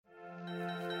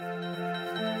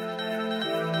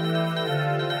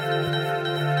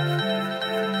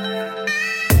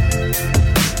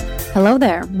Hello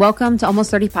there. Welcome to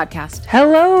Almost 30 Podcast.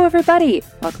 Hello, everybody.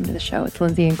 Welcome to the show. It's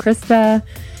Lindsay and Krista.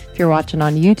 If you're watching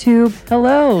on YouTube,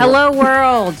 hello. Hello,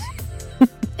 world.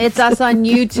 It's us on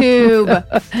YouTube.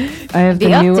 I have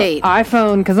the new update.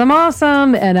 iPhone because I'm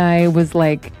awesome. And I was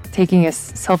like taking a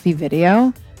selfie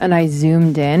video and I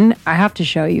zoomed in. I have to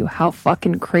show you how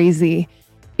fucking crazy.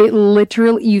 It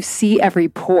literally, you see every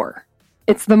pore.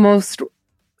 It's the most.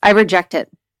 I reject it.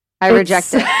 I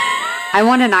reject it. I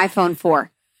want an iPhone 4.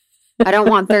 I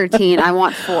don't want 13. I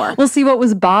want 4. Well, see, what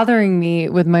was bothering me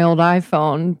with my old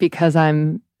iPhone, because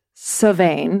I'm so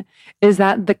vain, is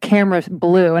that the camera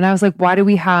blew. And I was like, why do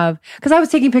we have... Because I was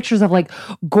taking pictures of like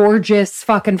gorgeous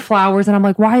fucking flowers. And I'm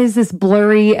like, why is this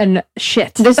blurry and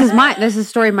shit? This is the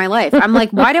story of my life. I'm like,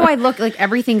 why do I look like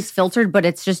everything's filtered, but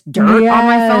it's just dirt on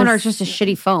my phone, or it's just a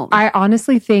shitty phone? I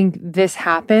honestly think this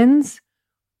happens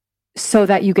so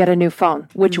that you get a new phone,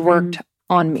 which worked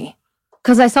on me.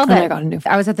 Because I saw that. I got a new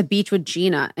phone. I was at the beach with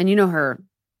Gina, and you know her,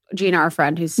 Gina, our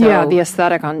friend, who's so the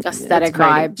aesthetic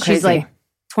vibe. Crazy. She's like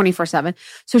 24/7.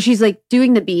 So she's like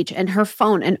doing the beach, and her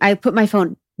phone, and I put my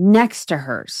phone next to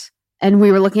hers, and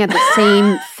we were looking at the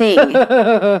same thing.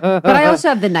 But I also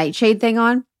have the nightshade thing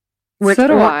on, where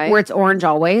it's orange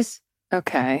always.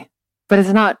 Okay, but it's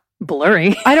not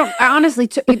blurry. I honestly,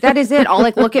 that is it. I'll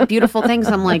like look at beautiful things.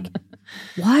 I'm like,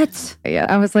 what? Yeah,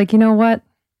 I was like, you know what?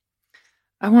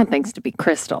 I want things to be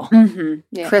crystal. Mm-hmm.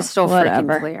 Yeah, crystal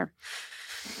freaking clear.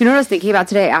 You know what I was thinking about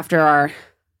today after our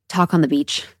talk on the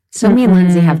beach? So me and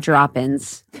Lindsay have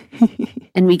drop-ins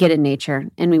and we get in nature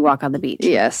and we walk on the beach.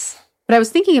 Yes. But I was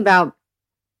thinking about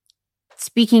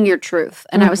speaking your truth.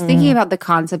 And I was thinking about the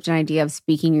concept and idea of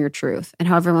speaking your truth and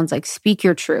how everyone's like, speak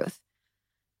your truth.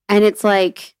 And it's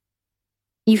like,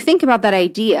 you think about that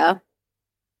idea,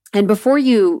 and before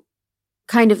you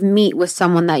kind of meet with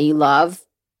someone that you love,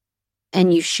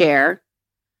 and you share,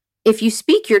 if you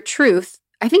speak your truth,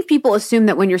 I think people assume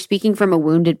that when you're speaking from a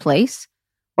wounded place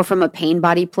or from a pain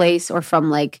body place or from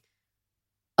like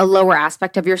a lower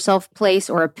aspect of yourself place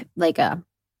or like a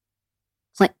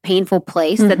painful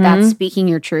place, that's speaking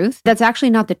your truth. That's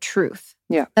actually not the truth.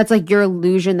 Yeah. That's like your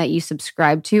illusion that you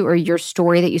subscribe to or your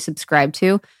story that you subscribe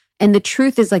to. And the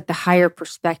truth is like the higher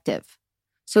perspective.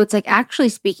 So it's like actually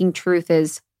speaking truth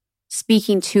is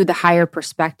speaking to the higher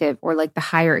perspective or like the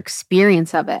higher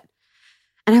experience of it.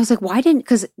 And I was like,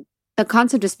 because the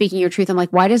concept of speaking your truth, I'm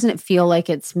like, why doesn't it feel like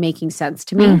it's making sense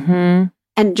to me?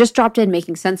 And just dropped in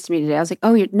making sense to me today. I was like,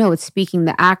 oh, no, it's speaking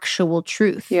the actual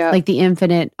truth. Yeah. Like the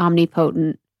infinite,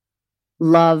 omnipotent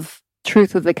love.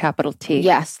 Truth with a capital T.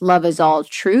 Yes. Love is all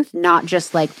truth, not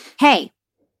just like, hey,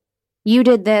 you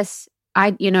did this.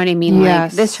 You know what I mean?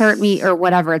 Yes. Like this hurt me or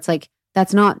whatever. It's like,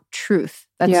 that's not truth.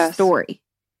 That's story.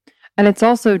 And it's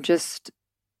also just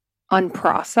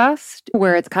unprocessed,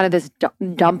 where it's kind of this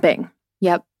dumping.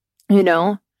 Yep. You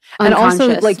know? And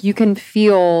also, like, you can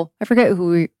feel, I forget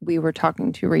who we were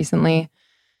talking to recently.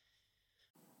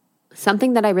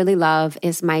 Something that I really love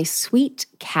is my sweet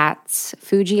cats,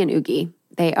 Fuji and Oogie.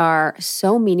 They are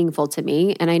so meaningful to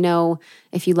me. And I know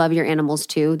if you love your animals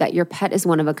too, that your pet is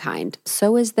one of a kind.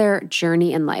 So is their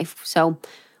journey in life. So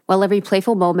while every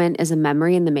playful moment is a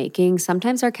memory in the making,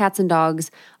 sometimes our cats and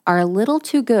dogs are a little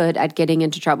too good at getting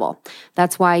into trouble.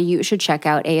 That's why you should check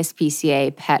out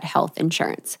ASPCA Pet Health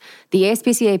Insurance. The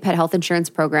ASPCA Pet Health Insurance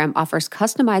Program offers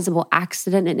customizable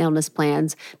accident and illness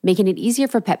plans, making it easier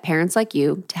for pet parents like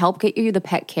you to help get you the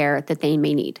pet care that they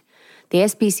may need. The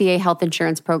ASPCA Health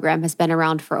Insurance Program has been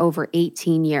around for over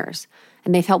 18 years,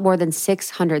 and they've helped more than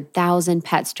 600,000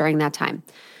 pets during that time.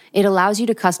 It allows you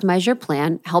to customize your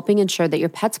plan, helping ensure that your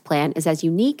pet's plan is as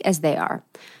unique as they are.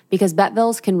 Because vet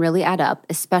bills can really add up,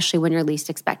 especially when you're least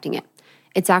expecting it.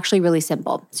 It's actually really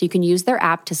simple. So you can use their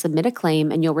app to submit a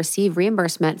claim and you'll receive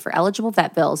reimbursement for eligible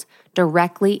vet bills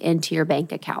directly into your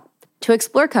bank account. To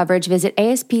explore coverage, visit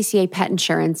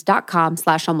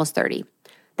aspcapetinsurance.com/almost30.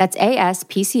 That's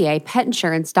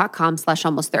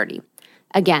aspcapetinsurance.com/almost30.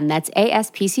 Again, that's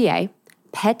ASPCA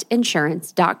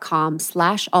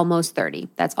petinsurance.com/almost30.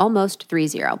 That's almost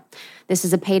 30. This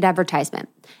is a paid advertisement.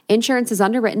 Insurance is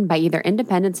underwritten by either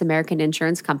Independence American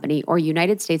Insurance Company or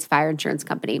United States Fire Insurance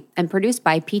Company and produced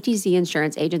by PTZ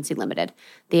Insurance Agency Limited.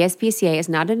 The SPCA is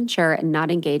not an insurer and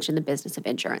not engaged in the business of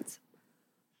insurance.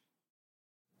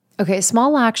 Okay,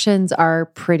 small actions are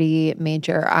pretty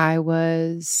major. I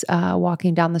was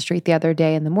walking down the street the other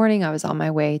day in the morning. I was on my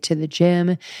way to the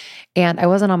gym and I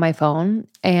wasn't on my phone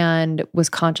and was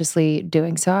consciously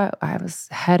doing so. I was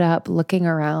head up, looking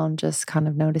around, just kind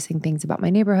of noticing things about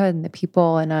my neighborhood and the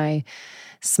people. And I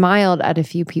smiled at a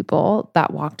few people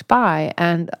that walked by.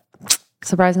 And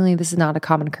surprisingly, this is not a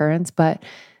common occurrence, but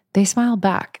they smiled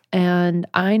back. And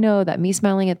I know that me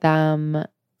smiling at them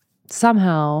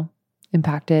somehow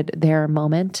impacted their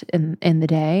moment in the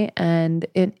day, and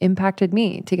it impacted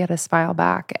me to get a smile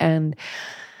back. And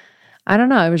I don't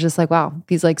know, it was just like, wow,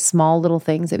 these like small little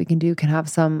things that we can do can have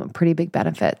some pretty big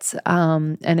benefits.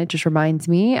 And it just reminds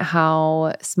me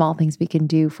how small things we can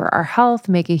do for our health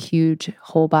make a huge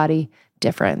whole body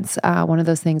difference. One of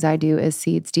those things I do is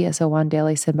Seeds DS-01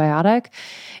 Daily Symbiotic.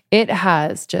 It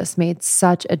has just made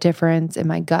such a difference in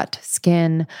my gut,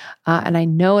 skin, and I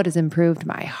know it has improved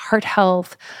my heart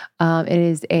health. It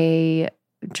is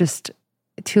just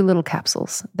 2 little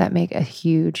capsules that make a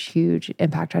huge, huge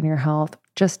impact on your health.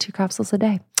 Just 2 capsules a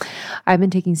day. I've been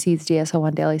taking Seeds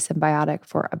DS-01 Daily Symbiotic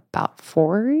for about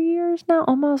 4 years now,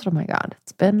 almost. Oh my God,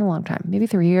 it's been a long time, maybe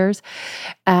 3 years.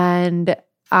 And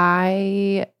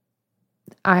I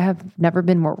have never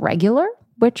been more regular,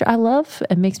 which I love.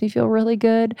 It makes me feel really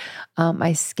good.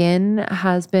 My skin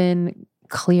has been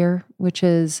clear, which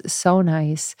is so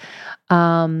nice.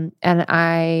 And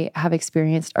I have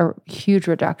experienced a huge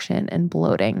reduction in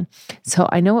bloating. So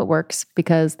I know it works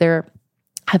because there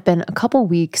have been a couple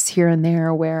weeks here and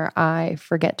there where I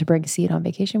forget to bring Seed on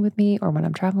vacation with me or when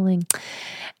I'm traveling.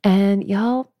 And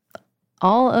y'all,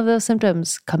 all of those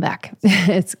symptoms come back.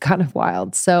 It's kind of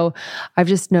wild. So I've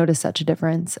just noticed such a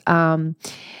difference. And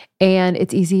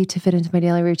it's easy to fit into my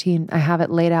daily routine. I have it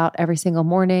laid out every single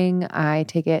morning. I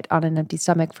take it on an empty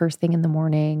stomach first thing in the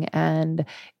morning, and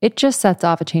it just sets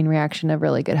off a chain reaction of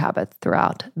really good habits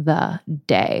throughout the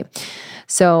day.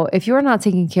 So if you're not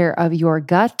taking care of your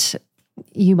gut,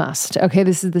 you must. Okay,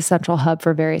 this is the central hub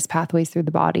for various pathways through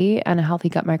the body, and a healthy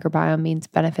gut microbiome means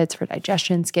benefits for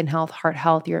digestion, skin health, heart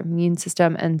health, your immune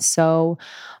system, and so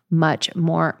much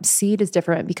more. Seed is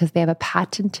different because they have a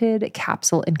patented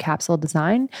capsule-in-capsule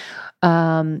design,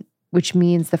 which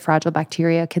means the fragile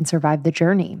bacteria can survive the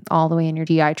journey all the way in your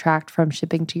GI tract from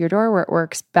shipping to your door, where it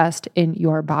works best in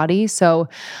your body. So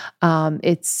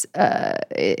it's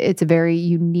a very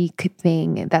unique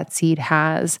thing that Seed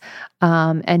has.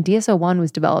 And DS-01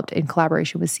 was developed in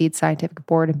collaboration with Seed's scientific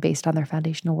board and based on their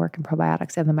foundational work in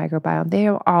probiotics and the microbiome. They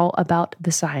are all about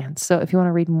the science. So if you want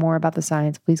to read more about the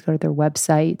science, please go to their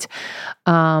website.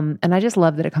 And I just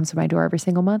love that it comes to my door every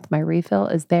single month. My refill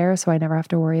is there, so I never have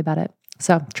to worry about it.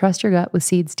 So trust your gut with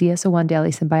Seeds DS-01 Daily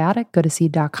Symbiotic. Go to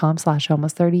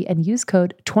seed.com/almost30 and use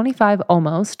code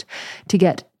 25almost to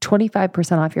get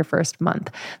 25% off your first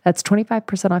month. That's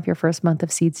 25% off your first month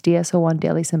of Seeds DS-01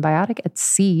 Daily Symbiotic at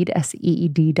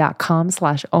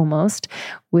seed.com/almost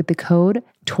with the code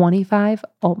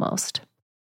 25almost.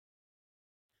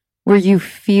 Where you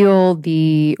feel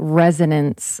the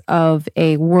resonance of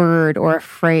a word or a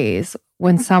phrase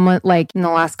when someone, like in the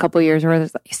last couple of years, where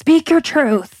there's like, speak your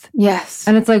truth. Yes.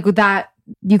 And it's like with that,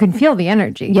 you can feel the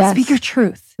energy. Yes. Speak your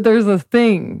truth. There's a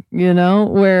thing,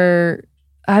 where,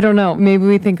 I don't know, maybe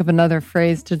we think of another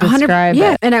phrase to describe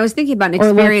it. And I was thinking about an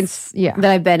experience that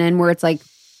I've been in where it's like,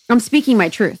 I'm speaking my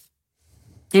truth.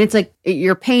 And it's like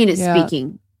your pain is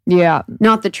speaking. Yeah.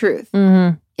 Not the truth.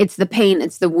 Mm-hmm. It's the pain,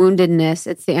 it's the woundedness,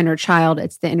 it's the inner child,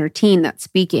 it's the inner teen that's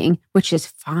speaking, which is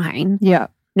fine. Yeah.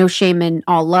 No shame and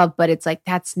all love, but it's like,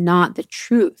 that's not the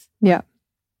truth. Yeah.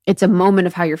 It's a moment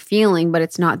of how you're feeling, but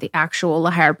it's not the actual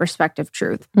higher perspective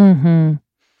truth. Mm-hmm. And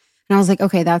I was like,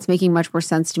 okay, that's making much more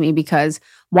sense to me, because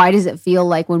why does it feel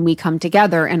like when we come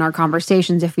together in our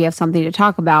conversations, if we have something to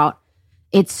talk about,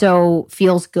 it so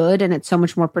feels good and it's so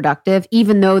much more productive,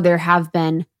 even though there have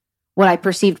been what I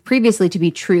perceived previously to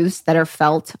be truths that are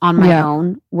felt on my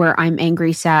own, where I'm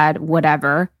angry, sad,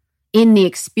 whatever, in the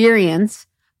experience,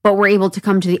 but we're able to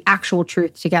come to the actual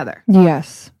truth together.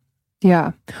 Yes.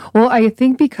 Yeah. Well, I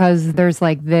think because there's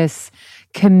like this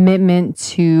commitment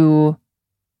to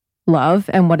love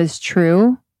and what is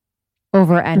true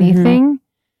over anything.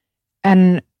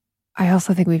 And I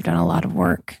also think we've done a lot of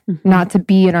work not to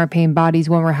be in our pain bodies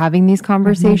when we're having these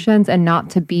conversations and not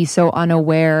to be so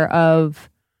unaware of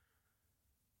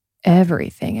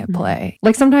everything at play.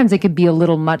 Like sometimes it could be a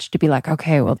little much to be like,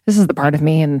 okay, well, this is the part of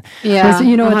me, and this,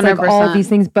 it's like all these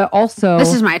things, but also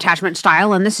this is my attachment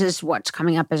style, and this is what's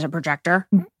coming up as a projector.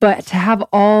 But to have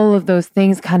all of those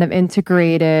things kind of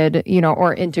integrated,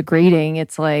 or integrating,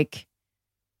 it's like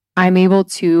I'm able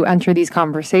to enter these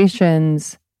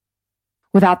conversations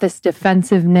without this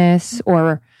defensiveness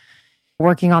or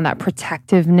working on that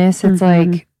protectiveness. It's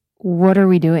like, what are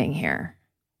we doing here?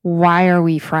 Why are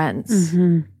we friends?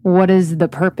 What is the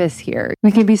purpose here?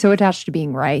 We can be so attached to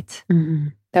being right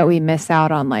that we miss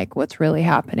out on like what's really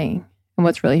happening and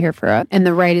what's really here for us. And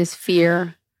the right is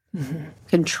fear,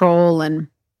 control, and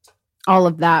all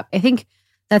of that. I think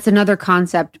that's another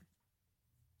concept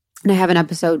And I have an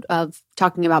episode of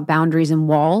talking about boundaries and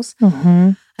walls.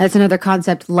 Mm-hmm. That's another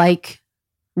concept like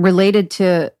related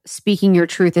to speaking your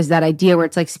truth is that idea where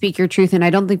it's like speak your truth. And I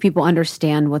don't think people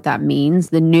understand what that means,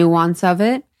 the nuance of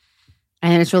it.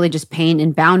 And it's really just pain.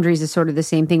 And boundaries is sort of the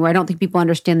same thing where I don't think people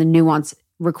understand the nuance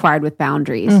required with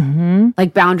boundaries. Mm-hmm.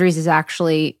 Like boundaries is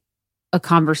actually a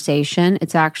conversation.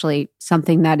 It's actually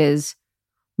something that is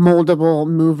moldable,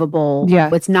 movable. Yeah.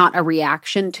 It's not a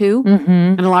reaction to. Mm-hmm.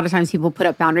 And a lot of times people put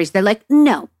up boundaries. They're like,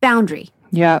 no, boundary.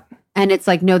 Yep. And it's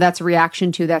like, no, that's a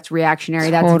reaction to, that's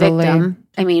reactionary, Totally. that's victim.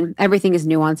 I mean, everything is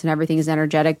nuanced and everything is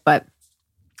energetic. But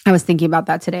I was thinking about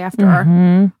that today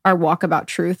after our walk about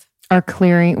truth. Our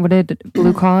clearing, what did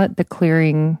Blue call it? The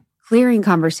clearing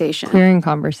Conversation. Clearing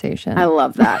conversation. I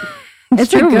love that.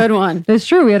 It's a true. good one. It's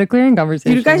true. We had a clearing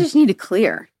conversation. Dude, you guys just need to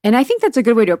clear. And I think that's a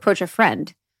good way to approach a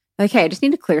friend. Like, hey, I just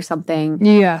need to clear something.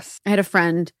 Yes. I had a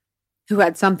friend who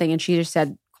had something and she just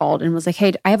called and was like,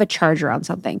 hey, I have a charger on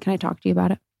something. Can I talk to you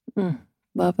about it?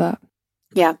 Love that.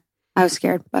 Yeah. I was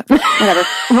scared, but whatever.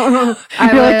 You're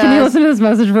like, can you listen to this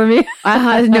message for me?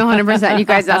 No, 100%. You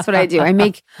guys, that's what I do.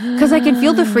 Because I can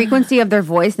feel the frequency of their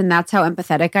voice and that's how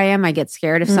empathetic I am. I get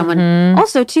scared if someone,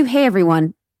 also too, hey,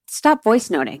 everyone, stop voice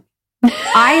noting.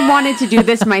 I wanted to do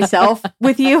this myself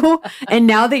with you. And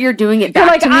now that you're doing it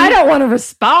back to me. I don't want to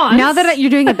respond. Now that you're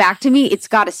doing it back to me, it's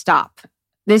got to stop.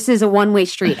 This is a one-way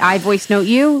street. I voice note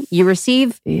you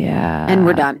receive. Yeah. And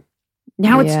we're done.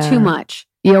 Now it's too much.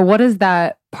 Yeah. What is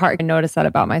that part? I notice that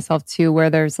about myself too, where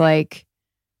there's like,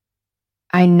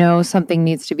 I know something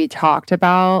needs to be talked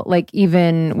about, like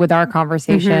even with our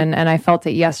conversation. And I felt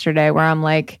it yesterday where I'm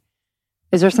like,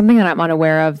 is there something that I'm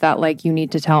unaware of that like you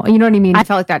need to tell? You know what I mean? I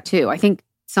felt like that too. I think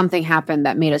something happened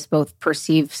that made us both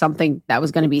perceive something that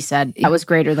was going to be said that was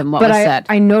greater than what was said.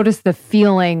 I noticed the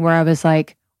feeling where I was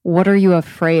like, what are you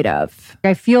afraid of?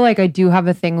 I feel like I do have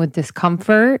a thing with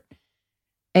discomfort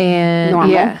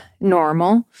and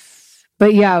normal.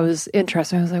 But yeah, it was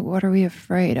interesting. I was like, what are we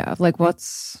afraid of? Like,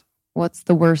 what's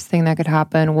the worst thing that could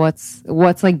happen? What's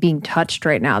like being touched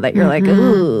right now that you're like,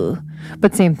 ooh.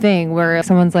 But same thing where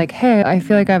someone's like, hey, I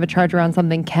feel like I have a charge around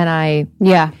something.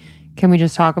 Can we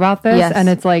just talk about this? Yes. And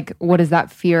it's like, what is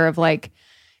that fear of like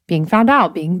being found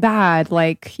out, being bad?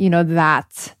 Like,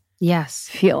 that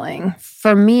feeling.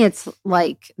 For me, it's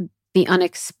like the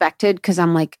unexpected because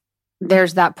I'm like,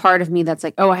 there's that part of me that's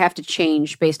like, oh, I have to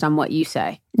change based on what you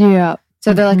say. Yeah.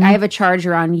 So they're like, I have a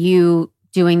charger on you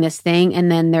doing this thing.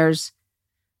 And then there's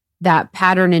that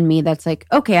pattern in me that's like,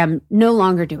 okay, I'm no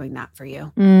longer doing that for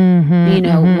you.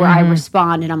 Where I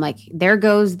respond and I'm like, there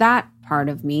goes that part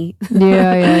of me.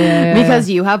 Yeah. Because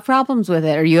you have problems with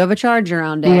it or you have a charge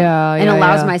around it. And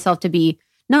allows myself to be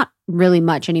not really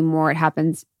much anymore. It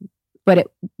happens, but it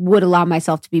would allow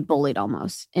myself to be bullied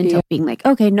almost into being like,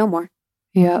 okay, no more.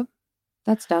 Yeah.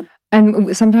 That's done.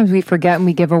 And sometimes we forget and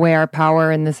we give away our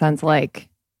power in the sense like,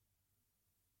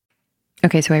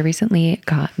 okay, so I recently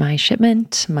got my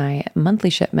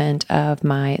monthly shipment of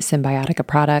my Symbiotica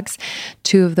products.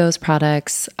 2 of those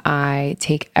products I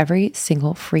take every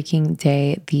single freaking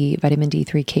day. The vitamin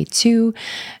D3 K2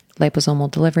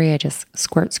 liposomal delivery, I just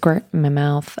squirt in my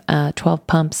mouth, 12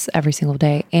 pumps every single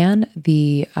day. And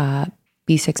the B6,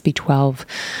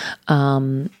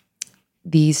 B12,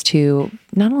 these 2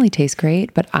 not only taste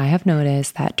great, but I have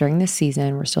noticed that during this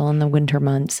season, we're still in the winter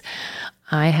months,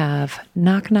 I have,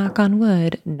 knock on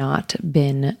wood, not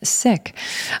been sick.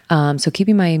 So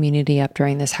keeping my immunity up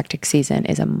during this hectic season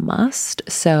is a must.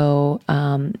 So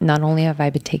not only have I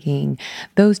been taking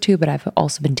those 2, but I've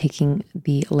also been taking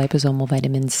the liposomal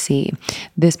vitamin C.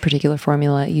 This particular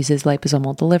formula uses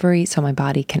liposomal delivery, so my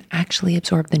body can actually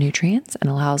absorb the nutrients and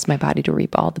allows my body to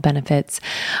reap all the benefits.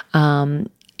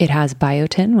 It has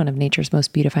biotin, one of nature's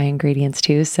most beautifying ingredients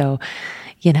too. So,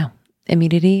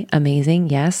 immunity, amazing,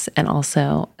 yes. And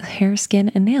also hair,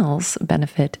 skin, and nails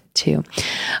benefit too.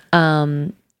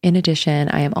 In addition,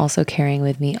 I am also carrying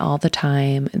with me all the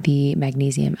time the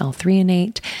magnesium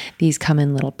L-threonate. These come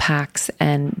in little packs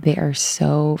and they are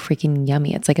so freaking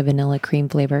yummy. It's like a vanilla cream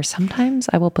flavor. Sometimes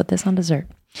I will put this on dessert.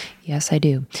 Yes, I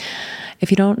do.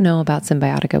 If you don't know about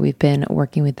Symbiotica, we've been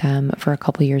working with them for a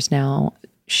couple years now.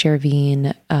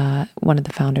 Shervine, one of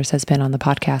the founders, has been on the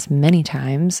podcast many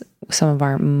times, some of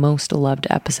our most loved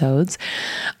episodes.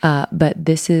 But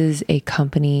this is a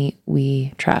company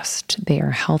we trust. They are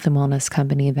a health and wellness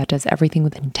company that does everything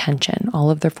with intention. All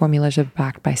of their formulas are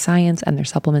backed by science, and their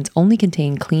supplements only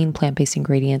contain clean plant-based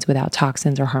ingredients without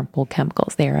toxins or harmful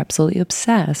chemicals. They are absolutely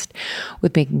obsessed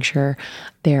with making sure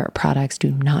Their products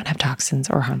do not have toxins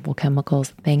or harmful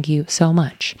chemicals. Thank you so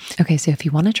much. Okay, so if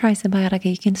you want to try Symbiotica,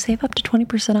 you can save up to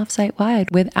 20% off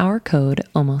site-wide with our code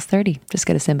almost30. Just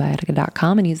go to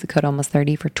Symbiotica.com and use the code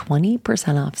almost30 for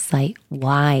 20% off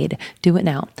site-wide. Do it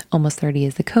now. Almost30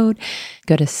 is the code.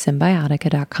 Go to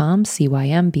Symbiotica.com,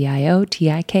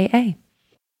 Symbiotika.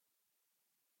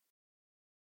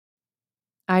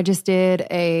 I just did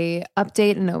a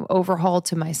update and an overhaul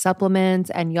to my supplements,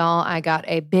 and y'all, I got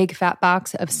a big fat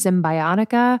box of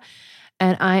Symbiotica,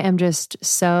 and I am just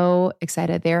so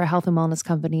excited. They're a health and wellness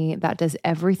company that does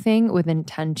everything with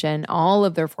intention. All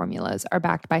of their formulas are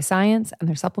backed by science, and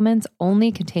their supplements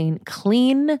only contain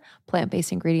clean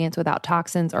plant-based ingredients without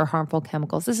toxins or harmful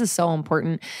chemicals. This is so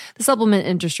important. The supplement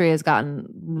industry has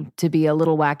gotten to be a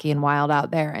little wacky and wild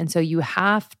out there, and so you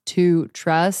have to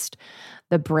trust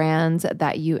the brands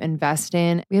that you invest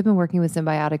in. We have been working with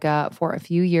Symbiotica for a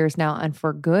few years now, and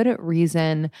for good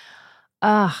reason.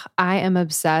 I am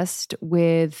obsessed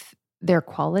with their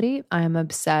quality. I am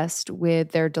obsessed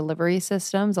with their delivery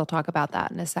systems. I'll talk about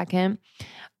that in a second.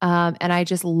 And I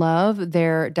just love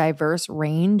their diverse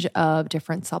range of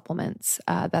different supplements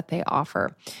that they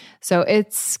offer. So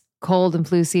it's cold and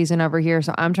flu season over here,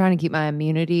 so I'm trying to keep my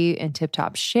immunity in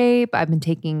tip-top shape. I've been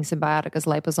taking Symbiotica's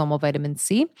liposomal vitamin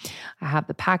C. I have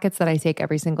the packets that I take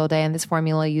every single day, and this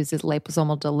formula uses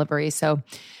liposomal delivery. So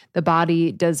the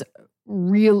body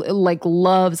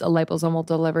loves a liposomal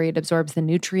delivery. It absorbs the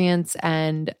nutrients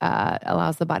and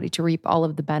allows the body to reap all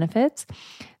of the benefits.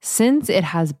 Since it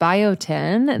has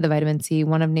biotin, the vitamin C,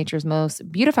 one of nature's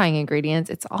most beautifying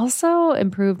ingredients, it's also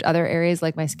improved other areas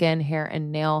like my skin, hair,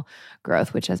 and nail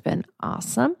growth, which has been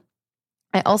awesome.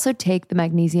 I also take the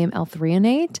magnesium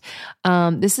L-threonate.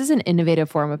 This is an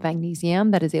innovative form of magnesium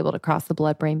that is able to cross the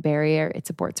blood-brain barrier. It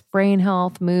supports brain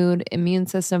health, mood, immune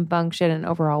system function, and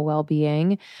overall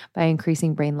well-being by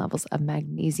increasing brain levels of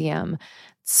magnesium.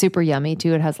 It's super yummy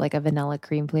too. It has like a vanilla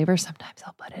cream flavor. Sometimes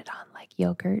I'll put it on like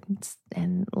yogurt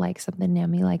and like something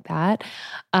yummy like that.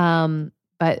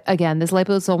 But again, this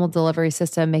liposomal delivery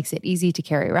system makes it easy to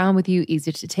carry around with you,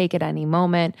 easy to take at any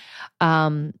moment.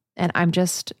 And I'm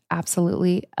just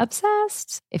absolutely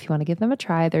obsessed. If you want to give them a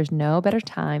try, there's no better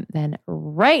time than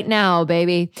right now,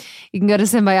 baby. You can go to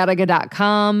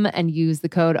Symbiotica.com and use the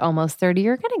code almost30.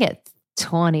 You're going to get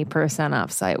 20%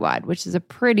 off site-wide, which is a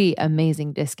pretty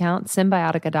amazing discount.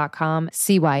 Symbiotica.com,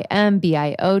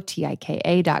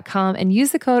 Symbiotika.com, and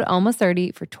use the code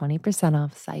almost30 for 20%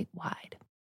 off site-wide.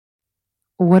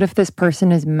 What if this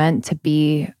person is meant to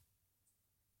be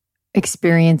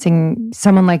experiencing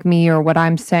someone like me or what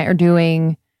I'm saying or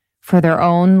doing for their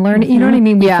own learning? You know what I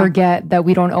mean? We forget that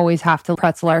we don't always have to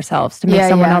pretzel ourselves to make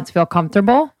someone else feel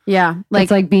comfortable. Yeah.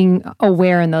 It's like being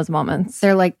aware in those moments.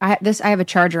 They're like, I have a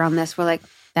charger on this. We're like,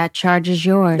 that charge is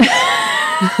yours.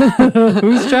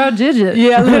 Whose charge is it?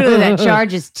 Yeah, literally, that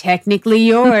charge is technically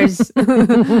yours.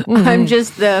 I'm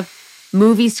just the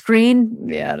movie screen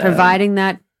providing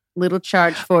that little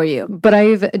charge for you. But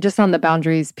I've just on the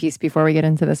boundaries piece before we get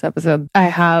into this episode, I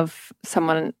have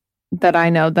someone that I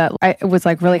know that I was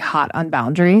like really hot on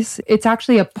boundaries. It's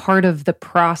actually a part of the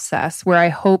process where I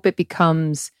hope it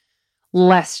becomes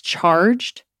less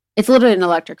charged. It's literally an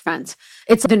electric fence.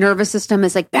 It's the nervous system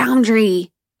is like boundary.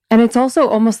 And it's also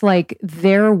almost like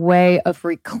their way of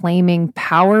reclaiming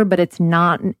power, but it's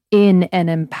not in an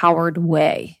empowered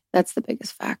way. That's the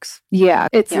biggest facts. Yeah.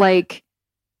 It's like,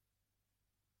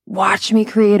 watch me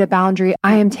create a boundary.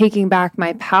 I am taking back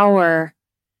my power.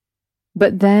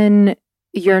 But then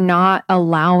you're not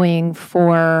allowing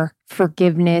for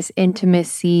forgiveness,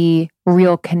 intimacy,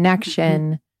 real connection.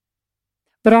 Mm-hmm.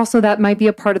 But also that might be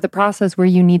a part of the process where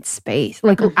you need space,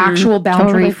 like actual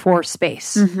boundary for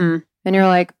space. Mm-hmm. And you're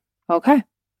like, okay,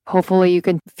 hopefully you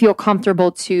can feel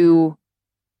comfortable to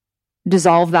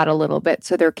dissolve that a little bit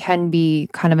so there can be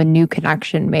kind of a new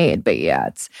connection made. But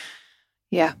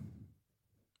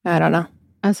I don't know.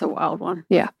 That's a wild one.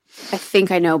 Yeah. I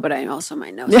think I know, but I also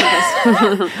might know.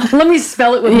 Let me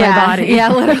spell it with my body.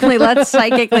 Yeah, literally. Let's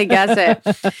psychically guess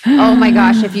it. Oh my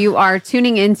gosh. If you are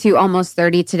tuning into Almost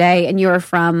 30 today and you're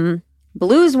from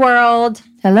Blues World,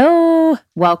 hello.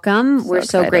 Welcome. We're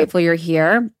so grateful you're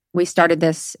here. We started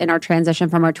this in our transition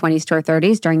from our 20s to our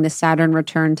 30s during the Saturn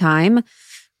return time.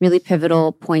 Really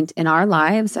pivotal point in our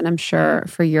lives, and I'm sure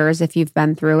for yours if you've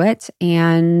been through it.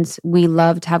 And we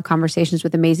love to have conversations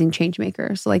with amazing change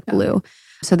makers like Blue.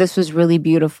 So this was really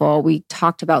beautiful. We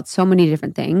talked about so many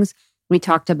different things. We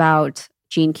talked about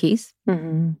Gene Keys,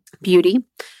 beauty,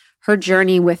 her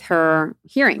journey with her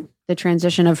hearing, the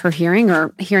transition of her hearing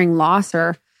or hearing loss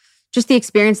or just the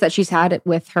experience that she's had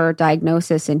with her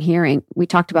diagnosis and hearing. We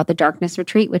talked about the darkness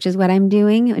retreat, which is what I'm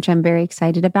doing, which I'm very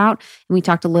excited about. And we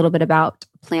talked a little bit about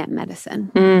plant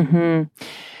medicine. Mm-hmm.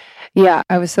 Yeah,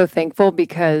 I was so thankful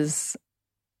because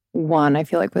one, I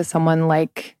feel like with someone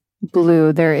like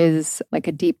Blue, there is like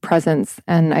a deep presence.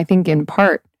 And I think in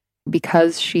part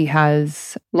because she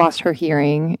has lost her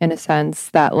hearing in a sense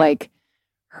that like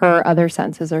her other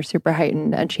senses are super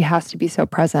heightened and she has to be so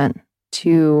present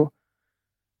to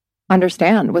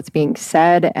understand what's being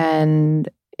said. And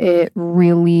it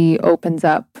really opens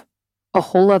up a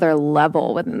whole other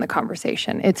level within the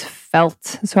conversation. It's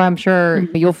felt. So I'm sure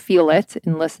you'll feel it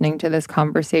in listening to this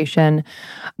conversation,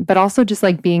 but also just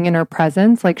like being in her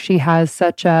presence, like she has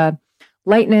such a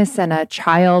lightness and a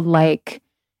childlike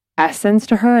essence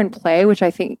to her and play, which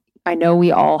I know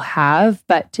we all have,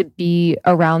 but to be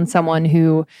around someone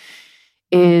who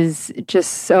is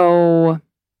just so,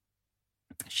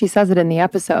 she says it in the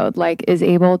episode, like is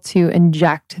able to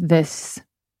inject this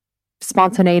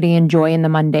spontaneity and joy in the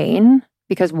mundane,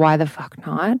 because why the fuck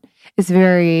not? It's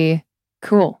very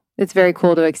cool. It's very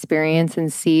cool to experience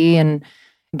and see, and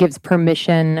gives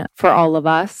permission for all of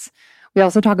us. We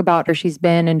also talk about where she's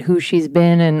been and who she's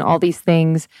been and all these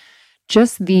things.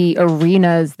 Just the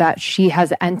arenas that she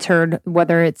has entered,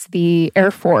 whether it's the Air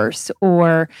Force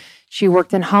or she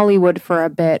worked in Hollywood for a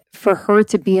bit, for her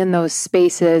to be in those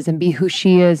spaces and be who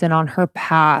she is and on her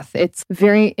path. It's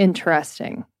very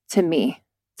interesting to me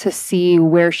to see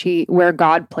where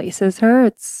God places her.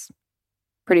 It's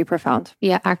pretty profound.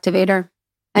 Yeah, activator.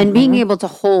 And being able to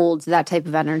hold that type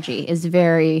of energy is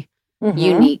very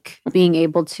unique. Being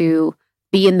able to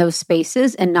be in those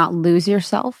spaces and not lose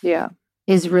yourself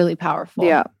is really powerful.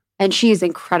 Yeah. And she is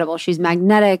incredible. She's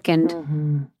magnetic,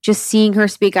 and just seeing her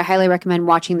speak, I highly recommend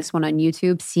watching this one on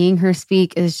YouTube. Seeing her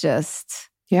speak is just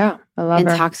I love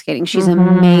intoxicating. She's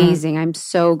amazing. I'm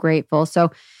so grateful.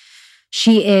 So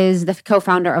she is the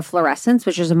co-founder of Fluorescence,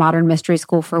 which is a modern mystery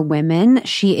school for women.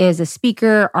 She is a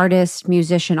speaker, artist,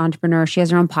 musician, entrepreneur. She has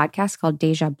her own podcast called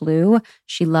Deja Blue.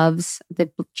 She loves the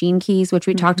Gene Keys, which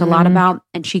we talked a lot about.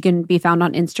 And she can be found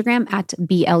on Instagram at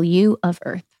BLU of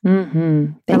Earth.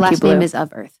 Her last name is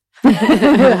of Earth.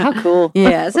 How cool.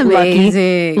 Yeah, it's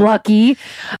amazing. Lucky.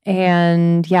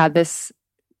 And yeah,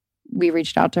 we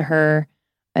reached out to her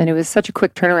and it was such a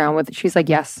quick turnaround with it. She's like,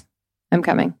 yes, I'm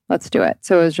coming. Let's do it.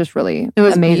 So it was just really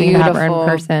amazing to have her in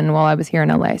person while I was here in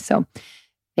LA. So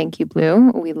thank you,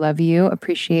 Blue. We love you,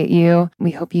 appreciate you.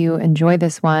 We hope you enjoy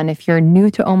this one. If you're new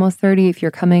to Almost 30, if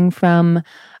you're coming from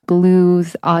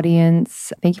Blue's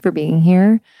audience, thank you for being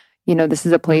here. You know, this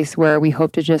is a place where we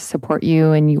hope to just support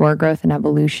you in your growth and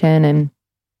evolution. And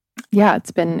yeah,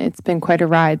 it's been quite a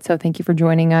ride. So thank you for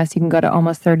joining us. You can go to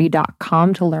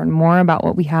almost30.com to learn more about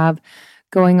what we have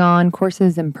going on,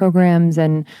 courses and programs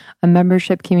and a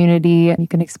membership community. You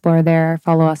can explore there.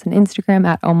 Follow us on Instagram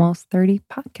at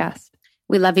almost30podcast.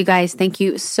 We love you guys. Thank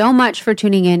you so much for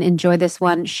tuning in. Enjoy this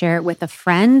one. Share it with a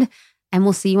friend, and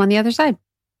we'll see you on the other side.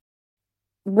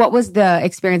 What was the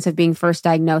experience of being first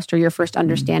diagnosed, or your first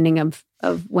understanding of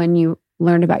when you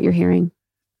learned about your hearing?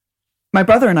 My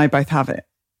brother and I both have it.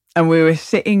 And we were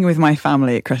sitting with my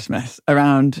family at Christmas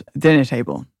around dinner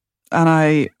table. And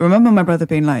I remember my brother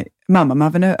being like, Mum, I'm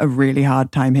having a really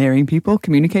hard time hearing people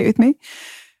communicate with me.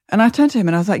 And I turned to him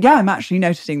and I was like, yeah, I'm actually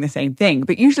noticing the same thing.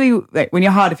 But usually like, when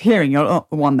you're hard of hearing, you're not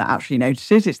the one that actually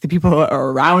notices. It's the people who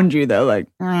are around you that are like,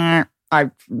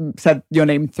 I've said your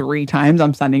name 3 times.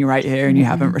 I'm standing right here and you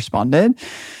haven't responded.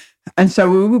 And so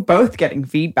we were both getting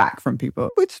feedback from people,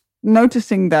 which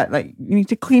noticing that like you need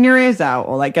to clean your ears out,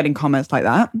 or like getting comments like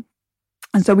that.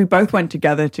 And so we both went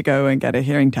together to go and get a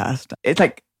hearing test. It's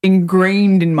like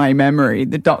ingrained in my memory.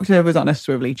 The doctor was on a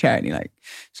swivelly chair and he like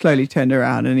slowly turned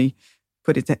around and he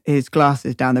put his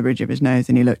glasses down the bridge of his nose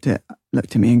and he looked at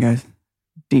me and goes,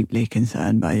 deeply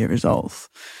concerned by your results.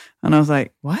 And I was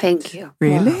like, what? Thank you.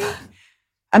 Really? Wow.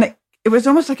 And it was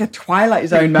almost like a Twilight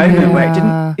Zone moment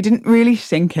where it didn't really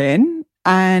sink in.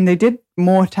 And they did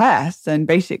more tests and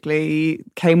basically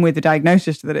came with the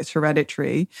diagnosis that it's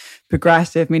hereditary,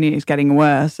 progressive, meaning it's getting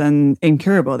worse, and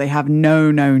incurable. They have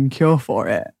no known cure for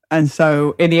it. And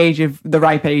so in the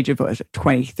ripe age of,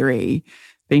 23,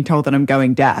 being told that I'm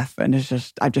going deaf, and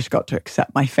I've just got to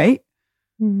accept my fate.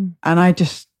 And I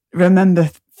just remember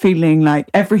feeling like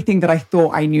everything that I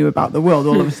thought I knew about the world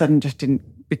all of a sudden just didn't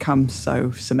become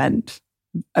so cement.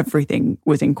 Everything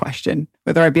was in question,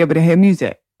 whether I'd be able to hear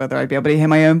music, whether I'd be able to hear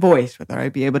my own voice, whether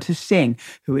I'd be able to sing,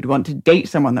 who would want to date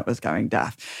someone that was going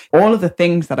deaf. All of the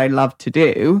things that I loved to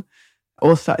do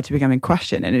all started to become in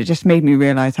question. And it just made me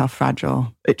realize how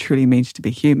fragile it truly means to be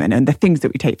human. And the things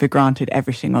that we take for granted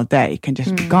every single day can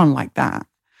just be gone like that.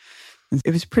 And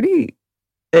it was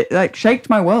it like shaked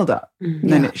my world up. And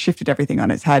then it shifted everything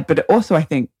on its head. But it also, I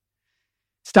think,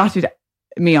 started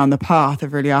me on the path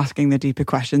of really asking the deeper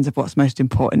questions of what's most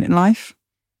important in life.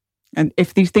 And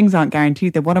if these things aren't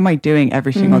guaranteed, then what am I doing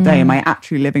every single day? Am I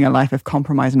actually living a life of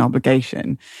compromise and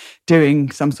obligation,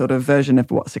 doing some sort of version of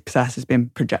what success has been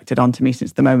projected onto me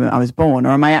since the moment I was born? Or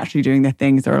am I actually doing the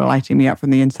things that are lighting me up from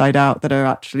the inside out that are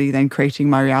actually then creating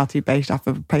my reality based off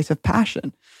of a place of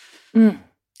passion?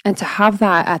 And to have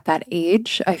that at that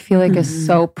age, I feel like is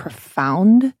so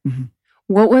profound.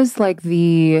 What was like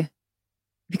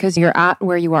because you're at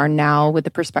where you are now with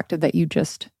the perspective that you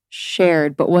just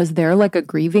shared, but was there like a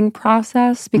grieving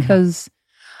process? Because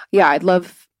I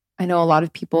know a lot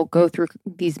of people go through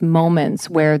these moments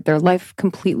where their life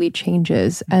completely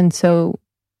changes. And so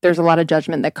there's a lot of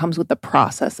judgment that comes with the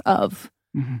process of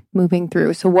moving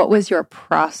through. So what was your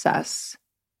process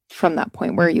from that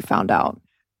point where you found out?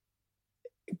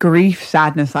 Grief,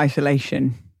 sadness,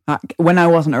 isolation. When I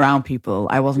wasn't around people,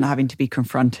 I wasn't having to be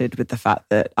confronted with the fact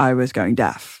that I was going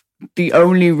deaf. The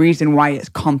only reason why it's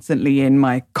constantly in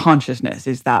my consciousness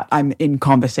is that I'm in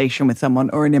conversation with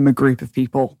someone or in a group of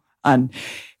people, and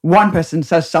one person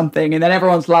says something and then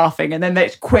everyone's laughing, and then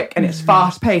it's quick and it's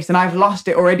fast paced, and I've lost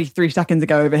it already 3 seconds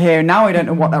ago over here. Now I don't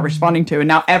know what they're responding to, and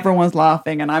now everyone's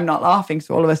laughing and I'm not laughing.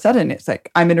 So all of a sudden it's like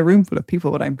I'm in a room full of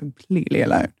people, but I'm completely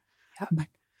alone. I'm like,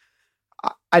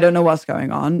 I don't know what's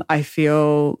going on. I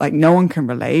feel like no one can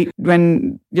relate.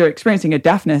 When you're experiencing a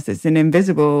deafness, it's an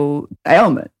invisible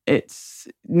ailment.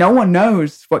 No one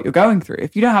knows what you're going through.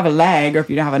 If you don't have a leg, or if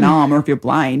you don't have an arm, or if you're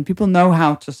blind, people know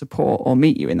how to support or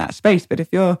meet you in that space. But if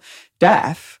you're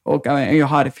deaf or you're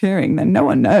hard of hearing, then no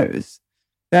one knows.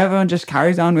 Everyone just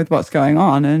carries on with what's going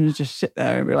on and just sit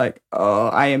there and be like, oh,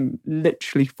 I am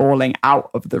literally falling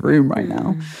out of the room right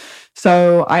now.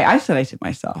 So I isolated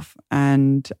myself,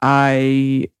 and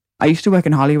I used to work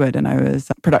in Hollywood, and I was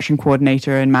a production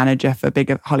coordinator and manager for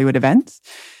big Hollywood events.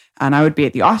 And I would be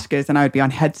at the Oscars, and I would be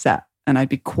on headset, and I'd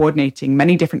be coordinating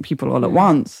many different people all at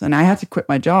once. And I had to quit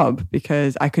my job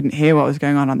because I couldn't hear what was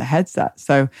going on the headset.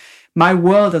 So my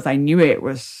world as I knew it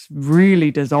was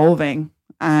really dissolving.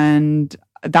 And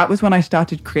that was when I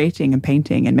started creating and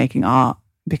painting and making art.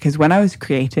 Because when I was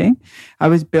creating, I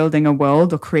was building a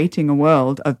world or creating a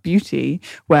world of beauty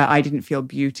where I didn't feel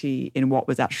beauty in what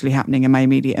was actually happening in my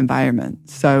immediate environment.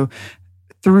 So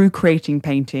through creating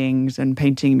paintings and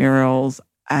painting murals,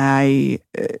 I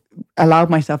allowed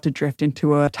myself to drift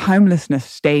into a timelessness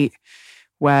state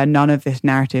where none of this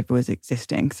narrative was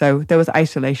existing. So there was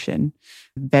isolation,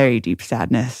 very deep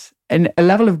sadness, and a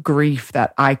level of grief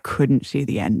that I couldn't see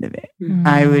the end of it.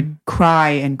 I would cry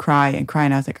and cry and cry.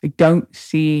 And I was like, I don't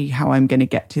see how I'm going to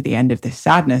get to the end of this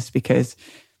sadness, because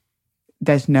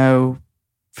there's no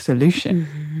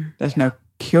solution. There's no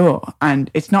cure.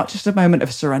 And it's not just a moment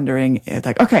of surrendering. It's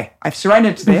like, okay, I've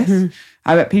surrendered to this.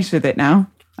 I'm at peace with it now.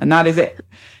 And that is it.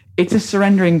 It's a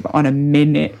surrendering on a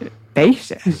minute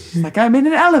basis. Like I'm in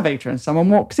an elevator and someone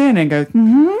walks in and goes,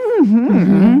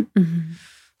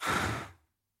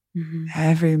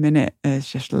 Every minute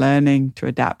is just learning to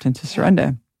adapt and to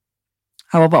surrender.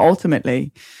 However,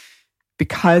 ultimately,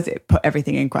 because it put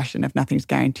everything in question, if nothing's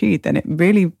guaranteed, then it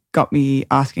really got me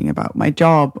asking about my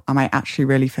job. Am I actually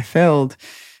really fulfilled?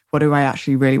 What do I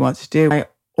actually really want to do? I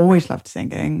always loved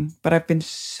singing, but I've been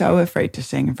so afraid to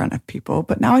sing in front of people.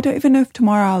 But now I don't even know if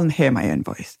tomorrow I'll hear my own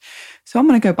voice. So I'm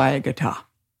going to go buy a guitar,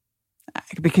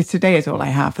 because today is all I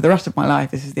have. For the rest of my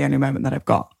life, this is the only moment that I've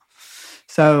got.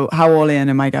 So how all in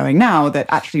am I going now that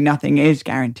actually nothing is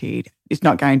guaranteed? It's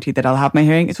not guaranteed that I'll have my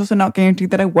hearing. It's also not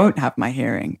guaranteed that I won't have my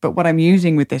hearing. But what I'm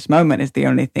using with this moment is the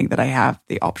only thing that I have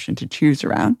the option to choose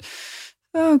around.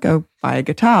 So I'll go buy a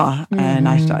guitar. And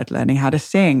I started learning how to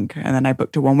sing. And then I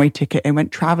booked a one-way ticket and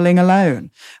went traveling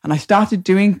alone. And I started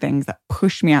doing things that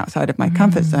pushed me outside of my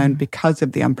comfort zone because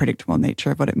of the unpredictable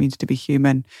nature of what it means to be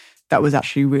human. That was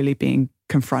actually really being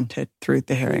confronted through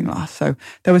the hearing loss. So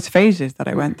there was phases that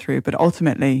I went through, but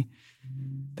ultimately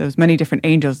there was many different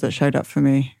angels that showed up for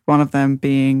me. One of them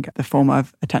being the form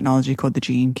of a technology called the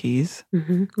Gene Keys.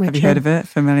 Have you heard of it?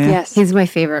 Familiar? Yes. He's my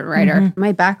favorite writer.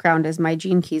 My background is my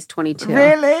Gene Keys 22.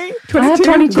 Really? 22? I have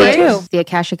 22. The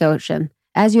Akashic Ocean.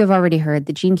 As you have already heard,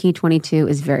 the Gene Key 22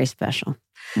 is very special.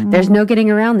 There's no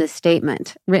getting around this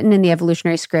statement. Written in the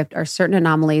evolutionary script are certain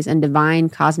anomalies and divine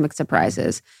cosmic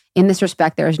surprises. In this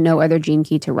respect, there is no other gene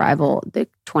key to rival the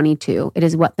 22. It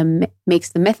is what makes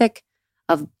the mythic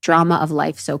of drama of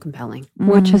life so compelling.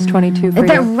 Which is 22 for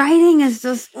The you? writing is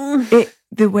just...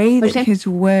 The way that his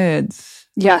words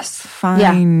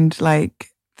find like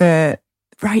the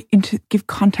right into give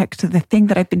context to the thing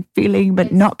that I've been feeling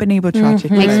but not been able to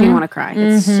articulate. Makes me want to cry.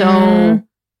 It's so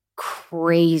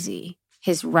crazy.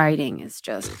 His writing is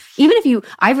just, even if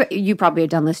you probably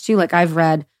have done this too. Like I've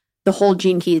read the whole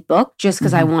Gene Keys book just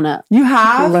because I want to. You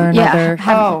have? Learn other.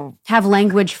 Have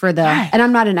language for the, and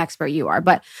I'm not an expert, you are,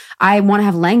 but I want to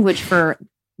have language for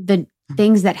the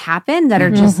things that happen that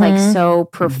are just like so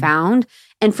profound.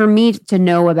 And for me to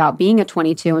know about being a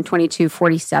 22 and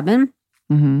 2247.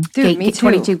 Dude, me too.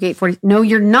 22 gate 40. No,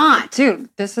 you're not. Dude,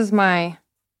 this is my...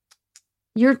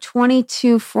 You're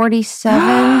 2247.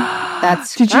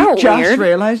 That's Did you just weird.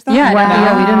 realize that? Yeah, Wow.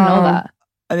 yeah, we didn't know that.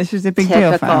 This is a big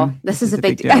deal, Typical. fam. This is a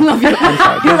big deal. deal. I love you. I'm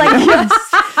sorry. You're like, yes.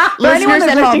 For anyone Listeners that's at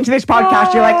listening home. to this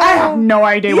podcast, you're like, I have no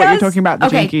idea what you're talking about, the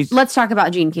Okay, Gene Keys. let's talk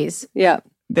about Gene Keys. Yeah.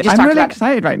 just I'm talked really about it.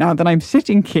 excited right now that I'm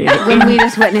sitting here When we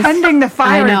just witnessed. pending the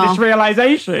fire I know. of this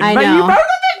realization. I But know. you both have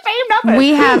the same numbers. We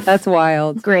have That's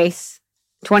wild. Grace.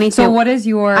 22. So what is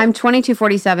your... I'm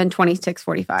 2247,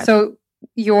 2645. So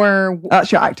your...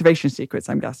 That's your activation secrets,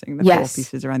 I'm guessing. The Yes. 4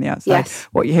 pieces around the outside. Yes.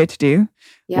 What you're here to do,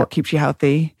 Yep. what keeps you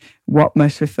healthy, what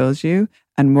most fulfills you,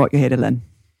 and what you're here to learn.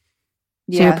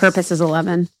 So your Yes. purpose is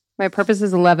 11. My purpose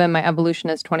is 11. My evolution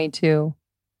is 22.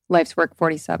 Life's work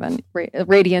 47.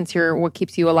 Radiance, your what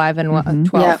keeps you alive, and what, 12.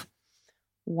 Yeah.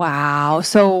 Wow.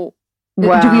 So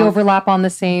Wow. do we overlap on the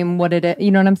same? What it is? You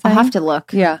know what I'm I'll saying? have to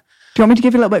look. Yeah. Do you want me to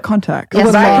give you a little bit of context? Yes,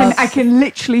 Because please. I can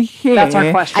literally hear. That's our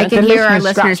question. I can the hear our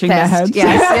listeners scratching their pissed. heads.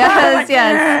 Yes,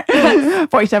 yes.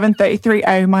 47, 33.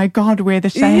 Oh my God, we're the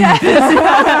same.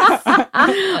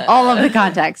 All of the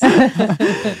context.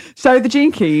 So the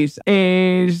Gene Keys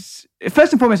is,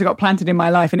 first and foremost, it got planted in my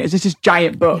life, and it was just this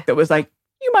giant book that was like,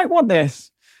 you might want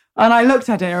this. And I looked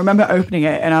at it, and I remember opening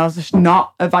it, and I was just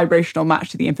not a vibrational match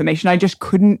to the information. I just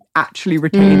couldn't actually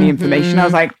retain the information. I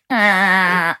was like,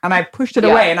 "Ah," and I pushed it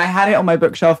away, and I had it on my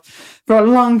bookshelf for a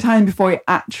long time before I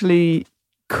actually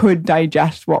could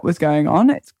digest what was going on.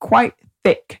 It's quite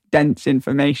thick, dense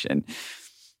information.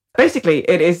 Basically,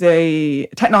 it is a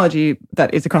technology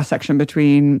that is a cross-section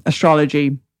between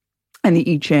astrology and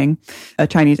the I Ching. A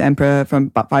Chinese emperor from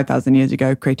about 5,000 years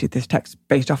ago created this text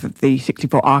based off of the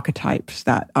 64 archetypes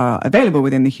that are available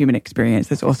within the human experience.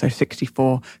 There's also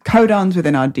 64 codons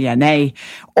within our DNA.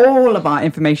 All of our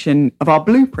information of our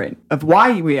blueprint of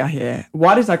why we are here,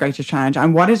 what is our greatest challenge,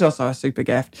 and what is also our super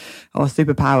gift or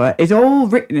superpower is all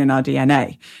written in our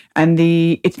DNA. And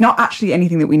it's not actually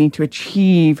anything that we need to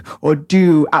achieve or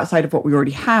do outside of what we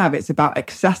already have. It's about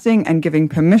accessing and giving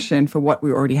permission for what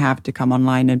we already have to come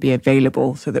online and be available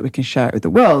so that we can share it with the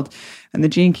world. And the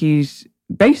Gene Keys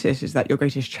basis is that your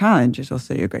greatest challenge is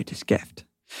also your greatest gift.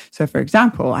 So for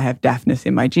example, I have deafness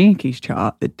in my Gene Keys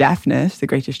chart. The deafness, the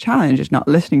greatest challenge, is not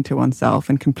listening to oneself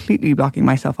and completely blocking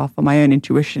myself off on my own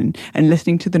intuition and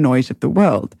listening to the noise of the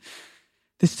world.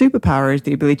 The superpower is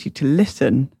the ability to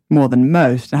listen more than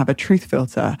most and have a truth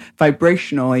filter,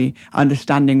 vibrationally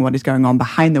understanding what is going on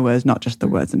behind the words, not just the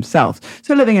words themselves.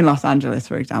 So living in Los Angeles,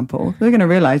 for example, we're going to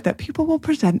realize that people will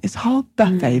present this whole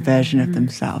buffet version of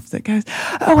themselves that goes,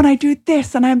 oh, and I do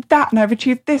this and I'm that and I've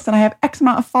achieved this and I have X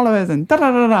amount of followers and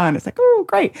da-da-da-da. And it's like, oh,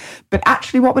 great. But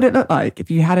actually, what would it look like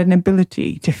if you had an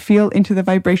ability to feel into the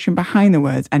vibration behind the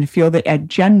words and feel the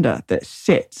agenda that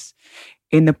sits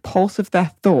in the pulse of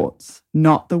their thoughts,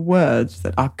 not the words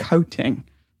that are coating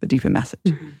the deeper message.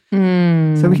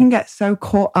 So we can get so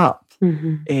caught up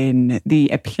in the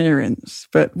appearance.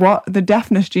 But what the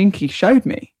deafness Gene Key showed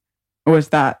me was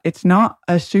that it's not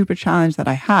a super challenge that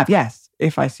I have. Yes,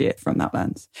 if I see it from that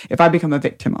lens, if I become a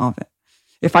victim of it,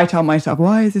 if I tell myself,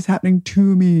 why is this happening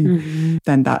to me?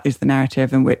 Then that is the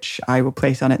narrative in which I will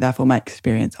place on it, therefore my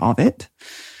experience of it.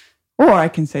 Or I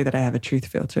can say that I have a truth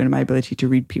filter and my ability to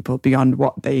read people beyond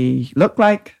what they look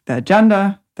like, their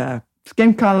gender, their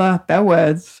skin color, their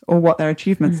words, or what their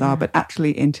achievements are, but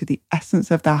actually into the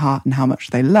essence of their heart and how much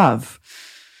they love.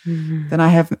 Then I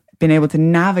have been able to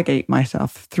navigate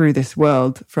myself through this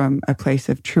world from a place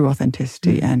of true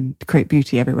authenticity and create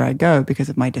beauty everywhere I go because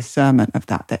of my discernment of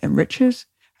that enriches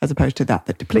as opposed to that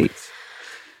depletes.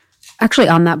 Actually,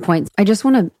 on that point, I just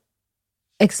want to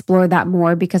explore that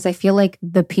more because I feel like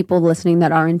the people listening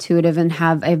that are intuitive and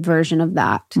have a version of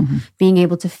that, being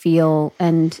able to feel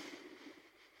into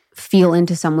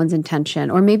someone's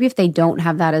intention, or maybe if they don't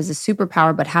have that as a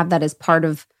superpower, but have that as part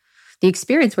of the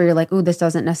experience where you're like, oh, this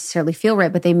doesn't necessarily feel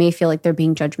right, but they may feel like they're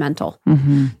being judgmental.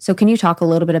 So can you talk a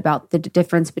little bit about the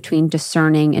difference between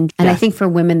discerning and I think for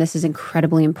women, this is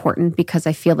incredibly important because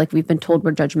I feel like we've been told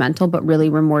we're judgmental, but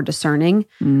really we're more discerning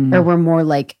or we're more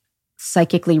like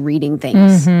psychically reading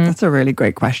things. That's a really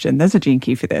great question. There's a Gene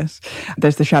Key for this.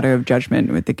 There's the shadow of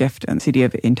judgment with the gift and CD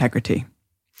of integrity.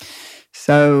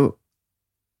 So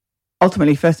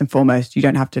ultimately, first and foremost, you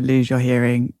don't have to lose your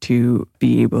hearing to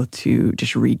be able to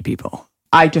just read people.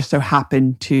 I just so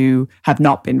happened to have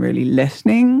not been really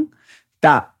listening,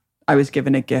 that I was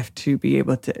given a gift to be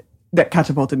able to, that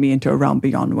catapulted me into a realm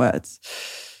beyond words.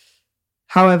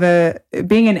 However,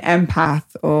 being an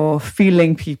empath or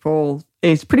feeling people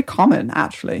is pretty common,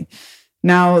 actually.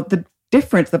 Now, the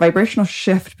difference, the vibrational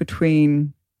shift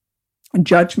between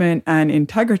judgment and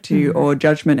integrity or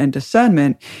judgment and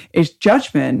discernment is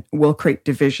judgment will create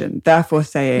division, therefore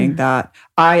saying that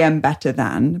I am better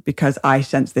than because I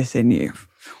sense this in you.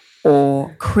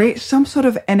 Or create some sort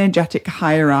of energetic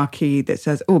hierarchy that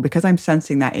says, oh, because I'm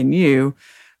sensing that in you,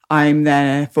 I'm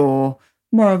therefore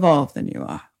more evolved than you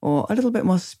are, or a little bit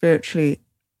more spiritually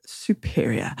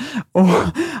superior,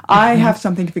 or I have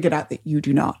something to figure out that you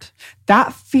do not.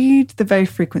 That feeds the very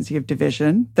frequency of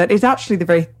division that is actually the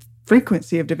very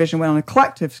frequency of division when on a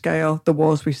collective scale, the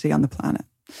wars we see on the planet.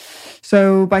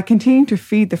 So by continuing to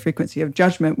feed the frequency of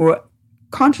judgment, we're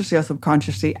consciously or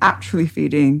subconsciously actually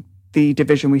feeding the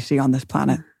division we see on this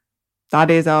planet.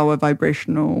 That is our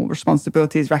vibrational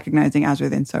responsibility, is recognizing as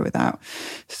within, so without.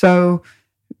 So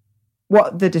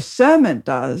what the discernment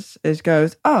does is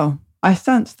goes, oh, I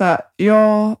sense that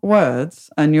your words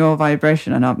and your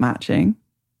vibration are not matching.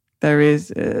 There is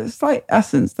a slight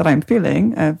essence that I'm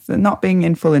feeling of not being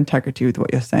in full integrity with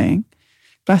what you're saying.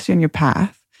 Bless you on your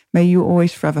path. May you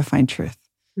always forever find truth.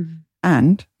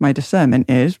 And my discernment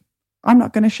is, I'm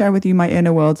not going to share with you my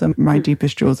inner worlds and my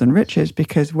deepest jewels and riches,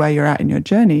 because where you're at in your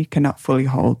journey cannot fully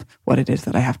hold what it is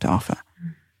that I have to offer.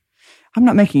 I'm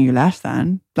not making you less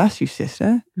than. Bless you,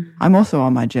 sister. I'm also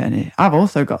on my journey. I've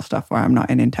also got stuff where I'm not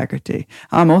in integrity.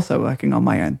 I'm also working on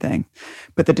my own thing.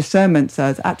 But the discernment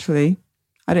says, actually,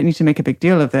 I don't need to make a big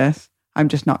deal of this. I'm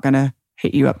just not going to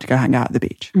hit you up to go hang out at the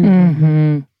beach.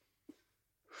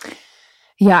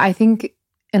 Yeah, I think,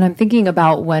 and I'm thinking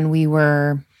about when we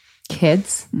were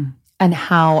kids and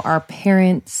how our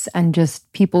parents and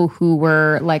just people who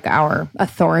were like our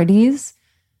authorities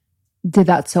did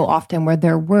that so often, where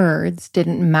their words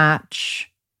didn't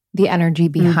match the energy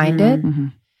behind it.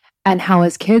 And how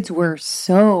as kids we're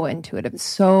so intuitive,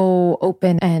 so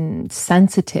open and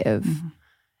sensitive.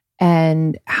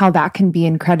 And how that can be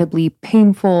incredibly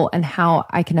painful, and how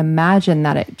I can imagine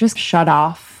that it just shut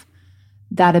off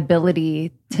that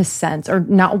ability to sense, or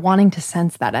not wanting to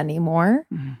sense that anymore.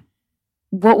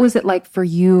 What was it like for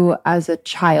you as a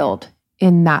child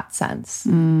in that sense?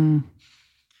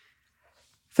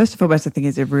 First of all, I think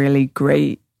is a really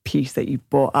great piece that you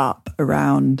brought up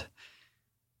around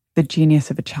the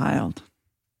genius of a child,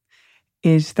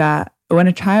 is that when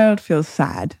a child feels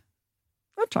sad,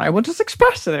 a child will just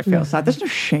express that it feels sad. There's no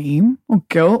shame or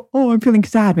guilt. Oh, I'm feeling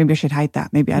sad. Maybe I should hide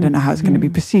that. Maybe I don't know how it's going to be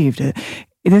perceived.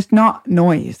 There's not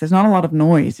noise. There's not a lot of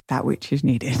noise, that which is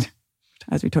needed,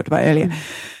 as we talked about earlier.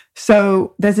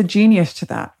 So there's a genius to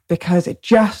that, because it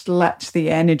just lets the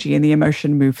energy and the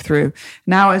emotion move through.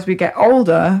 Now, as we get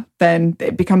older, then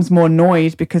it becomes more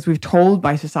noise, because we've told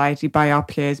by society, by our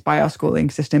peers, by our schooling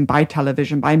system, by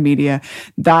television, by media,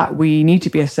 that we need to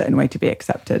be a certain way to be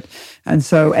accepted. And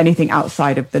so anything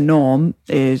outside of the norm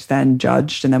is then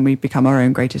judged, and then we become our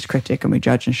own greatest critic and we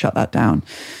judge and shut that down.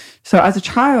 So as a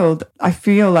child, I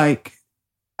feel like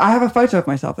I have a photo of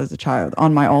myself as a child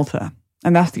on my altar,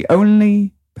 and that's the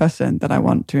only person that I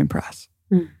want to impress,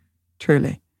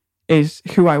 truly, is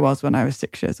who I was when I was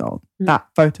 6 years old. That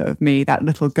photo of me, that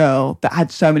little girl that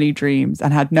had so many dreams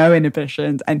and had no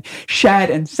inhibitions and shared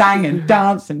and sang and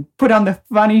danced and put on the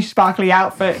funny, sparkly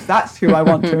outfits. That's who I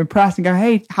want to impress, and go,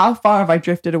 hey, how far have I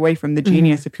drifted away from the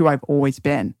genius of who I've always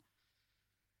been?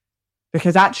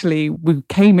 Because actually, we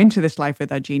came into this life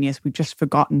with our genius. We've just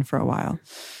forgotten for a while.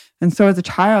 And so as a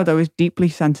child, I was deeply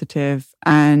sensitive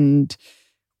and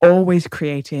always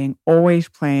creating, always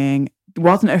playing,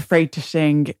 wasn't afraid to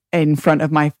sing in front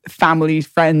of my family's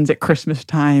friends at Christmas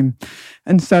time.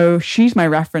 And so she's my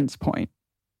reference point.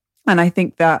 And I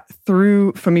think that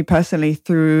for me personally,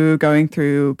 through going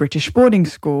through British boarding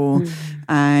school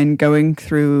and going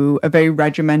through a very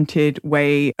regimented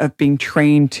way of being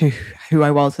trained to who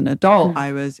I was as an adult,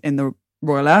 I was in the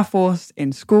Royal Air Force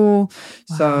in school,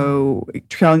 so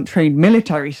trained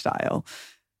military style.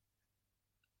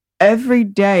 Every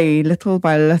day, little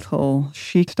by little,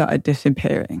 she started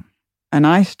disappearing. And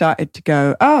I started to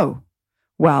go, oh,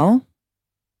 well,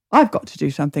 I've got to do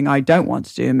something I don't want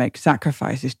to do and make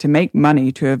sacrifices to make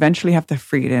money to eventually have the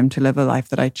freedom to live a life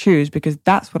that I choose, because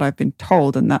that's what I've been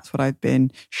told and that's what I've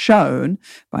been shown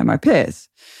by my peers.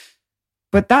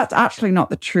 But that's actually not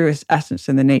the truest essence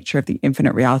and the nature of the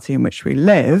infinite reality in which we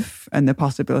live, and the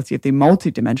possibility of the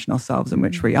multidimensional selves in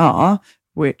which we are,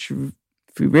 which,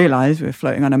 if we realize we're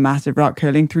floating on a massive rock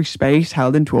curling through space,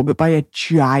 held into orbit by a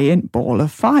giant ball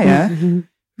of fire.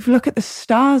 If you look at the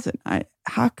stars at night,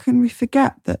 how can we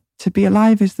forget that to be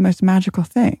alive is the most magical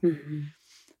thing? Mm-hmm.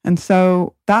 And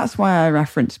so that's why I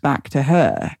reference back to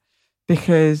her,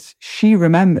 because she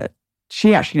remembered.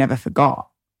 She actually never forgot.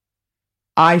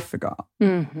 I forgot.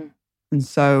 Mm-hmm. And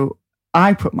so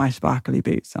I put my sparkly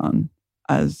boots on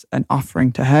as an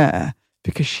offering to her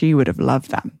because she would have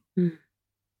loved them. Mm.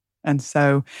 And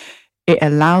so it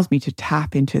allows me to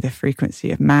tap into the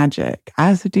frequency of magic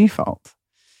as a default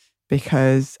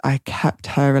because I kept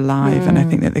her alive. And I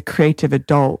think that the creative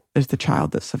adult is the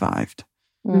child that survived.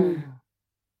 Mm.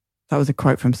 That was a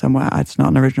quote from somewhere. It's not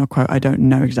an original quote. I don't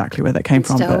know exactly where that came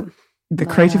from, but the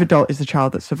creative adult is the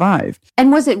child that survived.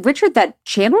 And was it Richard that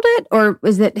channeled it, or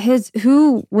was it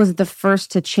who was the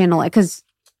first to channel it? Because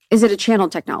is it a channel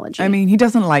technology? I mean, he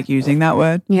doesn't like using that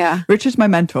word. Yeah. Richard's my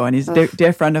mentor and he's a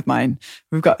dear friend of mine.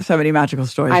 We've got so many magical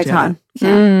stories Icon.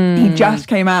 together. He just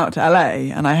came out to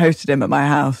LA and I hosted him at my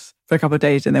house for a couple of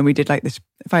days, and then we did like this.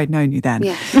 If I had known you then,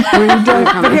 but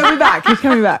he'll be back. He's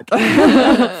coming back.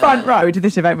 Front row. We did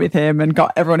this event with him and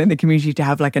got everyone in the community to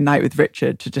have like a night with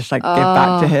Richard to just like give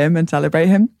back to him and celebrate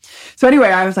him. So anyway,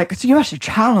 I was like, so you must have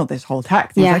channeled this whole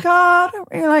text. He's like, I don't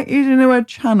really like using the word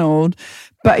channeled,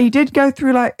 but he did go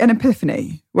through like an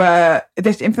epiphany where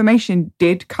this information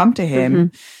did come to him.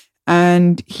 Mm-hmm.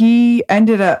 And he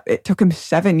ended up, it took him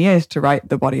 7 years to write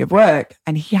the body of work.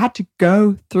 And he had to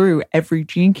go through every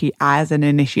gene key as an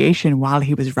initiation while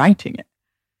he was writing it.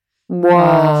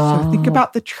 Wow. So think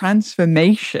about the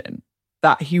transformation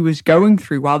that he was going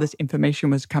through while this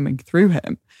information was coming through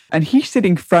him. And he's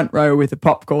sitting front row with the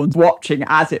popcorn, watching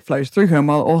as it flows through him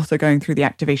while also going through the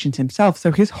activations himself.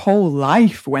 So his whole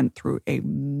life went through a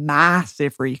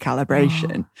massive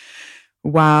recalibration.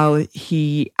 While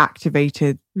he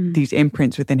activated these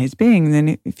imprints within his being. And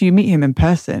then if you meet him in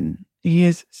person, he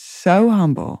is so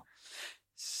humble,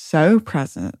 so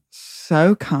present,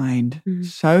 so kind,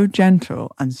 so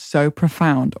gentle, and so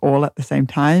profound all at the same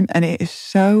time. And it is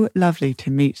so lovely to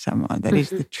meet someone that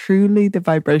is truly the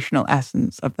vibrational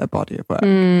essence of their body of work.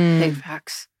 Big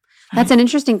facts. That's an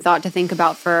interesting thought to think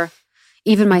about for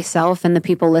even myself and the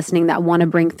people listening that want to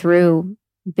bring through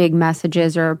big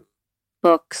messages or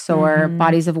books or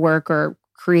bodies of work or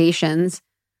creations.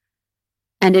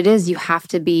 And it is, you have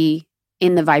to be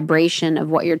in the vibration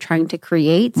of what you're trying to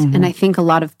create. And I think a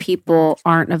lot of people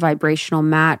aren't a vibrational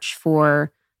match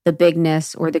for the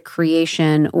bigness or the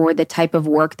creation or the type of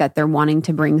work that they're wanting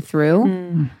to bring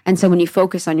through. And so when you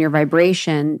focus on your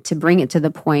vibration to bring it to the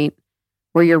point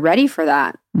where you're ready for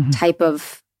that type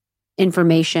of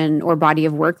information or body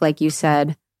of work, like you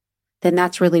said, then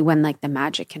that's really when like the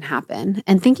magic can happen.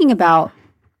 And thinking about,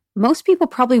 most people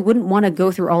probably wouldn't want to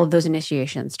go through all of those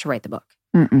initiations to write the book.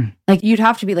 Like you'd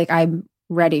have to be like, I'm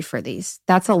ready for these.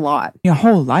 That's a lot. Your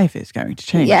whole life is going to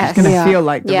change. Yes. It's going to feel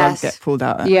like the rug gets pulled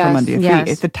out from under your feet.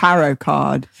 It's the tarot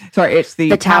card. Sorry, it's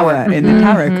the tower in the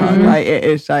tarot card, right? It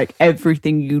is like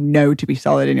everything you know to be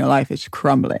solid in your life is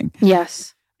crumbling.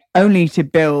 Yes. Only to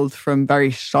build from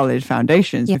very solid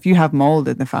foundations. If you have mold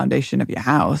in the foundation of your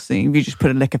house, and if you just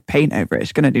put a lick of paint over it,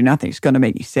 it's going to do nothing. It's going to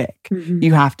make you sick.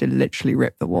 You have to literally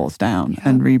rip the walls down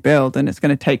and rebuild. And it's going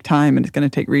to take time and it's going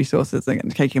to take resources and it's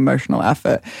going to take emotional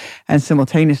effort. And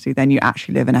simultaneously, then you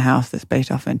actually live in a house that's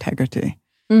based off integrity.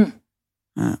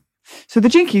 So the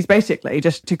Gene Keys, basically,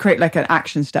 just to create like an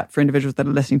action step for individuals that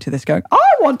are listening to this going,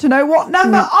 I want to know what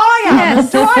number I am.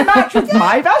 Yes. Do I match with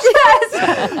my best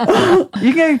friends?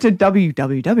 You go to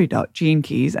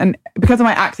www.genekeys, and because of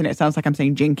my accent, it sounds like I'm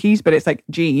saying gene keys, but it's like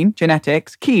gene,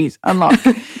 genetics, keys, unlock.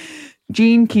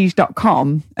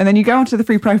 genekeys.com, and then you go onto the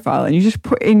free profile and you just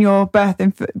put in your birth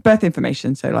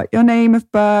information. So like your name of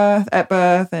birth, at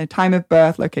birth, time of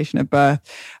birth, location of birth,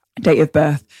 date of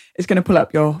birth. Is going to pull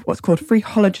up your what's called free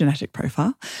hologenetic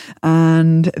profile.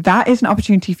 And that is an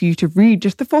opportunity for you to read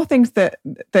just the 4 things that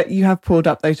you have pulled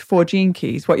up, those 4 gene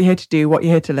keys, what you're here to do, what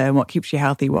you're here to learn, what keeps you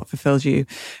healthy, what fulfills you.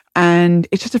 And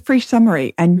it's just a free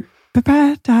summary, and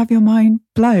prepare to have your mind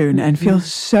blown and feel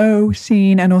so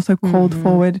seen and also called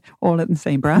forward all at the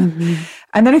same breath.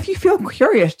 And then if you feel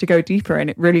curious to go deeper and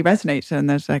it really resonates and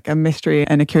there's like a mystery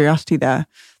and a curiosity there,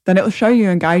 then it will show you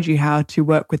and guide you how to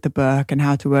work with the book and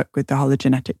how to work with the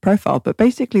hologenetic profile. But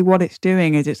basically what it's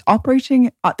doing is it's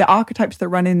operating at the archetypes that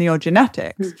run in your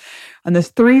genetics. And there's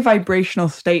 3 vibrational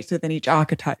states within each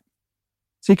archetype.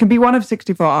 So you can be one of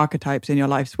 64 archetypes in your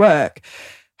life's work.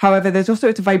 However, there's also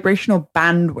its vibrational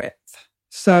bandwidth.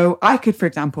 So I could, for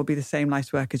example, be the same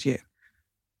life's work as you.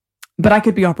 But I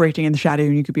could be operating in the shadow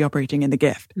and you could be operating in the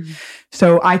gift.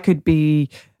 So I could be,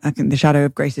 I think the shadow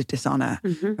of grace is dishonor.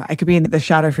 I could be in the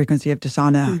shadow frequency of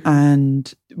dishonor.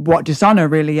 And what dishonor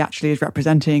really actually is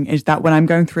representing is that when I'm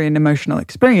going through an emotional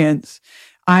experience,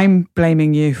 I'm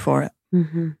blaming you for it.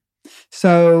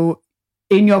 So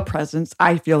in your presence,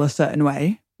 I feel a certain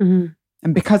way. Mm-hmm.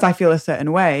 And because I feel a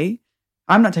certain way,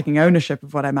 I'm not taking ownership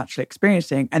of what I'm actually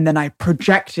experiencing. And then I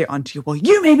project it onto you. Well,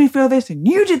 you made me feel this and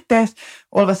you did this.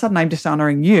 All of a sudden, I'm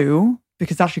dishonoring you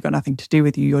because it's actually got nothing to do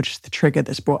with you. You're just the trigger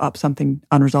that's brought up something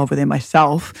unresolved within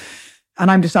myself. And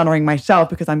I'm dishonoring myself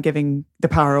because I'm giving the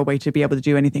power away to be able to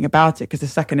do anything about it. Because the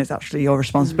second it's actually your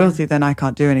responsibility, then I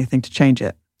can't do anything to change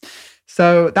it.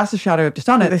 So that's the shadow of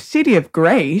dishonor. The city of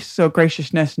grace, or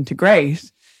graciousness into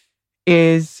grace,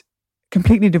 is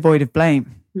completely devoid of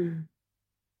blame.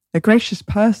 A gracious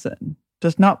person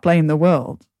does not blame the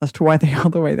world as to why they are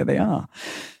the way that they are.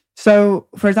 So,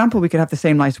 for example, we could have the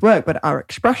same life's work, but our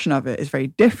expression of it is very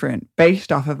different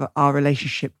based off of our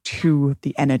relationship to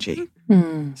the energy.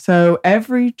 So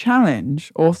every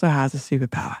challenge also has a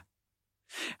superpower.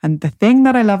 And the thing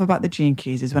that I love about the Gene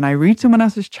Keys is when I read someone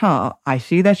else's chart, I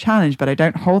see their challenge, but I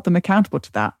don't hold them accountable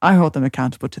to that. I hold them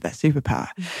accountable to their superpower.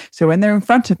 So when they're in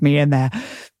front of me and they're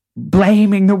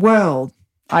blaming the world,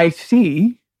 I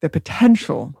see the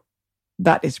potential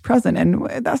that is present. And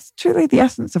that's truly the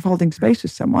essence of holding space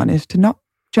with someone, is to not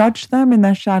judge them in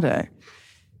their shadow,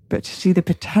 but to see the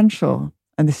potential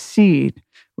and the seed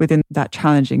within that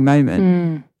challenging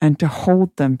moment and to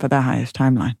hold them for their highest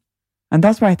timeline. And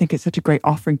that's why I think it's such a great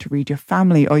offering to read your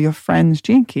family or your friends'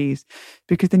 Gene Keys,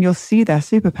 because then you'll see their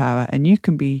superpower and you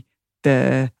can be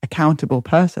the accountable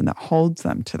person that holds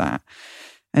them to that.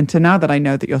 And to now that I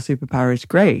know that your superpower is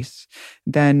grace,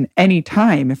 then any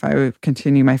time, if I would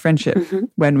continue my friendship,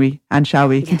 when we, and shall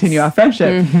we continue our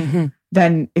friendship,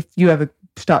 then if you ever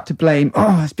start to blame,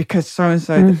 oh, it's because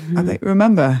so-and-so, I'm like,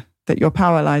 remember that your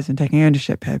power lies in taking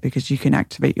ownership here, because you can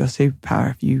activate your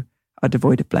superpower if you are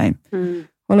devoid of blame.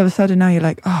 All of a sudden now you're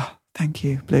like, oh, thank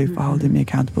you, Blue, for holding me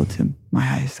accountable to my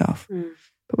higher self.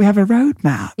 But we have a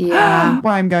roadmap. Yeah.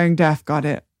 Why I'm going deaf, got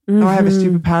it. Oh, I have a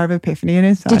superpower of epiphany and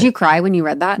insight. Did you cry when you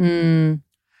read that?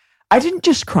 I didn't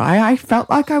just cry. I felt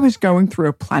like I was going through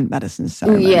a plant medicine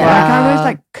ceremony. Yeah. Like I was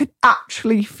like, could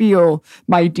actually feel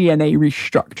my DNA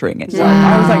restructuring itself.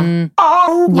 I was like,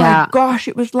 oh my gosh.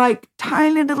 It was like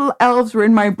tiny little elves were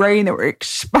in my brain that were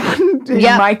expanding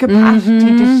my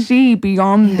capacity to see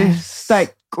beyond this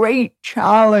like great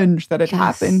challenge that had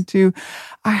happened to,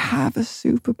 I have a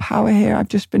superpower here. I've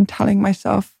just been telling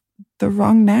myself the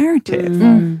wrong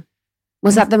narrative.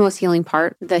 Was that the most healing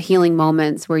part? The healing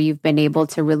moments where you've been able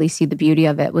to really see the beauty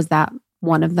of it. Was that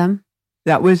one of them?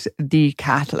 That was the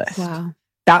catalyst. Wow.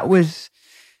 That was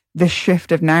the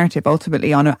shift of narrative.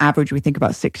 Ultimately, on an average, we think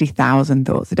about 60,000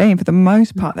 thoughts a day. And for the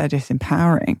most part, they're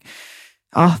disempowering.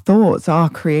 Our thoughts are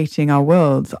creating our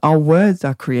worlds. Our words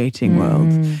are creating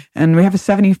worlds. And we have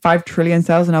 75 trillion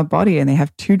cells in our body, and they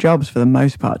have two jobs for the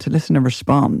most part: to listen and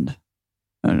respond.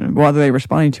 And what are they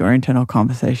responding to? Our internal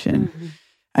conversation.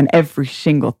 And every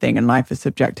single thing in life is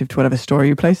subjective to whatever story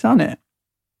you place on it.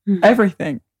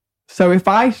 Everything. So if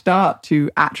I start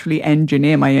to actually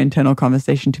engineer my internal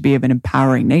conversation to be of an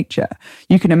empowering nature,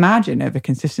 you can imagine over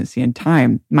consistency and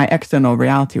time, my external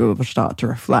reality will start to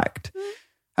reflect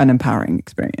an empowering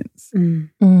experience.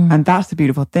 And that's the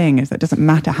beautiful thing, is that it doesn't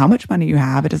matter how much money you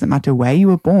have. It doesn't matter where you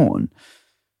were born.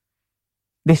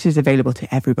 This is available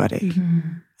to everybody.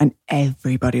 And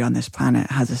everybody on this planet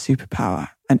has a superpower.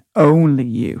 And only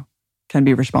you can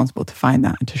be responsible to find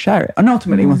that and to share it. And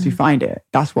ultimately, once you find it,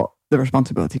 that's what the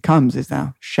responsibility comes, is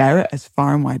now share it as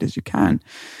far and wide as you can.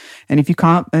 And if you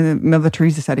can't, Mother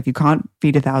Teresa said, if you can't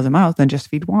feed 1,000 mouths, then just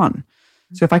feed one.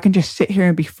 So if I can just sit here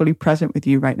and be fully present with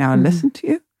you right now and listen to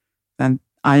you, then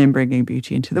I am bringing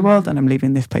beauty into the world, and I'm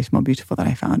leaving this place more beautiful than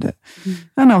I found it.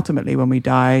 And ultimately, when we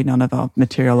die, none of our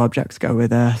material objects go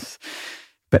with us.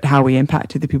 But how we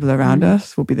impacted the people around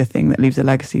us will be the thing that leaves a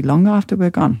legacy long after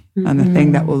we're gone, and the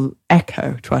thing that will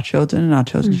echo to our children and our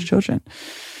children's children.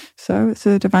 So it's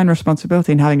a divine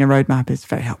responsibility, and having a roadmap is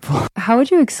very helpful. How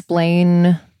would you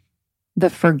explain the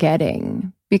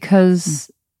forgetting?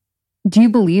 Because do you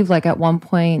believe like at one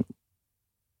point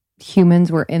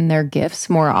humans were in their gifts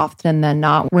more often than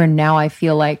not, where now I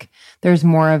feel like there's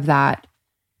more of that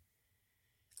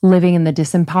living in the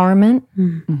disempowerment?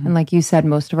 And like you said,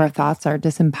 most of our thoughts are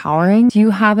disempowering. Do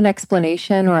you have an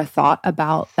explanation or a thought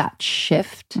about that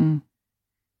shift?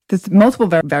 There's multiple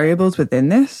variables within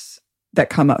this that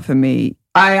come up for me.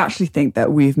 I actually think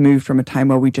that we've moved from a time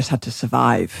where we just had to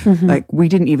survive. Like we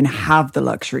didn't even have the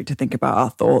luxury to think about our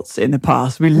thoughts in the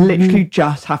past. We literally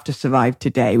just have to survive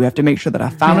today. We have to make sure that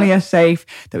our family are safe,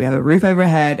 that we have a roof over our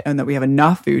head, and that we have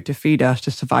enough food to feed us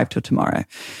to survive till tomorrow.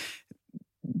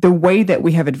 The way that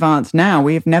we have advanced now,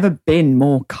 we have never been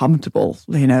more comfortable.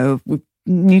 You know,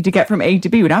 need to get from A to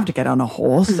B, we'd have to get on a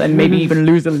horse and maybe even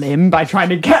lose a limb by trying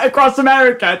to get across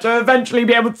America to eventually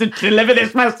be able to deliver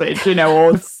this message,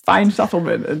 or find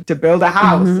settlement and to build a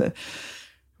house.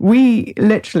 We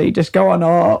literally just go on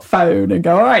our phone and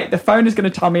go, all right, the phone is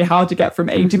going to tell me how to get from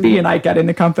A to B, and I get in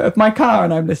the comfort of my car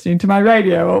and I'm listening to my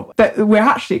radio. But we're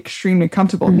actually extremely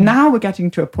comfortable. Now we're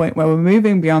getting to a point where we're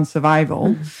moving beyond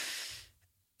survival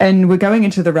and we're going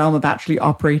into the realm of actually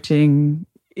operating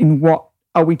in what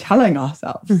are we telling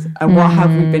ourselves and what have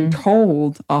we been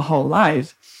told our whole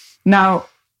lives. Now,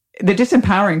 the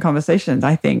disempowering conversations,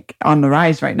 I think, on the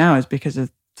rise right now is because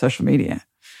of social media.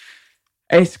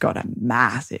 It's got a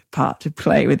massive part to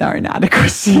play with our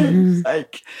inadequacy.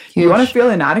 You want to feel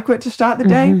inadequate to start the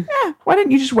day? Yeah. Why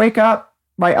don't you just wake up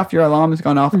right after your alarm has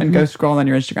gone off and go scroll on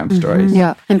your Instagram stories?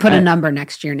 Yeah. And put a number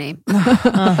next to your name.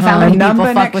 A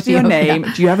number next to your name.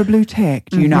 Yeah. Do you have a blue tick?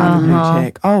 Do you not have a blue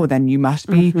tick? Oh, then you must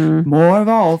be more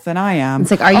evolved than I am.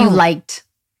 It's like, are you liked?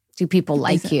 Do people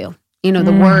like you?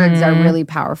 The words are really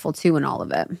powerful too in all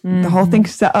of it. The whole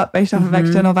thing's set up based off of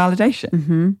external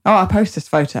validation. Oh, I post this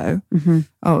photo.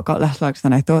 Oh, it got less likes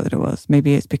than I thought that it was.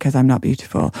 Maybe it's because I'm not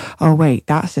beautiful. Oh, wait,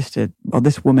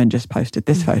 this woman just posted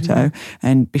this photo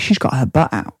and she's got her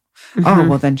butt out. Oh,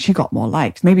 well, then she got more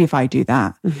likes. Maybe if I do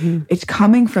that. It's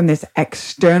coming from this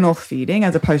external feeding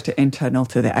as opposed to internal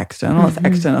to the external. It's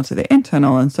external to the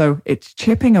internal. And so it's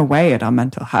chipping away at our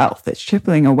mental health. It's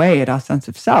chipping away at our sense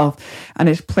of self. And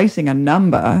it's placing a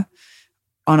number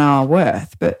on our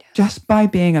worth. But just by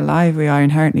being alive, we are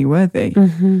inherently worthy.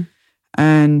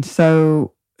 And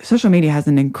so social media has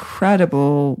an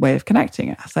incredible way of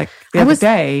connecting us. Like the other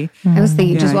day, I was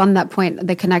thinking just on that point,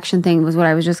 the connection thing was what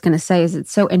I was just going to say is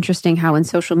it's so interesting how in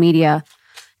social media,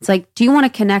 it's like, do you want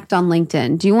to connect on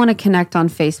LinkedIn? Do you want to connect on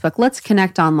Facebook? Let's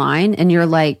connect online. And you're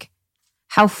like,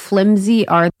 how flimsy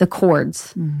are the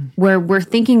cords where we're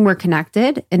thinking we're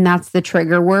connected. And that's the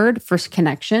trigger word for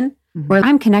connection, where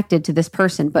I'm connected to this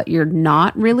person, but you're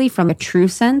not really from a true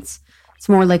sense. It's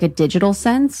more like a digital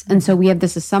sense. And so we have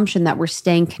this assumption that we're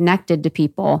staying connected to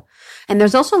people. And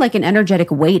there's also like an energetic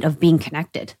weight of being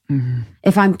connected.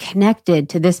 If I'm connected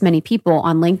to this many people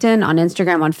on LinkedIn, on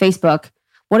Instagram, on Facebook,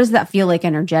 what does that feel like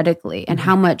energetically? And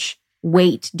how much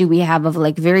weight do we have of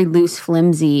like very loose,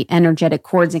 flimsy, energetic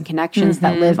cords and connections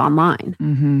that live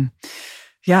online?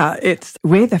 Yeah,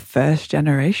 we're the first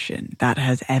generation that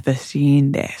has ever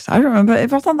seen this. I remember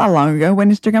it wasn't that long ago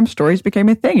when Instagram stories became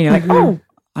a thing. And you're like, oh,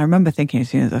 I remember thinking as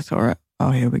soon as I saw it,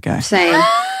 oh, here we go. Same.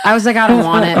 I was like, I don't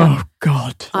want it. Oh,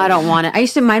 God. I don't want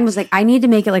it. Mine was like, I need to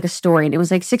make it like a story. And it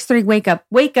was like 6:30, wake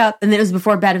up. And then it was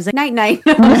before bed. It was like, night.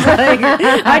 I was like,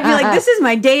 I'd be like, this is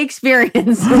my day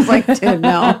experience. I was like, dude,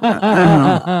 no.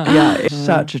 Yeah, it's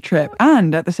such a trip.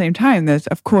 And at the same time, there's,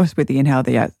 of course, with the inhale,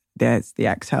 there's the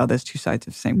exhale. There's two sides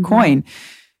of the same coin.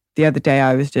 The other day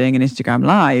I was doing an Instagram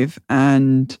live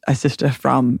and a sister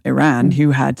from Iran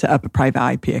who had set up a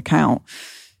private IP account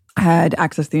had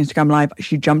access to the Instagram live.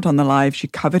 She jumped on the live, she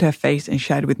covered her face and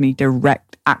shared with me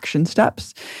direct action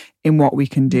steps in what we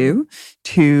can do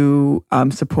to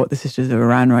support the Sisters of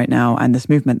Iran right now and this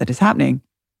movement that is happening.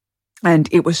 And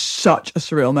it was such a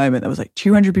surreal moment. There was like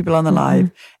 200 people on the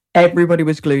live. Everybody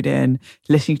was glued in,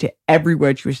 listening to every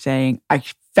word she was saying. I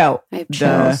felt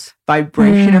the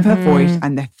vibration of her voice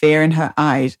and the fear in her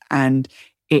eyes. And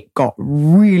it got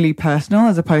really personal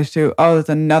as opposed to, oh, there's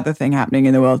another thing happening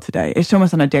in the world today. It's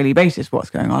almost on a daily basis what's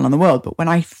going on in the world. But when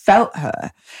I felt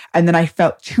her and then I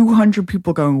felt 200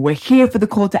 people going, we're here for the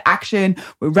call to action.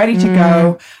 We're ready to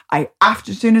go.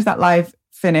 As soon as that live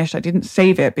finished, I didn't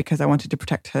save it because I wanted to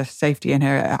protect her safety and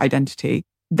her identity.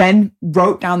 Then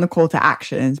wrote down the call to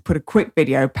actions, put a quick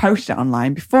video, posted it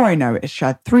online. Before I know it, it's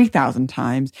shared 3,000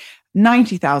 times.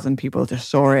 90,000 people just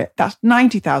saw it. That's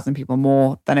 90,000 people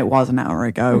more than it was an hour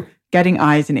ago, getting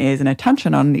eyes and ears and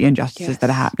attention on the injustices that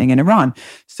are happening in Iran.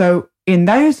 So in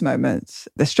those moments,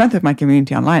 the strength of my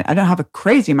community online, I don't have a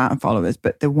crazy amount of followers,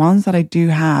 but the ones that I do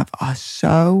have are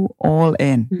so all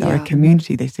in. They're a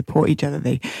community. They support each other.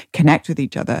 They connect with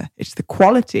each other. It's the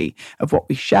quality of what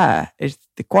we share is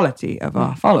the quality of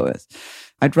our followers.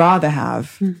 I'd rather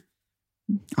have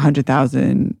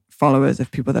 100,000 followers of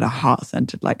people that are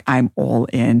heart-centered, like I'm all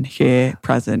in here,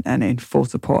 present, and in full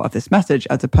support of this message,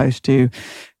 as opposed to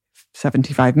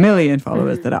 75 million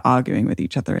followers that are arguing with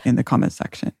each other in the comment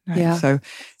section. Right? Yeah. So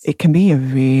it can be a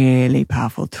really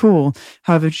powerful tool.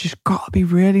 However, you just got to be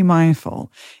really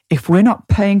mindful. If we're not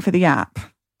paying for the app,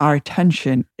 our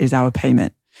attention is our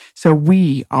payment. So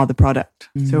we are the product.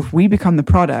 So if we become the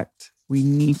product, we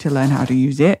need to learn how to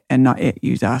use it and not it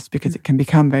use us, because it can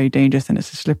become very dangerous and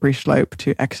it's a slippery slope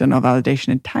to external validation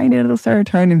and tiny little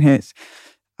serotonin hits.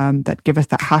 that give us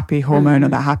that happy hormone or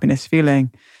that happiness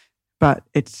feeling. But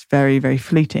it's very, very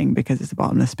fleeting because it's a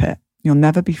bottomless pit. You'll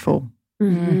never be full.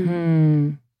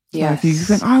 Yes. So if you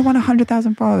think, I want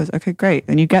 100,000 followers, okay, great.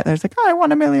 Then you get there, it's like, I want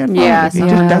 1 million followers. Yes, It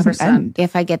just doesn't end.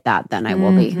 If I get that, then I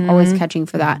will be always catching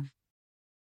for that.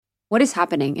 What is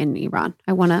happening in Iran?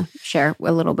 I want to share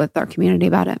a little bit with our community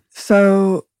about it.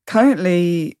 So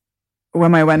currently, where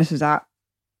my awareness is at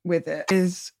with it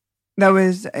is there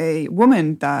was a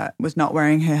woman that was not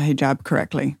wearing her hijab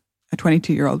correctly, a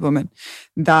 22-year-old woman,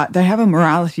 that they have a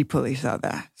morality police out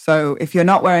there. So if you're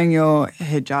not wearing your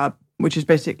hijab, which is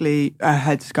basically a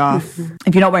headscarf,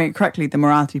 if you're not wearing it correctly, the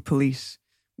morality police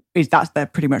that's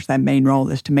pretty much their main role,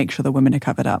 is to make sure the women are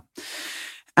covered up.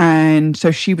 And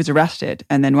so she was arrested.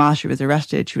 And then while she was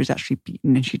arrested, she was actually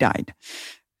beaten and she died.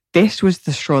 This was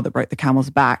the straw that broke the camel's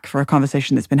back for a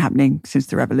conversation that's been happening since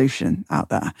the revolution out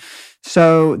there.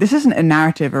 So this isn't a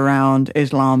narrative around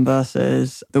Islam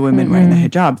versus the women wearing the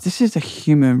hijab. This is a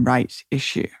human rights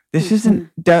issue. This isn't,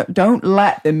 don't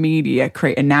let the media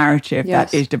create a narrative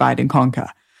that is divide and conquer.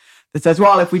 That says,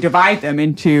 well, if we divide them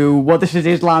into, well, this is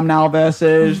Islam now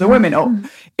versus the women. Oh,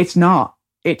 it's not.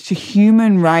 It's a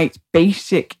human rights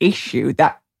basic issue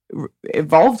that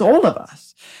involves all of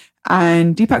us.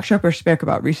 And Deepak Chopra spoke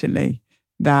about recently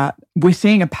that we're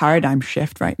seeing a paradigm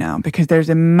shift right now because there's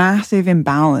a massive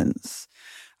imbalance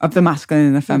of the masculine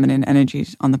and the feminine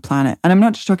energies on the planet. And I'm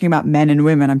not just talking about men and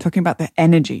women, I'm talking about the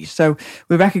energy. So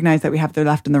we recognize that we have the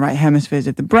left and the right hemispheres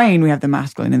of the brain, we have the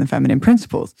masculine and the feminine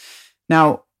principles.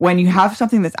 Now, when you have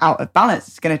something that's out of balance,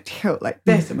 it's going to tilt like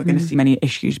this, and we're going to see many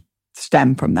issues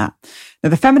stem from that. Now,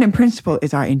 the feminine principle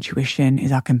is our intuition,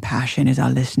 is our compassion, is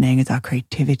our listening, is our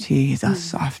creativity, is our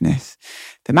softness.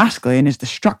 The masculine is the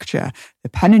structure, the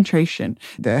penetration,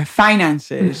 the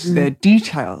finances, the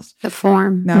details. The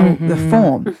form. Now, the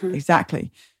form,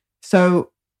 exactly.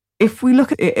 So if we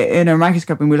look at it in a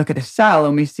microscope and we look at a cell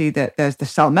and we see that there's the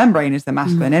cell membrane is the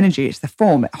masculine energy, it's the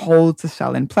form, it holds the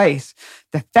cell in place.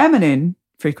 The feminine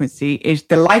frequency is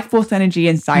the life force energy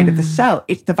inside of the cell.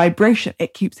 It's the vibration.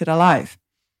 It keeps it alive.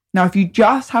 Now, if you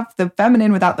just have the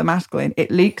feminine without the masculine,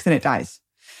 it leaks and it dies.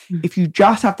 If you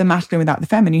just have the masculine without the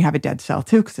feminine, you have a dead cell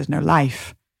too because there's no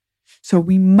life. So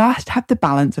we must have the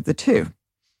balance of the two.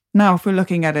 Now, if we're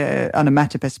looking at on a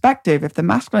meta perspective, if the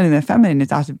masculine and the feminine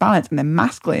is out of balance and the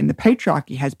masculine, the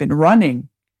patriarchy has been running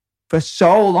for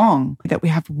so long that we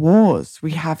have wars,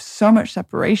 we have so much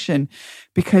separation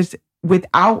because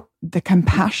without the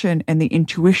compassion and the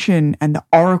intuition and the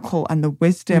oracle and the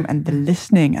wisdom and the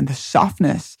listening and the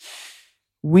softness,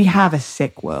 we have a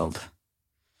sick world.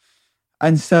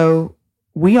 And so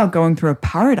we are going through a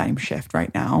paradigm shift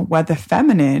right now where the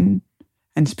feminine,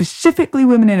 and specifically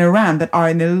women in Iran that are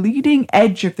in the leading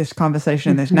edge of this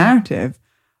conversation, this narrative,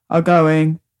 are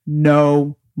going,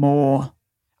 no more.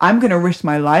 I'm going to risk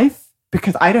my life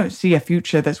because I don't see a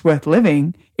future that's worth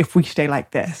living if we stay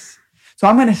like this. So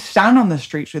I'm going to stand on the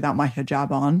streets without my hijab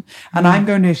on, and I'm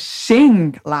going to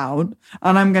sing loud,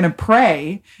 and I'm going to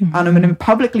pray, and I'm going to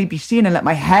publicly be seen and let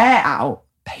my hair out.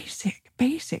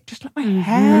 Basic, just let my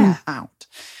hair out.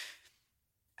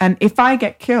 And if I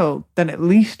get killed, then at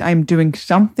least I'm doing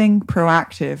something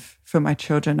proactive for my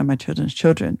children and my children's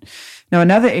children. Now,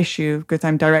 another issue, because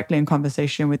I'm directly in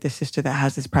conversation with this sister that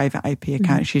has this private IP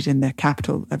account, she's in the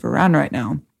capital of Iran right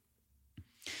now.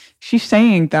 She's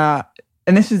saying that,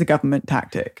 and this is a government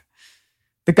tactic,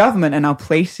 the government are now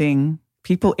placing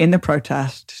people in the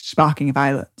protest sparking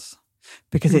violence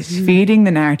because it's feeding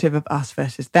the narrative of us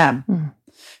versus them.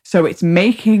 So it's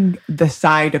making the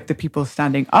side of the people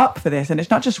standing up for this. And it's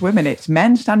not just women, it's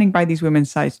men standing by these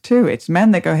women's sides too. It's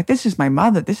men that go, hey, this is my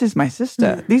mother, this is my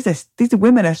sister. These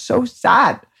women are so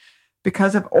sad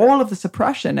because of all of the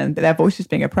suppression and their voices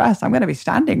being oppressed. I'm going to be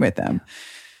standing with them.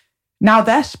 Now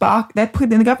they're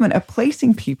putting, the government are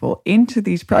placing people into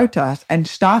these protests and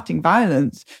starting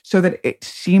violence so that it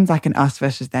seems like an us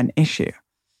versus them issue.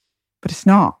 But it's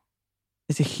not.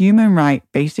 It's a human right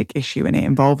basic issue and it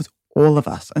involves all of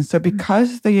us. And so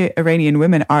because the Iranian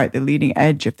women are at the leading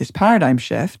edge of this paradigm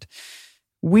shift,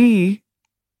 we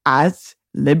as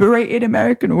liberated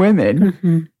American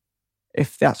women,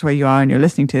 if that's where you are and you're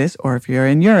listening to this, or if you're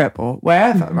in Europe or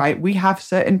wherever, right? We have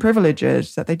certain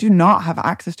privileges that they do not have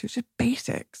access to. It's just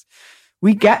basics.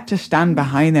 We get to stand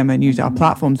behind them and use our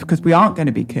platforms because we aren't going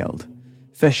to be killed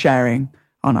for sharing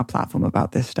on our platform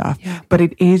about this stuff. Yeah. But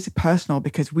it is personal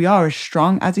because we are as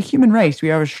strong as a human race. We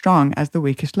are as strong as the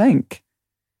weakest link.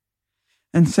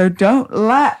 And so don't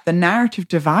let the narrative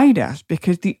divide us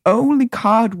because the only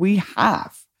card we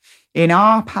have in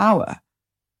our power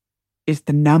is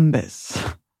the numbers.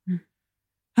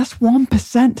 That's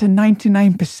 1% to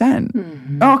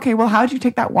 99%. Okay, well, how do you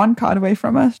take that one card away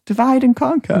from us? Divide and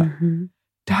conquer.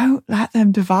 Don't let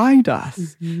them divide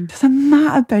us. Doesn't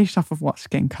matter based off of what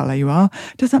skin color you are.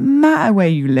 Doesn't matter where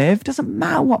you live. Doesn't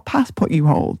matter what passport you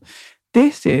hold.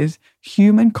 This is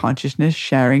human consciousness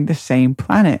sharing the same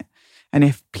planet. And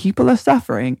if people are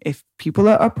suffering, if people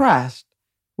are oppressed,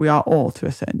 we are all to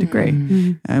a certain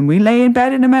degree. And we lay in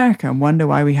bed in America and wonder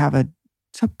why we have a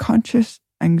subconscious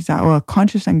anxiety or a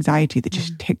conscious anxiety that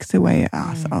just ticks away at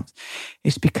ourselves.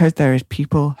 It's because there is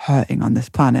people hurting on this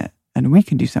planet and we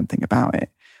can do something about it.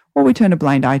 Or we turn a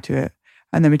blind eye to it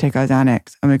and then we take our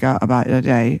Xanax and we go about our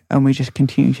day and we just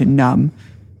continue to numb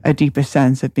a deeper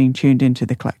sense of being tuned into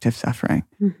the collective suffering.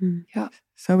 Yeah.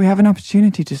 So we have an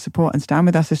opportunity to support and stand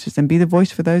with our sisters and be the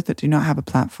voice for those that do not have a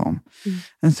platform.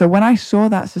 And so when I saw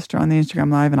that sister on the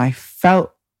Instagram Live and I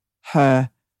felt her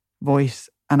voice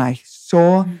and I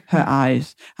saw her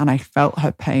eyes and I felt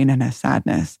her pain and her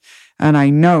sadness, and I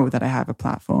know that I have a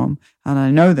platform and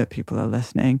I know that people are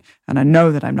listening and I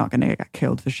know that I'm not going to get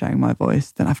killed for sharing my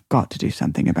voice, then I've got to do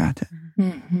something about it.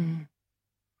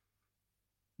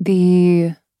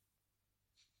 The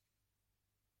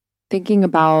thinking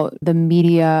about the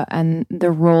media and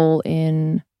the role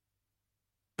in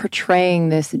portraying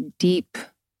this deep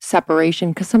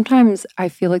separation, because sometimes I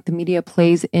feel like the media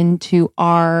plays into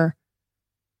our,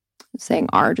 saying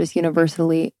our just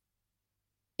universally,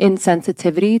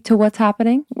 insensitivity to what's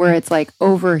happening, where it's like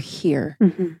over here.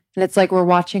 And it's like we're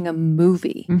watching a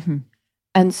movie.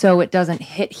 And so it doesn't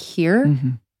hit here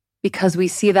because we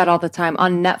see that all the time.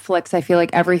 On Netflix, I feel like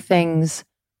everything's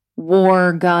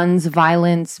war, guns,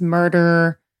 violence,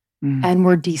 murder, and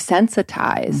we're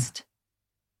desensitized.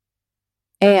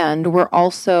 And we're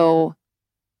also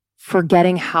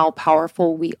forgetting how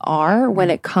powerful we are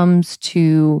when it comes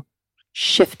to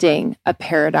shifting a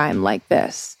paradigm like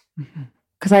this.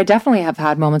 Because I definitely have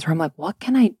had moments where I'm like, what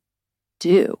can I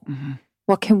do?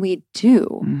 What can we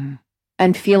do?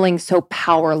 And feeling so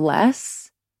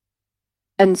powerless.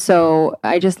 And so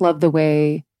I just love the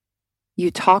way you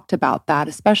talked about that,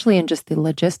 especially in just the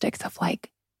logistics of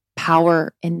like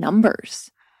power in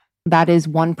numbers. That is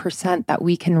 1% that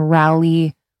we can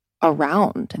rally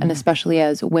around. And especially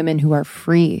as women who are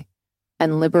free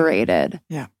and liberated.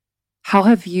 Yeah. How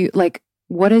have you, like,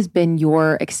 what has been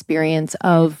your experience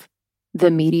of the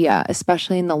media,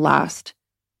 especially in the last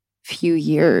few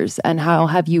years? And how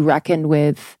have you reckoned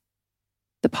with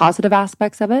the positive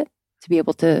aspects of it to be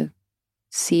able to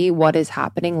see what is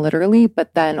happening literally,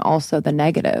 but then also the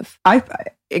negative?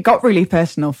 It got really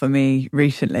personal for me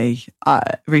recently.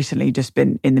 Recently just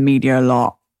been in the media a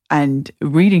lot and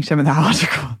reading some of the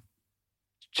articles.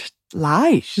 Just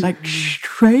lies, like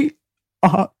straight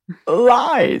up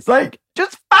lies, like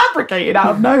just fabricated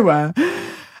out of nowhere.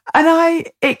 And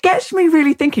it gets me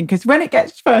really thinking, because when it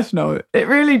gets personal, it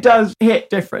really does hit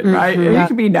different, right? You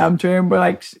can be numb to him. We're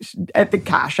like at the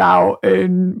cash out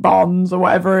in bonds or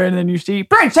whatever, and then you see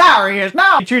Prince Harry is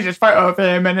now. You choose this photo of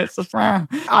him, and it's just, I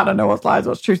don't know what's lies,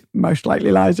 what's truth. Most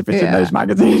likely lies if it's in those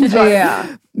magazines.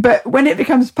 Right? But when it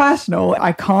becomes personal,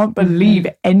 I can't believe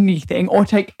anything or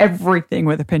take everything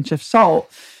with a pinch of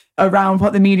salt around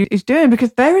what the media is doing,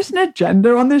 because there is an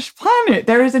agenda on this planet.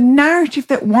 There is a narrative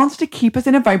that wants to keep us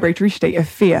in a vibratory state of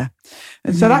fear.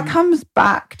 And so that comes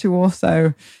back to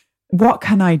also, what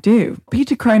can I do?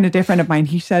 Peter Crone, a dear friend of mine,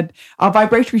 he said, our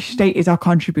vibratory state is our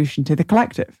contribution to the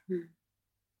collective.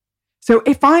 So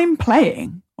if I'm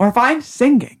playing, or if I'm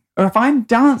singing, or if I'm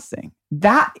dancing,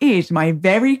 that is my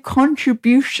very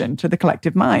contribution to the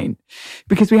collective mind,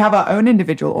 because we have our own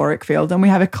individual auric field and we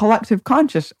have a collective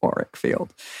conscious auric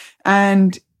field.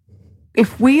 And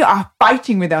if we are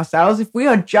fighting with ourselves, if we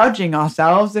are judging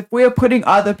ourselves, if we are putting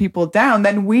other people down,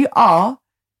 then we are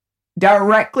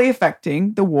directly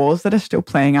affecting the wars that are still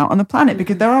playing out on the planet,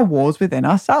 because there are wars within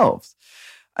ourselves.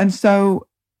 And so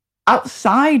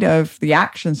outside of the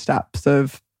action steps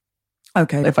of,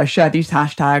 okay, if I share these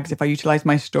hashtags, if I utilize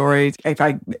my stories, if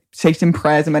I say some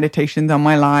prayers and meditations on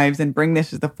my lives and bring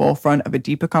this as the forefront of a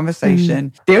deeper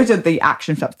conversation, those are the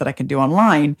action steps that I can do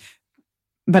online.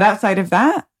 But outside of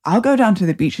that, I'll go down to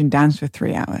the beach and dance for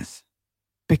 3 hours,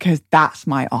 because that's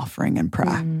my offering and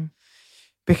prayer.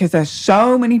 Because there's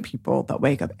so many people that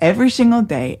wake up every single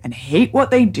day and hate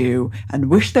what they do and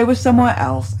wish they were somewhere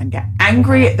else and get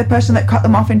angry at the person that cut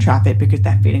them off in traffic because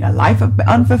they're feeling a life of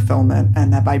unfulfillment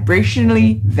and they're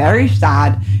vibrationally very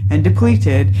sad and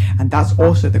depleted. And that's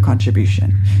also the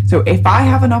contribution. So if I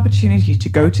have an opportunity to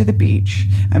go to the beach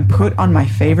and put on my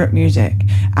favorite music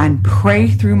and pray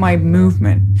through my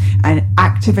movement and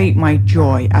activate my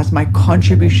joy as my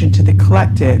contribution to the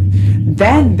collective,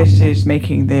 then this is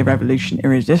making the revolution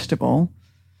irresistible.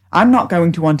 I'm not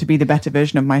going to want to be the better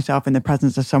version of myself in the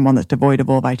presence of someone that's devoid of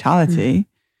all vitality.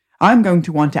 I'm going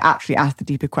to want to actually ask the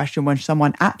deeper question when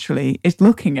someone actually is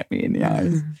looking at me in the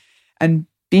eyes and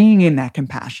being in their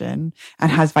compassion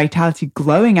and has vitality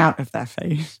glowing out of their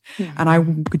face. And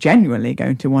I'm genuinely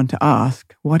going to want to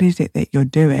ask, what is it that you're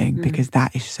doing? Because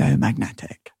that is so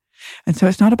magnetic. And so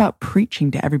it's not about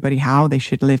preaching to everybody how they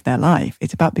should live their life.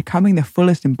 It's about becoming the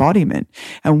fullest embodiment.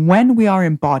 And when we are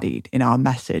embodied in our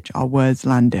message, our words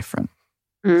land different.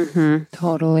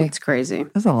 Totally. It's crazy.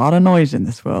 There's a lot of noise in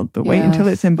this world, but wait until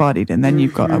it's embodied, and then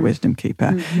you've got a wisdom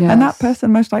keeper. And that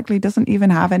person most likely doesn't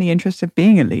even have any interest of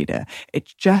being a leader.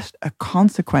 It's just a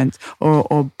consequence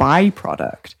or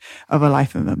byproduct of a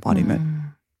life of embodiment.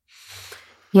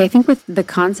 Yeah, I think with the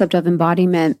concept of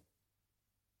embodiment,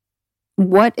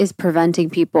 what is preventing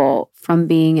people from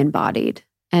being embodied?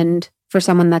 And for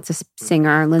someone that's a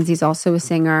singer, Lindsay's also a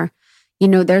singer, you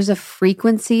know, there's a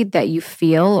frequency that you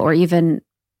feel, or even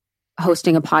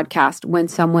hosting a podcast, when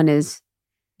someone is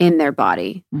in their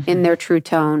body, in their true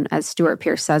tone, as Stuart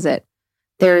Pearce says it.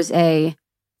 There's a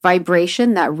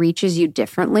vibration that reaches you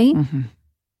differently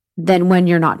than when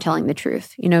you're not telling the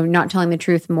truth. You know, not telling the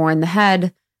truth more in the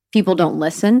head. People don't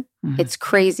listen. It's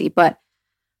crazy. But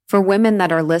for women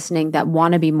that are listening, that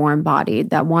want to be more embodied,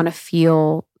 that want to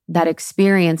feel that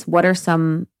experience, what are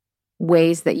some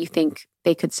ways that you think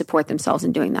they could support themselves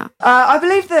in doing that? I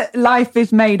believe that life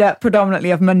is made up predominantly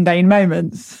of mundane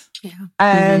moments.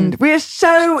 And we are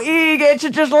so eager to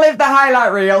just live the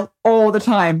highlight reel all the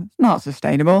time. It's not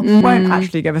sustainable. Won't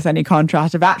actually give us any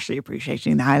contrast of actually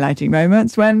appreciating the highlighting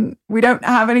moments when we don't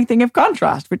have anything of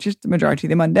contrast, which is the majority of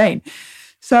the mundane.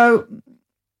 So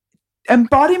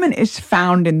embodiment is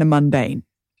found in the mundane.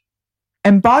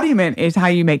 Embodiment is how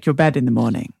you make your bed in the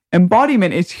morning.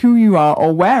 Embodiment is who you are,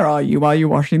 or where are you while you're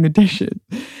washing the dishes.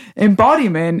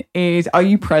 Embodiment is, are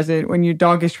you present when your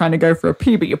dog is trying to go for a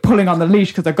pee, but you're pulling on the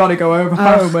leash because I've got to go over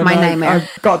home and I've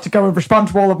got to go and respond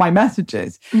to all of my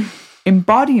messages.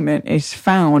 Embodiment is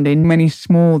found in many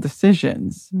small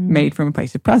decisions made from a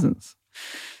place of presence.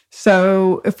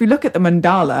 So if we look at the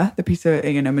mandala, the piece of,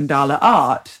 mandala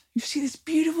art, you see this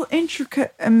beautiful,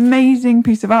 intricate, amazing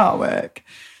piece of artwork.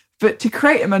 But to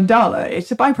create a mandala,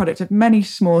 it's a byproduct of many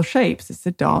small shapes. It's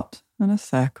a dot and a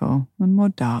circle and more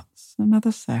dots,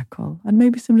 another circle, and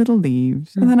maybe some little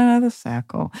leaves, and then another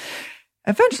circle.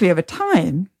 Eventually, over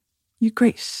time, you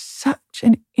create such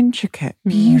an intricate,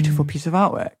 beautiful piece of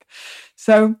artwork.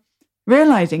 So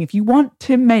realizing if you want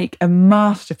to make a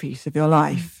masterpiece of your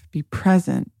life, be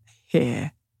present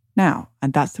here now.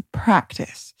 And that's the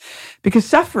practice. Because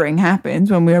suffering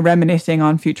happens when we are reminiscing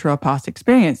on future or past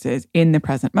experiences in the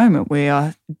present moment. We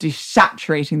are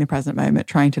desaturating the present moment,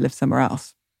 trying to live somewhere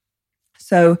else.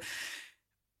 So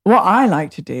what I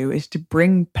like to do is to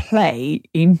bring play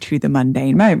into the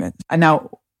mundane moments. And now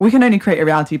we can only create a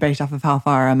reality based off of how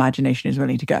far our imagination is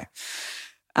willing to go.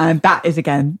 And that is,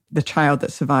 again, the child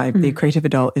that survived. The creative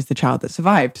adult is the child that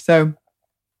survived. So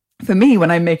for me, when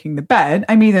I'm making the bed,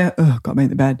 I'm either, got to make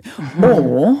the bed,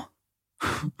 or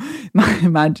my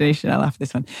imagination, I laugh at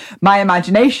this one, my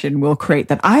imagination will create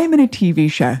that I am in a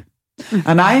TV show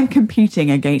and I am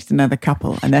competing against another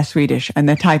couple, and they're Swedish and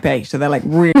they're type A. So they're like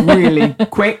really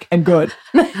quick and good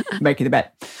making the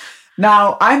bed.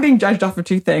 Now, I'm being judged off of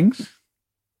two things: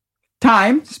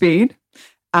 time, speed,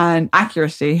 and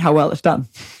accuracy, how well it's done.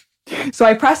 So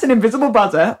I press an invisible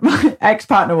buzzer. My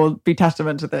ex-partner will be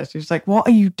testament to this. He's like, what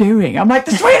are you doing? I'm like,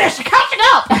 the Swedish are catching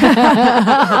up.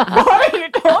 What are you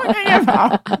talking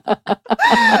about?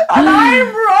 And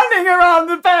I'm running around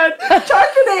the bed,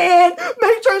 tucking it in,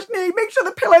 make sure it's neat, make sure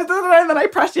the pillows are, and then I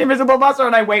press the invisible buzzer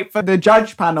and I wait for the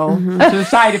judge panel to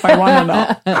decide if I won or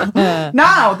not.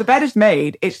 Now the bed is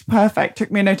made. It's perfect.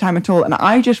 Took me no time at all. And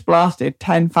I just blasted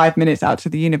 5 minutes out to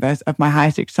the universe of my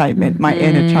highest excitement, my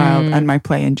inner child, and my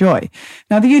play and joy.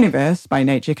 Now, the universe, by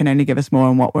nature, can only give us more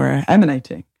on what we're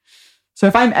emanating. So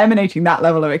if I'm emanating that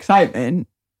level of excitement,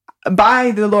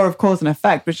 by the law of cause and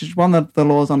effect, which is one of the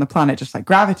laws on the planet, just like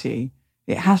gravity,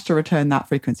 it has to return that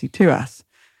frequency to us.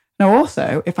 Now,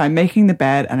 also, if I'm making the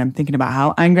bed and I'm thinking about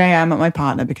how angry I am at my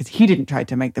partner because he didn't try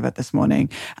to make the bed this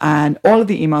morning, and all of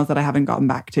the emails that I haven't gotten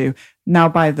back to, now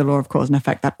by the law of cause and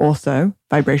effect, that also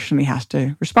vibrationally has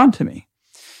to respond to me.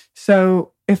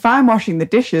 So if I'm washing the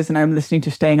dishes and I'm listening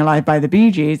to Staying Alive by the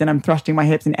Bee Gees and I'm thrusting my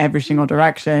hips in every single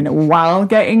direction while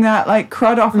getting that like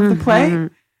crud off of the plate,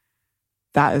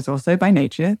 that is also by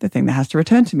nature the thing that has to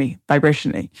return to me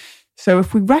vibrationally. So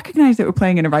if we recognize that we're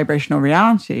playing in a vibrational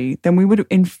reality, then we would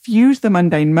infuse the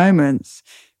mundane moments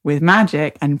with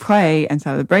magic and play and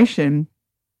celebration,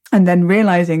 and then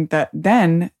realizing that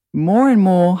then more and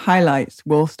more highlights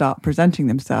will start presenting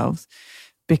themselves,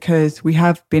 because we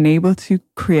have been able to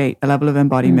create a level of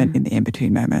embodiment in the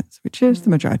in-between moments, which is the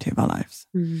majority of our lives.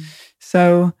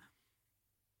 So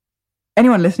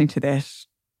anyone listening to this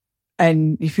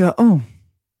and you feel, oh,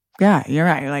 yeah, you're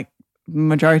right. Like,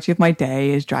 majority of my day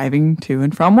is driving to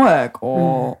and from work,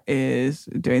 or is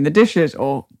doing the dishes,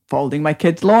 or folding my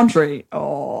kids' laundry,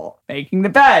 or making the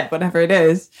bed, whatever it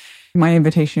is. My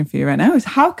invitation for you right now is,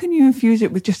 how can you infuse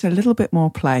it with just a little bit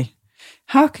more play?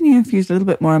 How can you infuse a little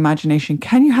bit more imagination?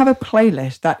 Can you have a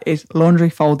playlist that is laundry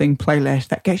folding playlist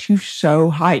that gets you so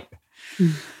hype?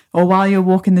 Or while you're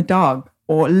walking the dog,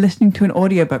 or listening to an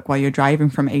audiobook while you're driving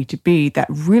from A to B that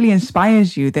really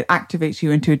inspires you, that activates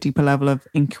you into a deeper level of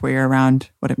inquiry around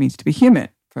what it means to be human,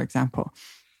 for example.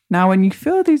 Now, when you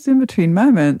feel these in-between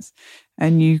moments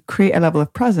and you create a level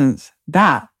of presence,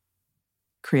 that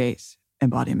creates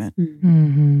embodiment.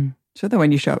 So that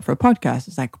when you show up for a podcast,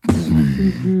 it's like,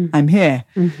 I'm here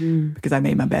because I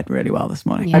made my bed really well this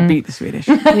morning. I beat the Swedish.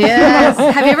 Yes.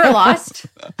 Have you ever lost?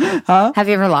 Huh? Have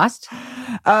you ever lost?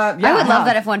 Yeah, I would love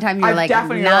that if one time you were like, not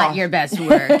lost. your best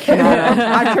work.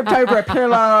 I tripped over a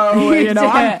pillow.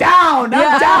 I'm down.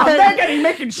 They're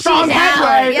making strong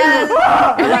headway. And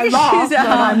I lost.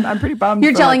 And I'm pretty bummed.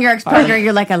 You're telling your ex-partner,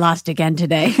 you're like, I lost again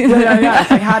today. Yeah.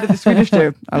 It's like, how did the Swedish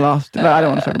do? I lost, but I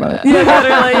don't want to talk about it.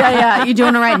 Yeah. You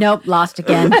doing all right? Nope, lost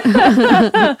again.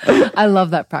 I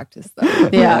love that practice, though.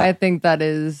 Yeah, I think that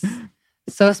is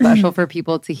so special for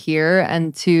people to hear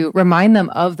and to remind them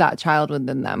of that child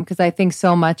within them. Because I think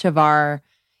so much of our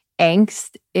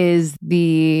angst is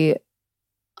the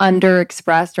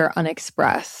underexpressed or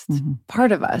unexpressed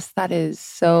part of us that is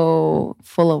so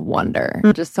full of wonder,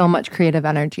 just so much creative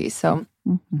energy. So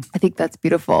I think that's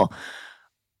beautiful.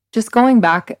 Just going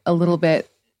back a little bit,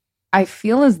 I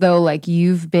feel as though like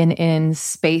you've been in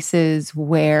spaces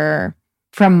where,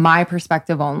 from my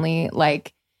perspective only,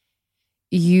 like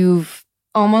you've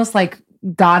almost like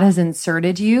God has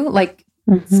inserted you, like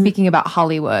speaking about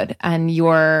Hollywood and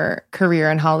your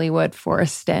career in Hollywood for a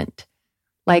stint.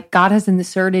 Like God has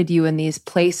inserted you in these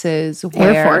places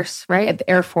where... Air Force, right? At the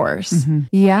Air Force.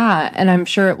 Yeah. And I'm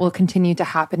sure it will continue to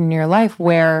happen in your life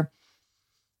where,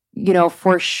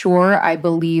 for sure, I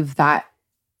believe that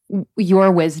your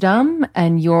wisdom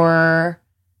and your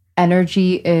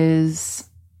energy is,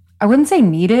 I wouldn't say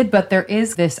needed, but there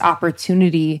is this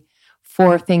opportunity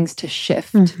for things to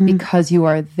shift because you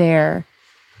are there.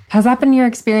 Has that been your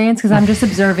experience? Because I'm just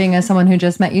observing as someone who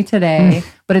just met you today,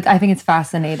 but I think it's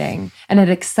fascinating and it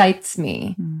excites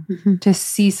me to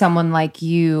see someone like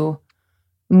you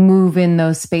move in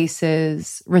those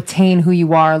spaces, retain who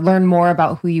you are, learn more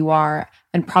about who you are,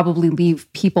 and probably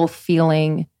leave people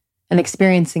feeling and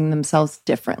experiencing themselves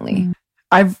differently.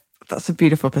 That's a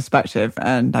beautiful perspective,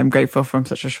 and I'm grateful from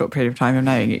such a short period of time of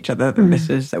knowing each other that this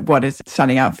is what is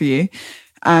standing out for you.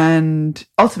 And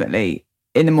ultimately,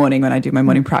 in the morning when I do my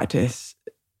morning practice,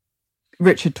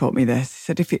 Richard taught me this. He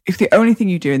said, if the only thing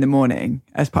you do in the morning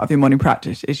as part of your morning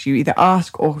practice is you either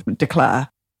ask or declare,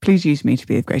 please use me to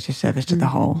be of greatest service to the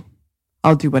whole,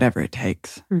 I'll do whatever it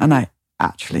takes. And I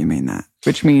actually mean that,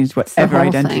 which means whatever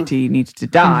identity needs to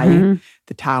die,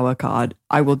 the tower card,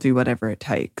 I will do whatever it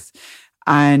takes.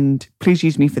 And please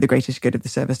use me for the greatest good of the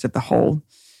service of the whole,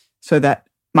 so that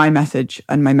my message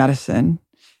and my medicine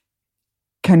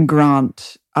can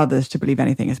grant others to believe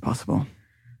anything is possible.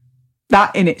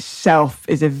 That in itself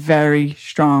is a very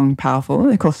strong, powerful,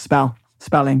 they call spell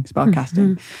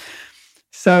casting.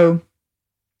 So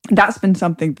that's been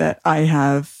something that I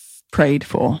have prayed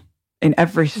for in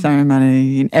every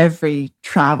ceremony, in every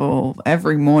travel,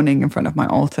 every morning in front of my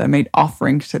altar, made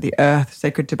offerings to the earth,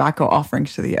 sacred tobacco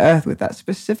offerings to the earth with that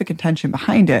specific intention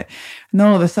behind it. And then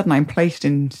all of a sudden I'm placed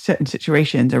in certain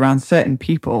situations around certain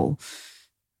people.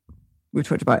 We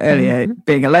talked about earlier,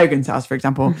 being at Logan's house, for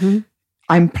example.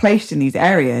 I'm placed in these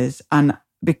areas, and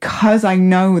because I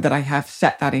know that I have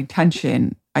set that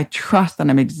intention, I trust that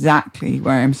I'm exactly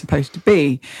where I'm supposed to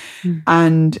be.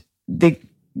 And the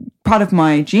part of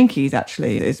my gene keys,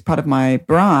 actually, is part of my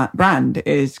brand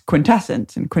is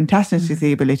quintessence. And quintessence is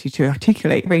the ability to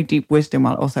articulate very deep wisdom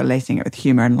while also lacing it with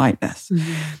humor and lightness.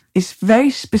 It's very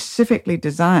specifically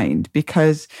designed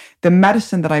because the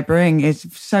medicine that I bring is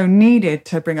so needed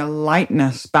to bring a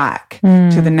lightness back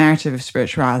to the narrative of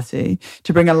spirituality,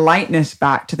 to bring a lightness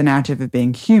back to the narrative of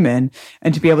being human,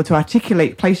 and to be able to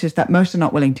articulate places that most are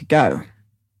not willing to go.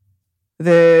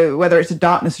 Whether it's a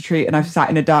darkness retreat and I've sat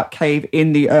in a dark cave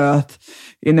in the earth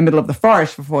in the middle of the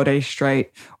forest for 4 days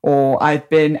straight, or I've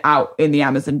been out in the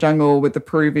Amazon jungle with the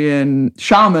Peruvian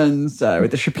shamans,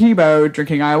 with the Shipibo,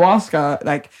 drinking ayahuasca.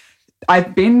 Like,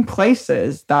 I've been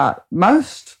places that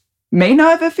most may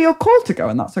not ever feel called to go,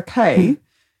 and that's okay.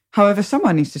 However,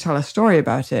 someone needs to tell a story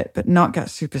about it, but not get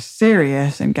super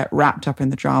serious and get wrapped up in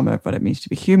the drama of what it means to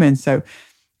be human. So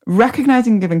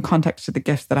recognizing and giving context to the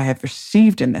gifts that I have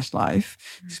received in this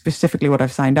life, specifically what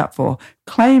I've signed up for,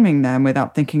 claiming them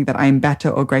without thinking that I'm better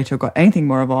or greater or got anything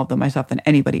more evolved than myself than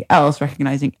anybody else,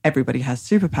 recognizing everybody has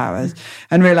superpowers,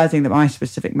 and realizing that my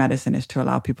specific medicine is to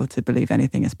allow people to believe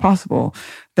anything is possible,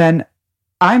 then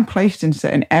I'm placed in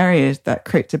certain areas that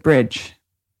creates a bridge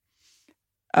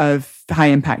of high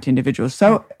impact individuals.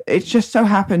 So it's just so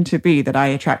happened to be that I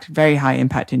attract very high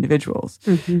impact individuals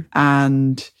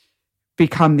and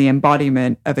become the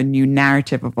embodiment of a new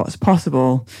narrative of what's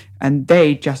possible. And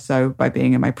they just so, by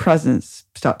being in my presence,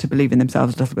 start to believe in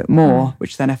themselves a little bit more,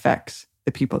 which then affects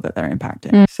the people that they're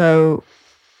impacting. So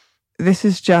this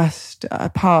is just a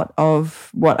part of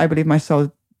what I believe my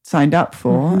soul signed up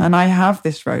for. And I have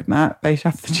this roadmap based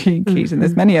off the gene keys. And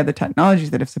there's many other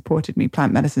technologies that have supported me,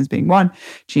 plant medicines being one,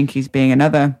 gene keys being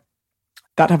another,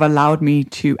 that have allowed me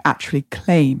to actually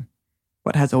claim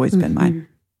what has always been mine.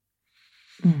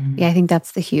 Yeah, I think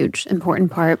that's the huge,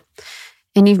 important part.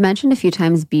 And you've mentioned a few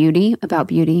times about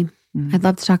beauty. I'd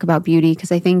love to talk about beauty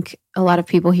because I think a lot of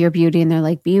people hear beauty and they're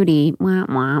like, beauty, wah,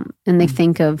 wah, and they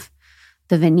think of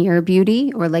the veneer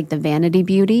beauty or like the vanity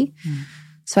beauty.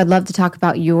 So I'd love to talk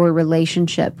about your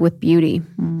relationship with beauty.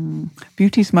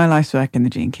 Beauty's my life's work in the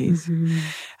gene keys.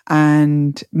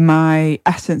 And my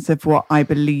essence of what I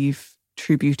believe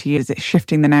true beauty is, it's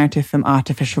shifting the narrative from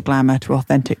artificial glamour to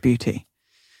authentic beauty.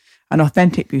 And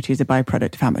authentic beauty is a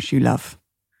byproduct of how much you love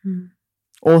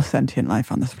all sentient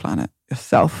life on this planet,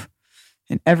 yourself,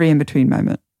 in every in-between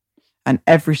moment, and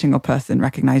every single person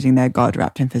recognizing their God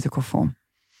wrapped in physical form.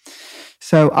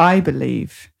 So I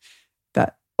believe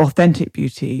that authentic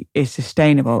beauty is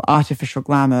sustainable. Artificial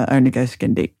glamour only goes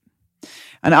skin deep.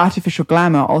 And artificial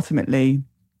glamour ultimately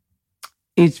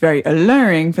is very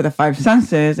alluring for the five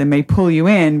senses and may pull you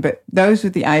in, but those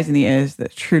with the eyes and the ears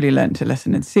that truly learn to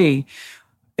listen and see,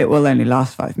 it will only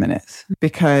last 5 minutes,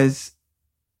 because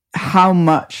how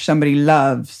much somebody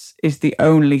loves is the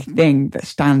only thing that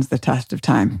stands the test of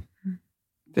time.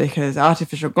 Because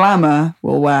artificial glamour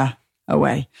will wear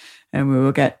away and we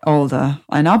will get older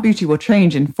and our beauty will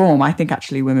change in form. I think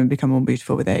actually women become more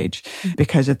beautiful with age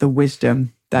because of the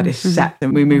wisdom that is set.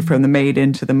 And we move from the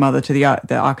maiden to the mother to the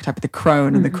archetype of the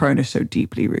crone, and the crone is so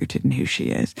deeply rooted in who she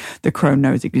is. The crone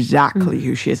knows exactly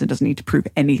who she is and doesn't need to prove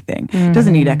anything.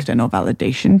 Doesn't need external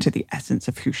validation to the essence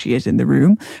of who she is in the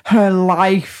room. Her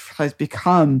life has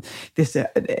become this,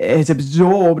 is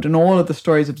absorbed, and all of the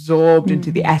stories absorbed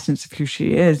into the essence of who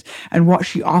she is. And what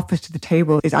she offers to the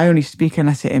table is, I only speak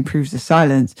unless it improves the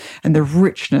silence. And the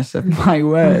richness of my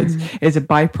words is a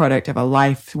byproduct of a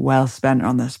life well spent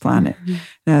on this planet.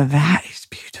 Now that is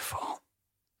beautiful.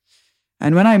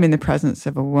 And when I'm in the presence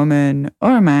of a woman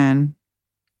or a man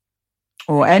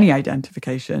or any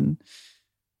identification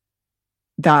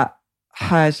that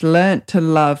has learnt to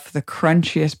love the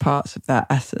crunchiest parts of their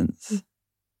essence,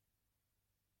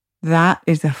 that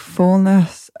is a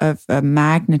fullness of a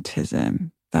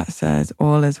magnetism that says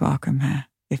all is welcome here.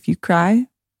 If you cry,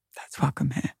 that's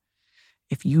welcome here.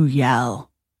 If you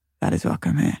yell, that is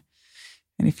welcome here.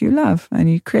 And if you love and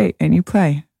you create and you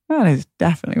play, that is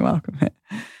definitely welcome here.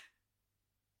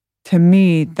 To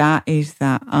me, that is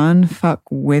that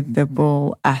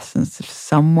unfuckwithable essence of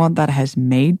someone that has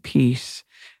made peace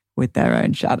with their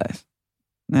own shadows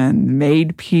and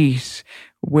made peace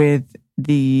with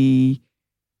their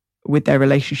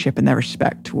relationship and their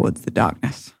respect towards the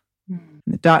darkness. And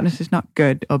the darkness is not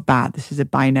good or bad. This is a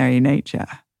binary nature.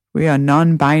 We are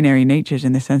non-binary natures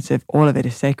in the sense of all of it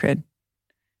is sacred.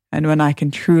 And when I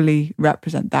can truly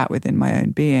represent that within my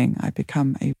own being, I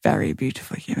become a very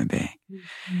beautiful human being.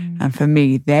 And for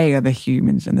me, they are the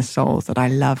humans and the souls that I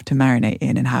love to marinate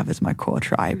in and have as my core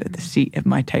tribe at the seat of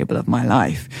my table of my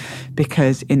life.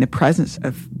 Because in the presence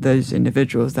of those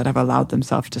individuals that have allowed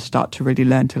themselves to start to really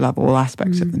learn to love all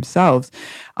aspects of themselves,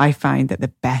 I find that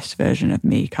the best version of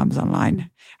me comes online.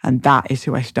 And that is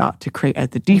who I start to create as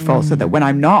the default, so that when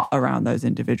I'm not around those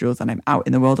individuals and I'm out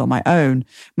in the world on my own,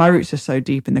 my roots are so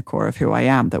deep in the core of who I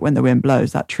am that when the wind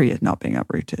blows, that tree is not being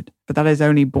uprooted. But that is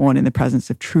only born in the presence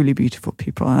of truly beautiful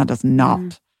people. And that does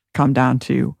not come down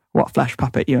to what flesh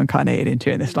puppet you incarnated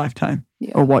into in this lifetime,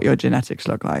 or what your genetics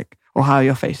look like, or how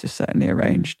your face is certainly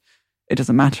arranged. It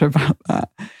doesn't matter about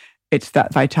that. It's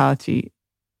that vitality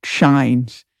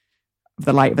shines of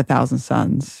the light of 1,000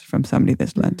 suns from somebody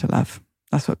that's learned to love.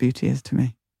 That's what beauty is to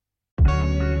me.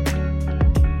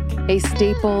 A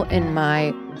staple in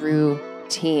my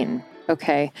routine.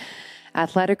 Okay.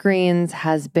 Athletic Greens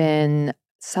has been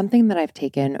something that I've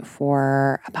taken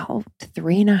for about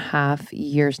 3.5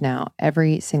 years now.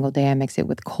 Every single day I mix it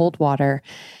with cold water.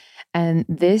 And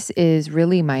this is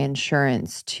really my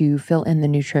insurance to fill in the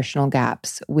nutritional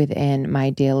gaps within my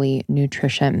daily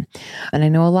nutrition. And I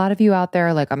know a lot of you out there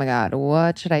are like, oh my God,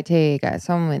 what should I take? I have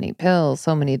so many pills,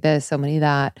 so many this, so many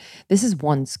that. This is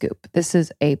one scoop. This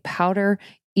is a powder,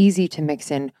 easy to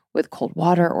mix in with cold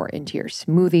water or into your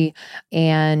smoothie.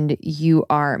 And you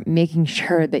are making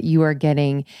sure that you are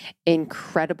getting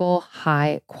incredible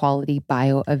high quality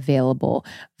bioavailable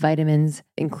vitamins,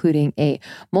 including a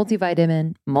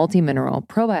multivitamin, multimineral,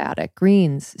 probiotic,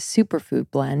 greens,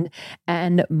 superfood blend,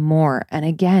 and more. And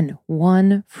again,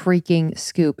 one freaking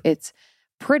scoop. It's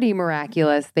pretty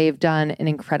miraculous. They've done an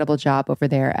incredible job over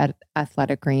there at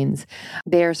Athletic Greens.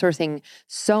 They are sourcing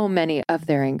so many of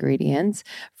their ingredients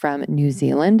from New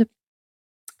Zealand,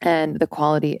 and the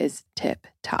quality is tip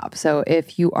top. So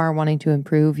if you are wanting to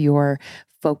improve your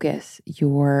focus,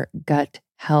 your gut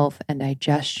health and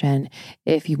digestion,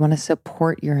 if you want to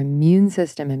support your immune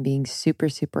system and being super,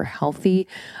 super healthy,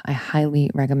 I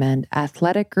highly recommend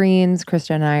Athletic Greens.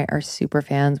 Krista and I are super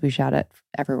fans. We shout it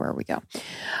everywhere we go.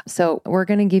 So we're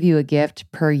going to give you a gift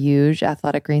per use.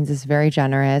 Athletic Greens is very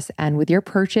generous. And with your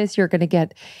purchase, you're going to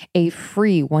get a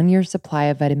free 1-year supply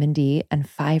of vitamin D and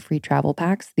 5 free travel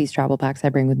packs. These travel packs I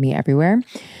bring with me everywhere.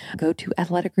 Go to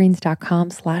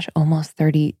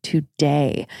athleticgreens.com/almost30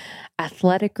 today.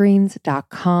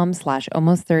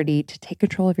 athleticgreens.com/almost30 to take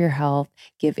control of your health.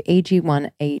 Give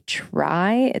AG1 a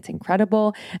try. It's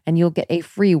incredible. And you'll get a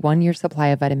free 1-year supply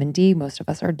of vitamin D. Most of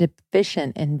us are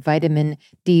deficient in vitamin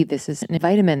D. This is a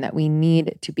vitamin that we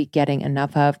need to be getting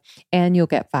enough of. And you'll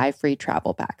get 5 free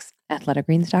travel packs.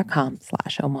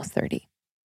 athleticgreens.com/almost30.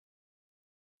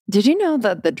 Did you know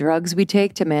that the drugs we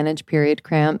take to manage period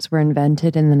cramps were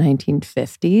invented in the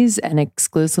 1950s and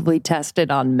exclusively tested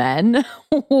on men?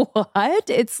 What?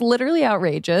 It's literally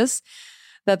outrageous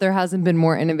that there hasn't been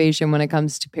more innovation when it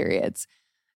comes to periods.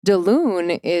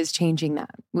 Daloon is changing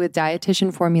that with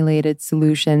dietitian formulated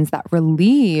solutions that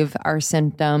relieve our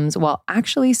symptoms while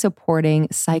actually supporting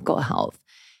cycle health.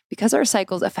 Because our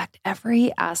cycles affect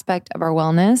every aspect of our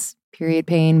wellness, period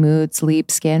pain, mood, sleep,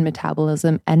 skin,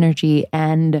 metabolism, energy,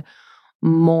 and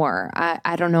more.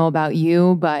 I don't know about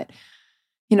you, but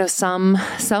some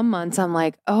months I'm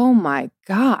like, oh my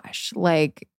gosh,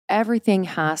 like everything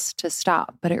has to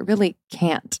stop, but it really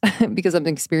can't because I'm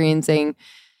experiencing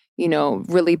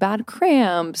really bad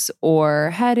cramps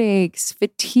or headaches,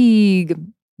 fatigue,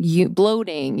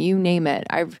 bloating, you name it.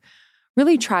 I've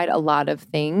really tried a lot of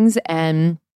things.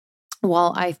 And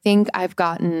while I think I've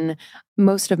gotten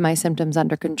most of my symptoms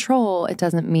under control, it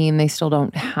doesn't mean they still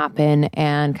don't happen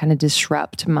and kind of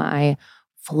disrupt my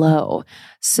flow.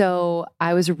 So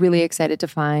I was really excited to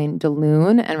find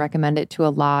Daloon and recommend it to a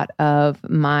lot of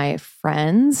my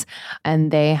friends,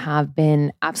 and they have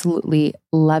been absolutely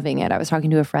loving it. I was talking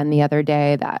to a friend the other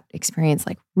day that experienced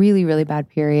like really, really bad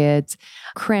periods,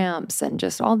 cramps, and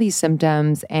just all these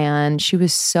symptoms. And she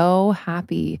was so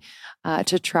happy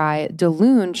to try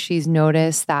Daloon. She's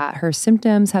noticed that her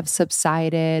symptoms have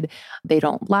subsided. They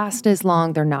don't last as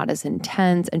long. They're not as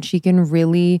intense. And she can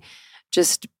really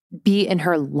just be in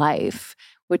her life,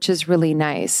 which is really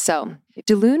nice. So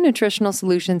Daloon nutritional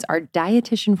solutions are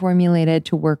dietitian formulated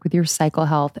to work with your cycle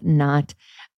health, not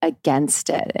against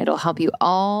it. It'll help you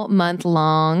all month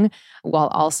long while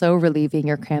also relieving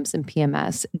your cramps and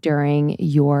PMS during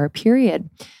your period.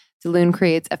 Daloon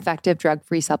creates effective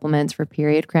drug-free supplements for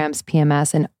period cramps,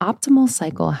 PMS, and optimal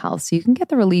cycle health. So you can get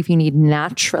the relief you need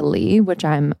naturally, which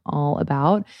I'm all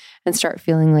about, and start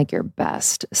feeling like your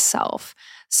best self.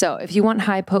 So if you want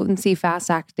high potency,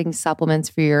 fast-acting supplements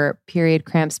for your period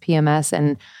cramps, PMS,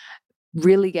 and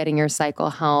really getting your cycle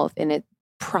health in its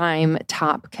prime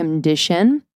top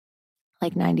condition,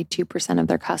 like 92% of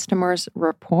their customers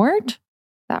report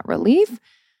that relief,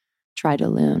 try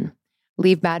Daloon.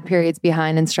 Leave bad periods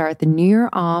behind and start the new year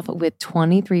off with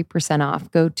 23% off.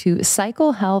 Go to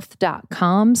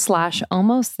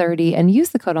cyclehealth.com/almost30 and use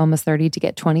the code almost30 to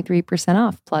get 23%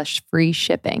 off plus free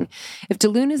shipping. If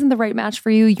Daloon isn't the right match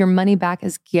for you, your money back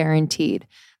is guaranteed.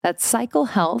 That's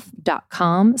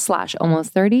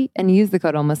cyclehealth.com/almost30 and use the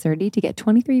code almost30 to get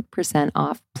 23%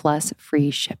 off plus free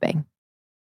shipping.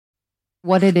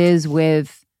 What it is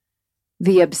with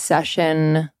the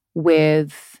obsession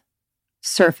with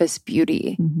surface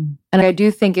beauty. Mm-hmm. And I do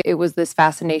think it was this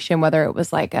fascination, whether it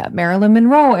was like a Marilyn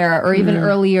Monroe era or even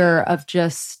earlier, of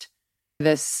just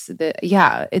it's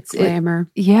Glamour.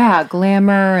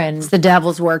 glamour and It's the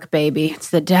devil's work, baby. It's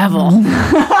the devil.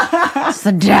 It's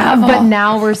the devil. But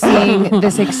now we're seeing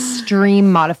this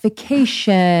extreme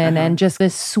modification and just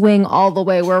this swing all the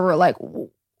way where we're like,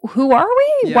 who are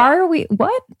we? Yeah. Why are we?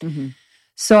 What?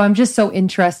 So I'm just so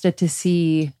interested to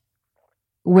see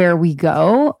where we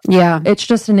go. Yeah. It's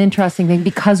just an interesting thing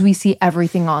because we see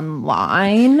everything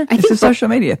online. It's a social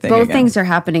media thing. Both again. things are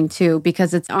happening too,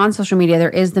 because it's on social media. There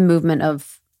is the movement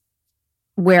of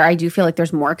where I do feel like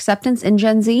there's more acceptance in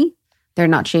Gen Z. They're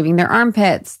not shaving their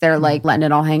armpits. They're like letting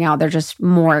it all hang out. They're just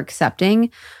more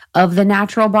accepting of the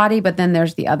natural body. But then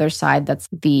there's the other side that's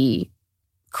the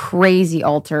crazy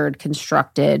altered,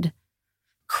 constructed,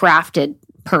 crafted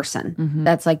person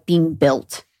that's like being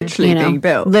built. Literally being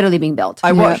built. Literally being built.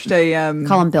 I watched a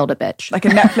Call him Build a Bitch. like a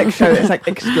Netflix show that's like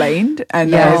explained, and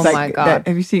Yeah. there's Oh like, my God.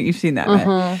 you've seen that,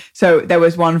 right? So there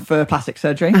was one for plastic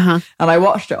surgery, and I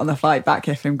watched it on the flight back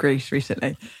here from Greece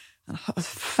recently. And it was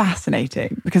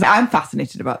fascinating because I'm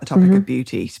fascinated about the topic of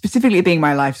beauty, specifically being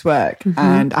my life's work,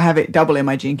 and I have it double in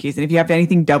my gene keys. And if you have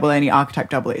anything double, any archetype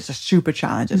double, it's a super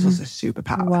challenge. It's also a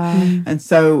superpower. Wow. And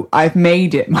so I've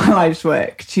made it my life's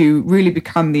work to really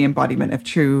become the embodiment of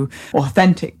true,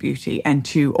 authentic beauty and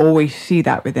to always see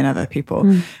that within other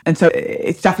people. And so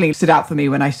it's definitely stood out for me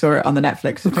when I saw it on the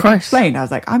Netflix. Of course. Explained. I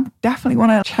was like, I definitely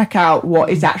want to check out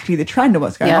what is actually the trend and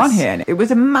what's going on here. And it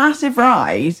was a massive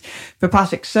rise for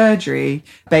plastic surgery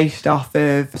based off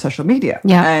of social media.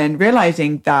 Yeah. And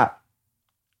realizing that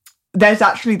there's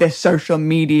actually this social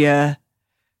media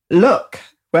look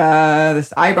where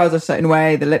the eyebrows are a certain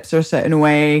way, the lips are a certain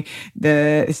way,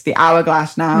 it's the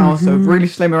hourglass now, so really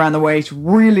slim around the waist,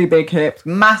 really big hips,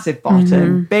 massive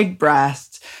bottom, big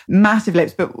breasts, massive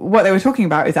lips. But what they were talking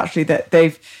about is actually that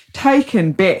they've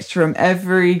taken bits from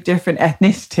every different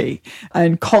ethnicity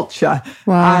and culture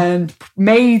and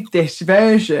made this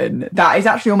version that is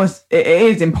actually it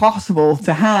is impossible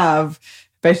to have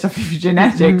based off of your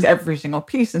genetics, every single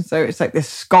piece. And so it's like this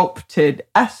sculpted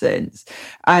essence.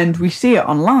 And we see it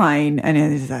online, and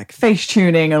it's like face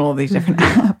tuning and all these different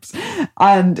apps.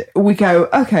 And we go,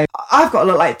 okay, I've got to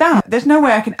look like that. There's no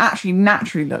way I can actually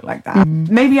naturally look like that.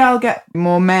 Maybe I'll get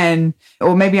more men,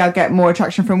 or maybe I'll get more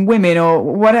attraction from women, or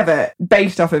whatever,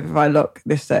 based off of if I look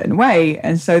this certain way.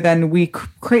 And so then we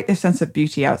create this sense of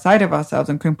beauty outside of ourselves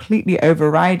and completely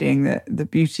overriding that the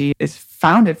beauty is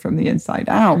founded from the inside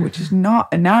out, which is not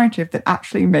a narrative that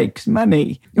actually makes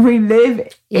money. We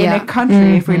live in a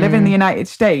country, if we live in the United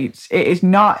States, it is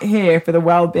not here for the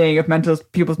well-being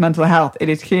of people's mental health. It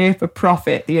is here for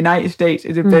profit. The United States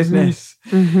is a business.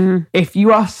 If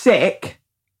you are sick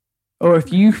or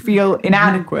if you feel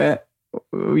inadequate,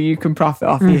 you can profit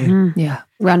off you. Yeah.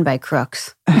 Run by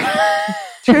crooks.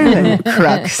 Truly.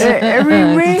 Crooks.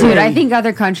 Really. Dude, I think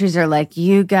other countries are like,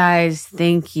 you guys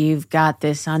think you've got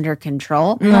this under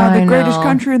control. Yeah, the I greatest know.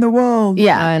 country in the world.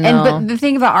 Yeah. I And know. but the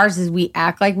thing about ours is we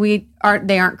act like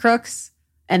they aren't crooks,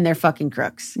 and they're fucking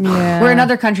crooks. Yeah. Where in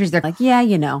other countries they're like, yeah,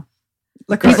 you know.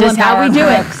 Look, This is how we do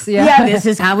crooks, it. yeah. Yeah, this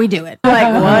is how we do it.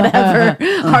 Like, whatever.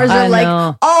 Ours I are like,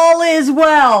 know. all is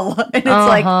well. And it's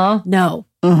like, no.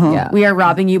 Yeah. We are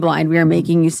robbing you blind. We are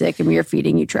making you sick, and we are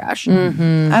feeding you trash.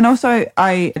 And also,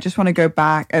 I just want to go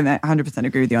back, and I 100%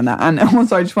 agree with you on that. And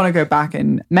also, I just want to go back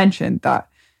and mention that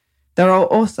there are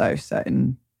also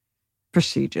certain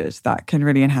procedures that can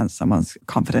really enhance someone's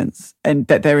confidence, and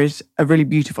that there is a really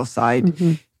beautiful side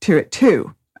to it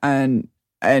too. And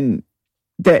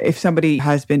that if somebody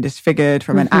has been disfigured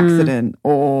from an accident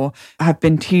or have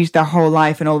been teased their whole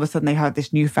life and all of a sudden they have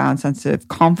this newfound sense of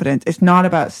confidence, it's not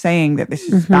about saying that this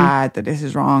is bad, that this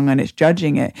is wrong, and it's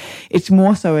judging it. It's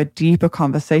more so a deeper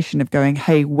conversation of going,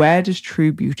 hey, where does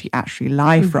true beauty actually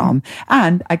lie from?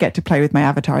 And I get to play with my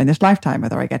avatar in this lifetime,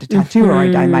 whether I get a tattoo or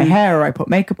I dye my hair or I put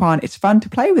makeup on. It's fun to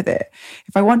play with it.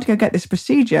 If I want to go get this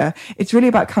procedure, it's really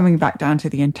about coming back down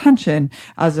to the intention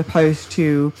as opposed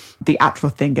to the actual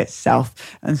thing itself.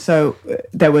 And so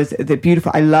there was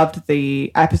I loved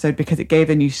the episode because it gave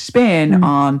a new spin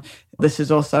on this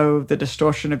is also the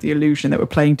distortion of the illusion that we're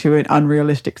playing to an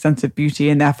unrealistic sense of beauty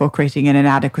and therefore creating an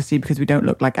inadequacy because we don't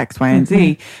look like X, Y, and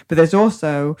Z. But there's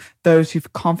also those whose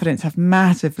confidence have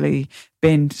massively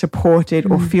been supported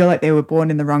or feel like they were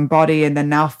born in the wrong body. And then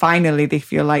now finally they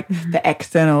feel like the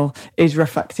external is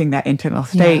reflecting their internal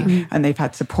state and they've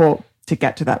had support to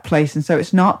get to that place. And so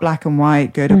it's not black and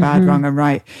white, good or bad, wrong and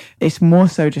right. It's more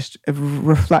so just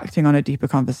reflecting on a deeper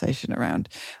conversation around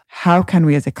how can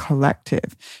we as a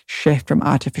collective shift from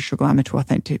artificial glamour to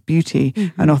authentic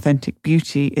beauty. And authentic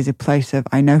beauty is a place of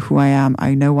I know who I am,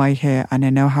 I know why I'm here, and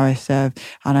I know how I serve,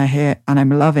 and I'm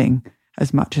loving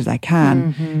as much as I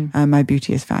can. My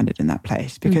beauty is founded in that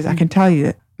place, because I can tell you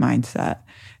that mindset,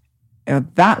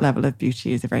 that level of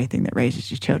beauty is the very thing that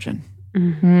raises your children,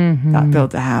 that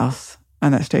builds a house,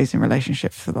 and that stays in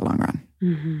relationships for the long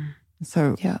run.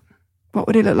 So what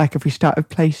would it look like if we started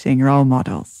placing role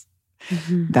models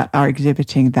that are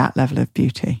exhibiting that level of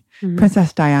beauty?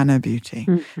 Princess Diana beauty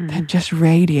that just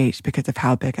radiates because of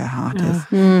how big her heart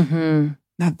is.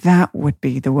 Now that would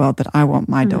be the world that I want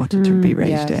my daughter to be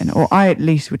raised in, or I at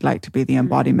least would like to be the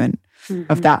embodiment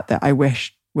of that I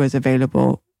wish was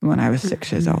available when I was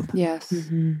 6 years old. Yes.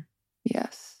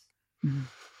 Yes.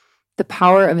 The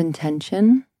power of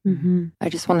intention. I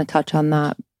just want to touch on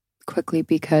that quickly,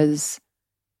 because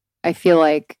I feel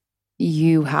like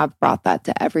you have brought that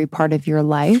to every part of your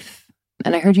life.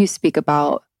 And I heard you speak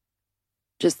about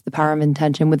just the power of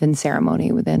intention within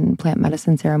ceremony, within plant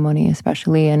medicine ceremony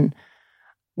especially. And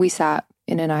we sat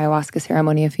in an ayahuasca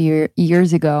ceremony a few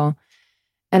years ago,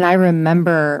 and I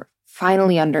remember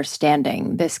finally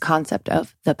understanding this concept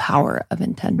of the power of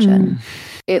intention.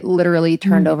 It literally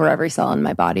turned over every cell in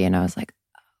my body, and I was like,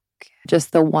 okay,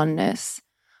 just the oneness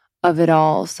of it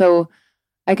all. So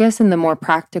I guess in the more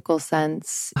practical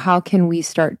sense, how can we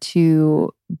start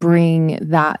to bring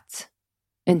that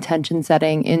intention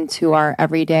setting into our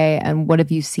everyday, and what have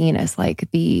you seen as like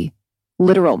the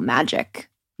literal magic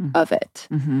of it?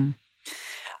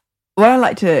 What I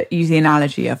like to use the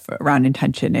analogy of around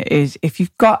intention is, if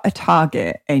you've got a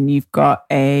target and you've got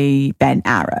a bent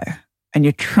arrow and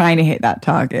you're trying to hit that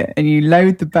target, and you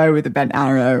load the bow with a bent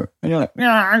arrow and you're like,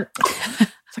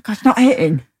 it's like, it's not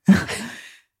hitting.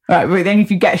 Right, but then if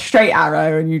you get a straight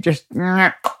arrow and you just,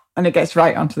 and it gets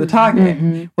right onto the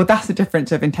target, well, that's the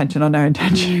difference of intention or no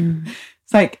intention.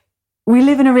 It's like, we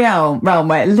live in a realm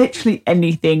where literally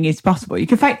anything is possible. You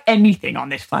can find anything on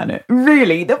this planet,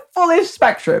 really, the fullest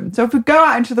spectrum. So if we go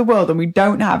out into the world and we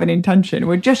don't have an intention,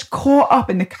 we're just caught up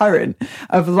in the current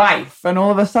of life, and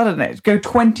all of a sudden it's go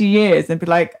 20 years and be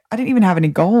like, I didn't even have any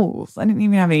goals. I didn't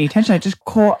even have any intention. I just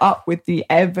caught up with the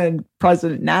ever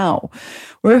present now.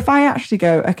 Where if I actually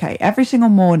go, okay, every single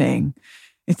morning,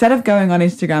 instead of going on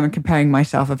Instagram and comparing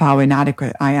myself of how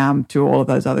inadequate I am to all of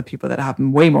those other people that have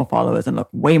way more followers and look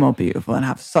way more beautiful and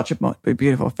have such a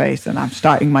beautiful face, and I'm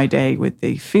starting my day with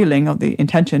the feeling of the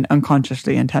intention,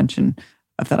 unconsciously intention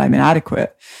of that I'm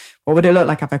inadequate, what would it look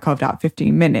like if I carved out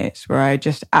 15 minutes where I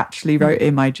just actually wrote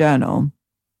in my journal,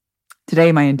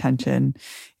 today my intention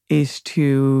is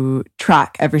to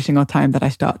track every single time that I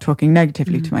start talking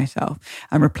negatively to myself,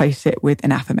 and replace it with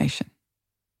an affirmation.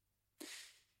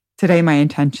 Today, my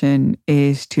intention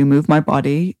is to move my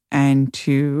body and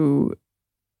to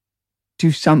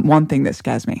do one thing that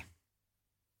scares me.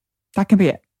 That can be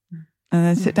it. And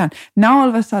then sit down. Now, all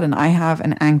of a sudden, I have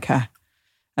an anchor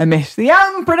amidst the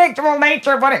unpredictable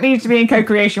nature of what it means to be in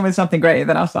co-creation with something greater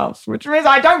than ourselves, which means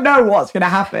I don't know what's going to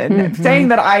happen. Saying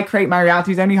that I create my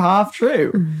reality is only half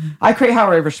true. I create how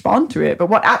I respond to it, but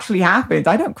what actually happens,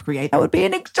 I don't create. That would be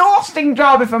an exhausting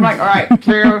job if I'm like, all right,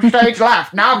 to stage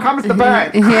left, now comes the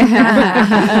bird.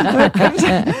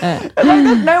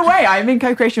 There's no way. I'm in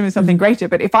co-creation with something greater,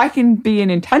 but if I can be in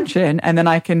intention and then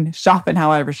I can soften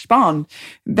how I respond,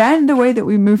 then the way that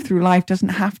we move through life doesn't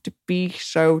have to be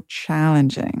so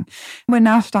challenging. We're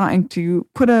now starting to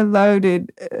put a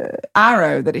loaded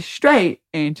arrow that is straight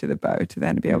into the bow to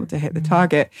then be able to hit the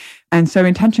target. And so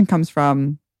intention comes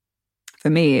from, for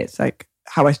me, it's like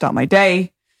how I start my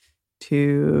day,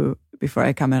 to before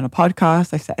I come in on a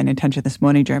podcast, I set an intention this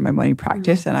morning during my morning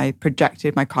practice, and I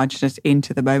projected my consciousness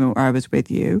into the moment where I was with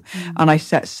you. And I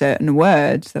set certain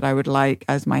words that I would like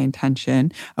as my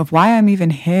intention of why I'm even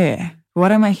here.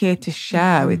 What am I here to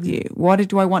share with you? What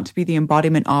do I want to be the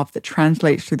embodiment of that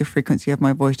translates through the frequency of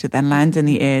my voice, that then lands in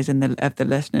the ears and of the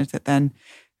listeners, that then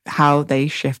how they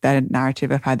shift their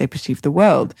narrative of how they perceive the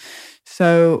world.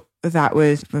 So that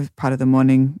was part of the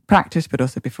morning practice, but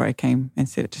also before I came and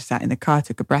just sat in the car,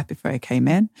 took a breath before I came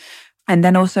in. And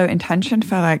then also intention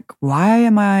for like, why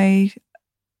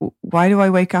do I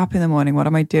wake up in the morning? What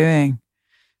am I doing?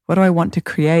 What do I want to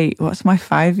create? What's my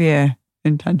 5-year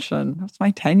intention? What's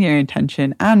my 10-year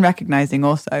intention? And recognizing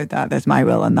also that there's my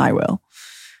will and thy will.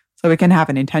 So we can have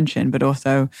an intention, but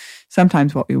also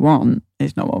sometimes what we want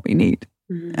is not what we need.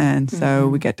 And so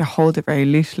we get to hold it very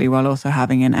loosely while also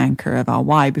having an anchor of our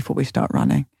why before we start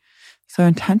running. So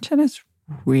intention is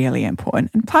really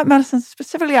important. And plant medicine,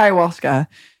 specifically ayahuasca,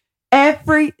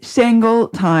 every single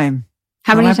time.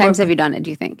 How many times have you done it, do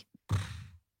you think?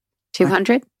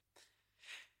 200?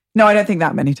 No, I don't think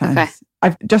that many times.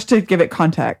 Okay. Just to give it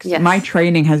context, my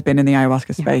training has been in the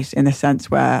ayahuasca space in the sense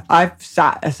where I've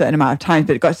sat a certain amount of times,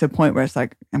 but it got to a point where it's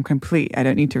like, I'm complete. I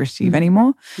don't need to receive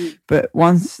anymore. But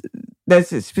once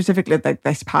there's specifically like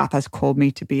this path has called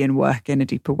me to be and work in a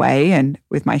deeper way. And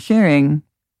with my hearing,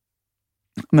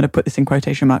 I'm going to put this in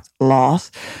quotation marks,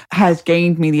 loss, has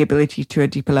gained me the ability to a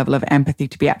deeper level of empathy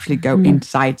to be actually go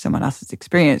inside someone else's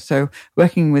experience. So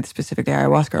working with specifically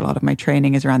ayahuasca, a lot of my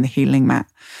training is around the healing mat.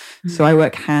 So I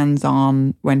work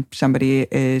hands-on when somebody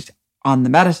is on the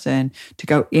medicine to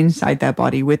go inside their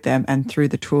body with them and through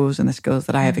the tools and the skills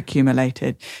that I have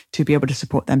accumulated to be able to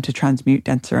support them to transmute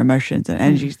denser emotions and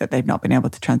energies that they've not been able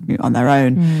to transmute on their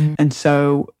own. And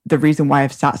so the reason why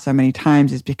I've sat so many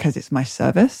times is because it's my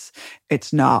service.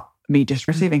 It's not me just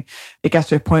receiving. It gets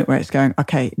to a point where it's going,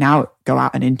 okay, now go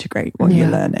out and integrate what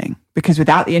you're learning. Because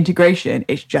without the integration,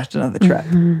 it's just another trip.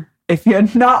 If you're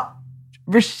not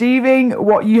receiving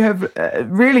what you have,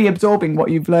 really absorbing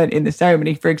what you've learned in the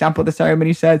ceremony. For example, the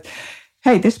ceremony says,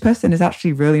 hey, this person is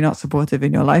actually really not supportive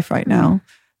in your life right now.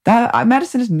 That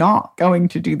medicine is not going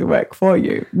to do the work for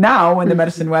you. Now, when the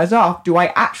medicine wears off, do I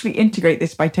actually integrate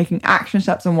this by taking action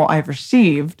steps on what I've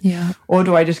received? Yeah. Or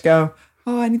do I just go,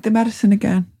 oh, I need the medicine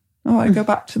again. Oh, I go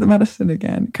back to the medicine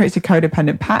again. It creates a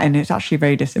codependent pattern. It's actually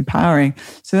very disempowering.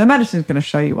 So the medicine is going to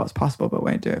show you what's possible, but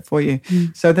won't do it for you.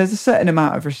 So there's a certain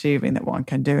amount of receiving that one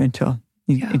can do until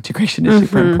integration is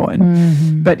super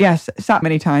important. But yes, sat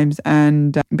many times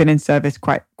and been in service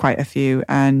quite a few.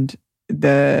 And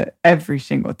every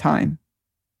single time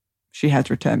she has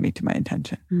returned me to my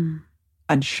intention.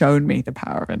 And shown me the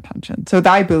power of intention. So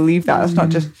I believe that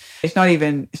it's not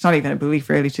even a belief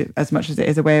really as much as it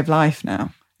is a way of life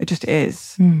now. It just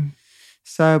is.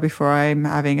 So before I'm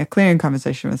having a clearing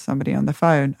conversation with somebody on the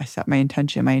phone, I set my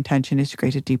intention. My intention is to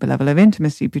create a deeper level of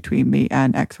intimacy between me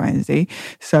and X, Y, and Z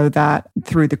so that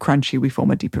through the crunchy, we form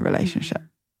a deeper relationship.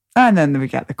 And then we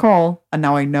get the call. And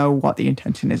now I know what the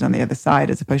intention is on the other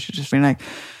side as opposed to just being like,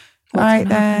 all right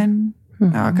then.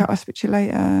 I'll speak to you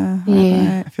later.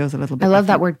 Yeah. It feels a little bit I love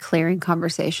different. that word clearing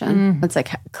conversation. It's like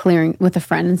clearing with a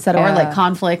friend instead of or like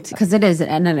conflict. Because it is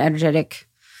an energetic,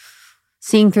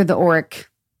 seeing through the auric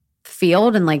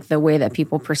field and like the way that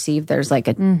people perceive, there's like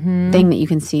a thing that you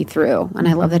can see through. And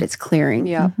I love that it's clearing.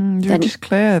 You're just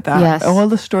clear that all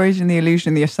the stories and the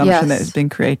illusion, the assumption that has been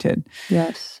created.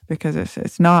 Because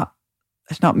it's not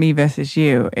me versus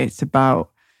you. It's about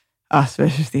us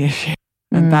versus the issue.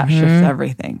 And that shifts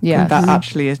everything. And that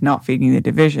actually is not feeding the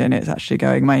division. It's actually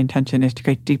going, my intention is to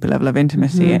create a deeper level of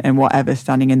intimacy and whatever's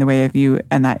standing in the way of you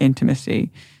and that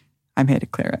intimacy, I'm here to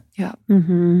clear it.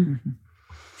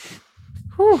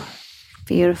 Whew.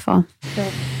 Beautiful.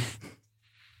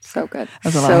 So good.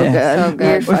 That's a lot. So good. So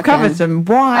good. We've covered some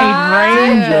wide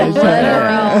ranges.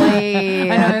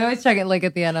 Literally. I know. I always check it like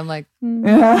at the end. I'm like, The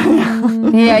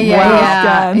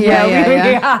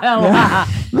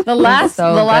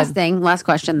last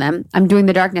question then. I'm doing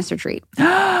the darkness retreat.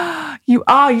 You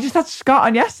are. You just had Scott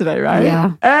on yesterday, right?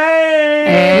 Yeah.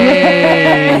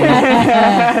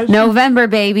 Hey! November,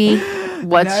 baby.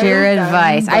 What's your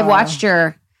advice? I watched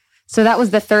so that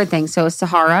was the third thing. So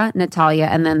Sahara, Natalia,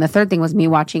 and then the third thing was me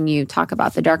watching you talk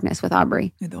about the darkness with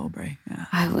Aubrey. With Aubrey, yeah.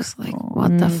 I was like,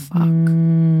 what the fuck?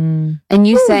 And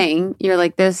you saying, you're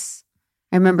like this,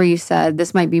 I remember you said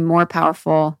this might be more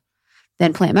powerful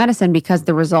than plant medicine because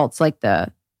the results, like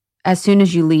as soon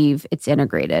as you leave, it's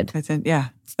integrated.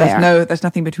 There's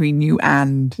nothing between you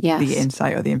and the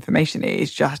insight or the information. It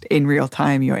is just in real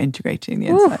time, you're integrating the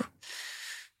insight.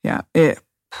 Yeah.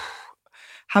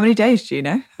 How many days do you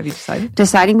know? Have you decided?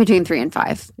 Deciding between 3 and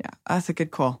 5. Yeah, that's a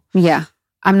good call. Yeah.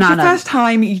 I'm not the first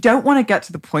time, you don't want to get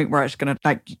to the point where it's going to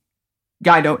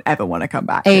I don't ever want to come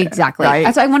back. Exactly. Right?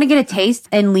 That's why I want to get a taste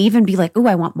and leave and be like, oh,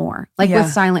 I want more. Like with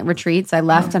silent retreats, I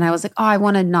left and I was like, oh, I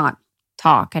want to not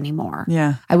talk anymore.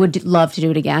 Yeah. I would love to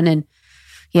do it again. And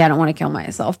I don't want to kill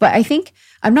myself. But I think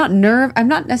I'm not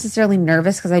necessarily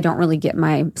nervous because I don't really get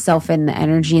myself in the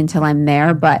energy until I'm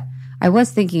there. But I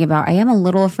was thinking about, I am a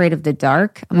little afraid of the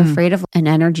dark. I'm afraid of an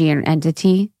energy or an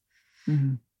entity.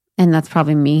 And that's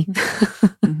probably me.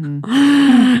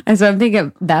 And so I'm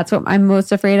thinking that's what I'm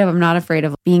most afraid of. I'm not afraid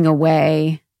of being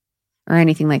away or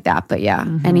anything like that. But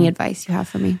any advice you have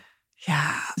for me?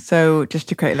 Yeah. So just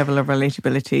to create a level of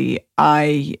relatability,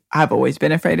 I have always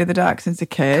been afraid of the dark since a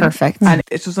kid. Perfect. And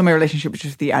it's also my relationship with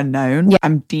just the unknown. Yeah.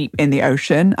 I'm deep in the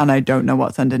ocean and I don't know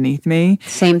what's underneath me.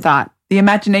 Same thought. The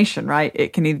imagination, right?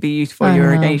 It can either be used for you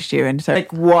or against you. And so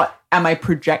what am I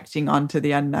projecting onto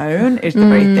the unknown is the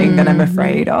very thing that I'm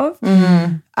afraid of.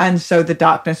 And so the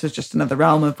darkness is just another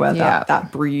realm of where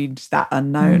that breeds that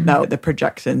unknown, the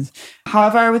projections.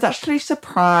 However, I was actually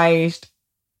surprised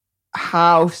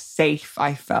how safe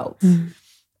I felt.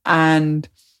 And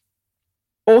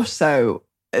also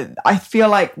I feel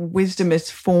like wisdom is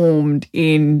formed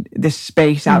in this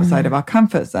space outside of our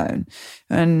comfort zone.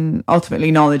 And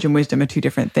ultimately, knowledge and wisdom are two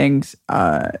different things.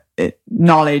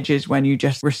 Knowledge is when you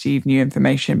just receive new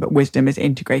information, but wisdom is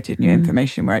integrated new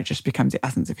information where it just becomes the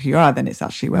essence of who you are. Then it's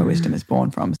actually where wisdom is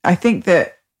born from. I think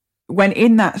that when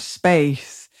in that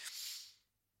space,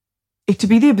 to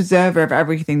be the observer of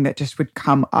everything that just would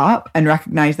come up and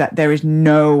recognize that there is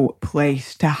no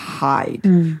place to hide.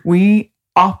 We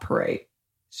operate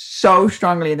so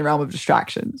strongly in the realm of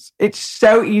distractions. It's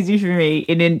so easy for me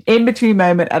in an in-between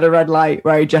moment at a red light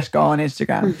where I just go on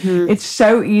Instagram. It's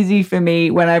so easy for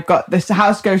me when I've got this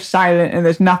house goes silent and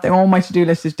there's nothing, all my to-do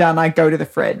list is done, I go to the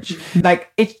fridge.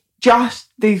 Like, it's just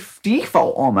the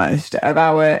default almost of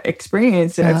our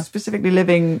experience of specifically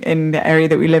living in the area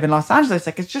that we live in, Los Angeles.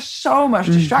 Like, it's just so much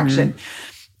distraction.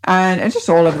 And it's just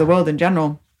all over the world in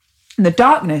general. And the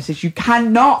darkness is you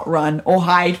cannot run or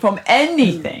hide from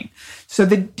anything. So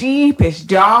the deepest,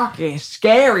 darkest,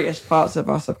 scariest parts of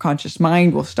our subconscious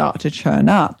mind will start to churn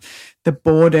up. The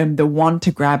boredom, the want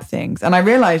to grab things. And I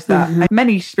realized that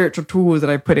many spiritual tools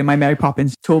that I put in my Mary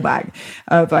Poppins tool bag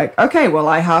of like, okay, well,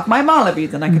 I have my mala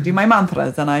beads and I can do my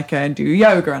mantras and I can do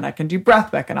yoga and I can do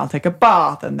breath work and I'll take a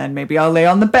bath and then maybe I'll lay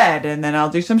on the bed and then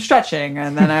I'll do some stretching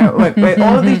and then I like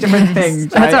all of these different things.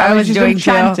 That's what I was doing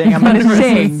chanting. I'm going to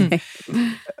sing.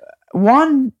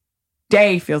 One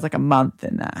day feels like a month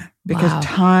in there because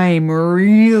time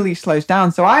really slows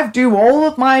down. So I do all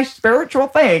of my spiritual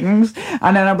things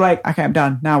and then I'm like, okay, I'm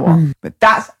done. Now what? But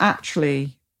that's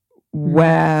actually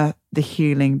where the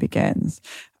healing begins.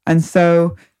 And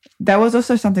so there was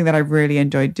also something that I really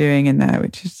enjoyed doing in there,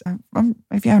 which is,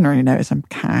 if you haven't already noticed, I'm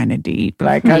kind of deep.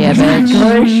 Like, I'm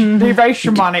very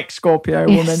shamanic Scorpio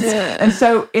woman. And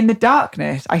so in the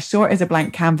darkness, I saw it as a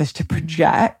blank canvas to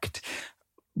project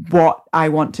what I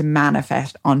want to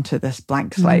manifest onto this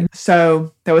blank slate.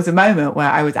 So there was a moment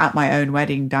where I was at my own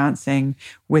wedding dancing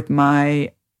with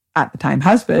my, at the time,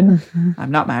 husband. I'm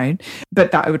not married,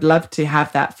 but that I would love to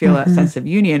have that, feel that sense of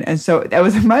union. And so there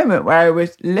was a moment where I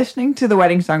was listening to the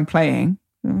wedding song playing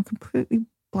in a completely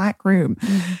black room.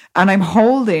 And I'm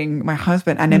holding my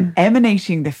husband and I'm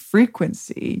emanating the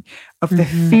frequency of the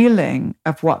feeling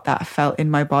of what that felt in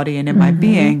my body and in my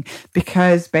being,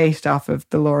 because based off of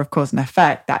the law of cause and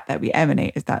effect, that we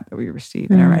emanate is that we receive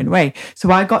in our own way.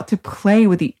 So I got to play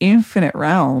with the infinite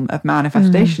realm of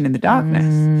manifestation in the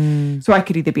darkness. So I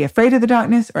could either be afraid of the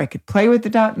darkness, or I could play with the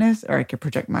darkness, or I could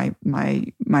project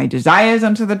my desires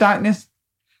onto the darkness.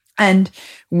 And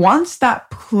once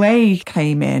that play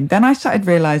came in, then I started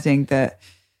realizing that,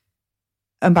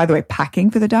 and by the way, packing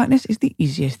for the darkness is the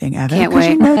easiest thing ever. Can't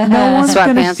wait. You know, no one's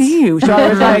going to see you. So I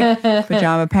was like,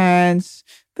 pajama pants,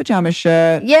 pajama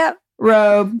shirt,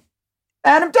 robe,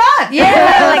 and I'm done.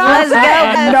 Yeah, like, let's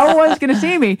go. No one's going to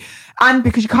see me. And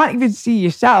because you can't even see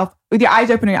yourself, with your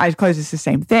eyes open and your eyes closed, it's the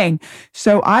same thing.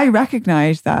 So I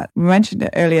recognize that, we mentioned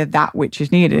it earlier, that which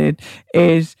is needed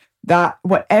is that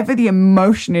whatever the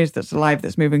emotion is that's alive,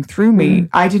 that's moving through me,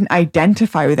 I didn't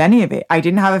identify with any of it. I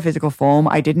didn't have a physical form.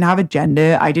 I didn't have a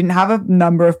gender. I didn't have a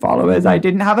number of followers. I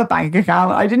didn't have a bank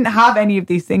account. I didn't have any of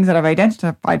these things that I've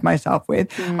identified myself with.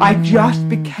 I just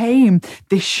became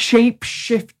this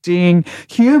shape-shifting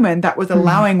human that was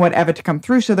allowing whatever to come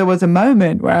through. So there was a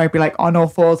moment where I'd be like on all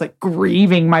fours, like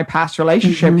grieving my past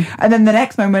relationship. And then the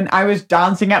next moment I was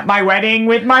dancing at my wedding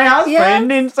with my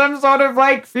husband in some sort of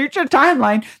like future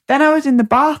timeline. Then I was in the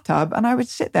bathtub and I would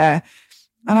sit there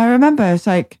and I remember it's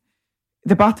like,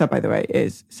 the bathtub, by the way,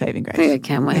 is saving grace. I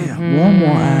can't wait. Warm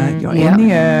water, you're in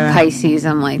the air. Pisces,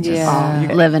 I'm like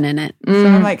just living in it. So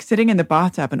I'm like sitting in the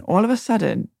bathtub and all of a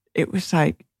sudden it was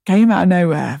like, came out of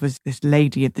nowhere was this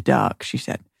lady of the dark. She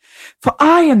said, "For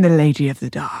I am the lady of the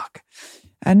dark."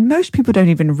 And most people don't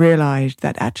even realize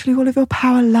that actually all of your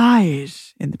power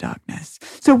lies in the darkness.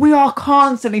 So we are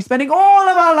constantly spending all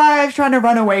of our lives trying to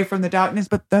run away from the darkness.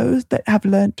 But those that have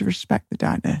learned to respect the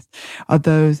darkness are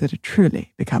those that have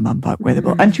truly become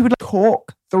unfuckwithable. And she would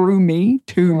talk through me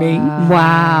to me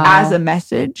as a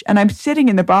message. And I'm sitting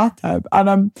in the bathtub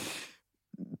and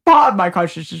part of my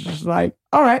consciousness is just like,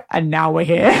 all right, and now we're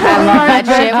here. I love that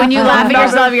shit. When you laugh at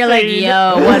yourself, you're like,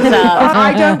 yo, what's up?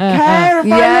 I don't care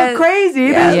if I look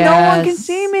crazy. No one can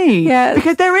see me.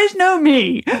 Because there is no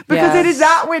me. Because it is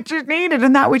that which is needed.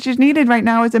 And that which is needed right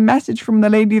now is a message from the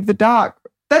Lady of the Dark.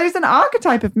 That is an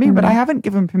archetype of me, but I haven't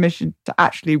given permission to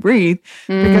actually breathe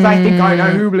because I think I know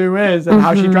who Blue is and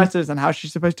how she dresses and how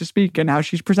she's supposed to speak and how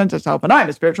she presents herself. And I'm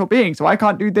a spiritual being, so I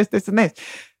can't do this, this, and this.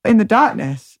 In the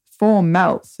darkness, form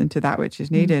melts into that which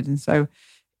is needed. And so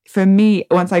for me,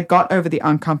 once I got over the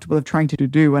uncomfortable of trying to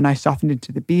do and I softened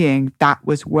into the being, that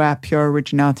was where pure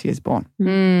originality is born.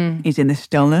 Is in the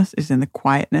stillness, is in the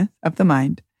quietness of the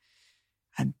mind.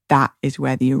 And that is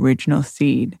where the original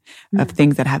seed of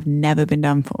things that have never been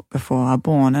done before are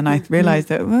born. And I realized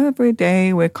that every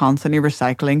day we're constantly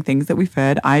recycling things that we've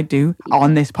heard. I do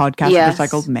on this podcast,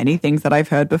 recycle many things that I've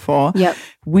heard before. Yep.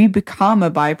 We become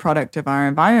a byproduct of our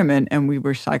environment and we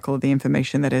recycle the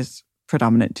information that is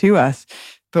predominant to us.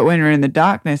 But when we're in the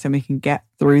darkness and we can get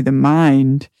through the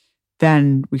mind,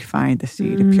 then we find the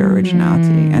seed of pure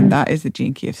originality. And that is the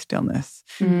gene key of stillness.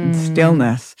 And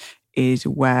stillness is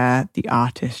where the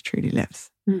artist truly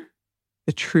lives.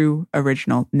 The true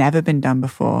original, never been done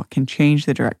before, can change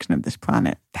the direction of this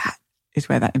planet. That is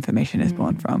where that information is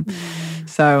born from.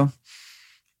 So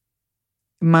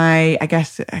I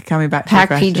guess, coming back to Pack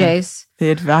the question, PJs. the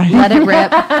advice. Let it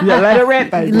rip. Let it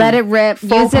rip, baby. Let it rip.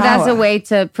 Full Use it as power. a way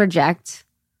to project.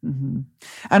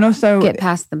 And also Get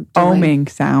past the oming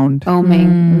sound.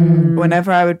 Oming.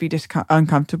 Whenever I would be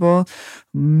uncomfortable,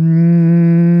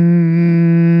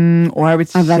 or I would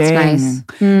sing. That's nice.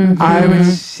 I would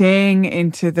sing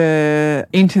into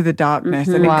the darkness,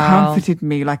 and it comforted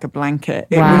me like a blanket.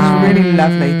 It was really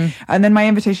lovely. And then my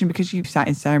invitation, because you've sat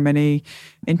in ceremony,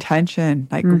 intention,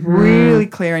 like really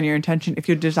clear on your intention. If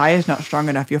your desire is not strong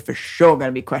enough, you're for sure going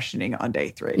to be questioning it on day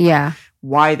 3. Yeah.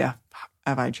 Why the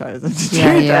have I chosen to do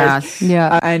Yes. this?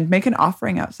 And make an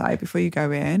offering outside before you go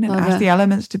in, and ask the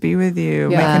elements to be with you.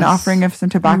 Yes. Make an offering of some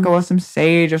tobacco or some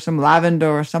sage or some lavender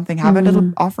or something. Have a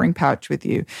little offering pouch with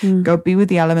you. Go be with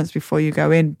the elements before you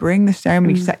go in. Bring the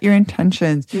ceremony. Set your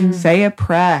intentions. Say a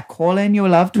prayer. Call in your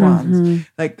loved ones.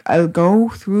 Like, I'll go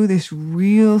through this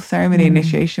real ceremony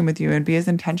initiation with you and be as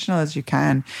intentional as you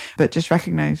can. But just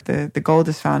recognize the gold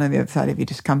is found on the other side of your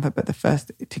discomfort. But the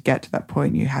first, to get to that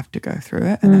point, you have to go through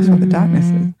it. And that's what the darkness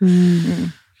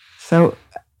is. So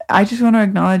I just want to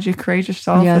acknowledge your courageous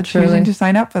self for choosing to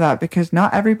sign up for that, because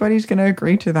not everybody's going to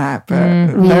agree to that. But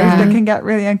those that can get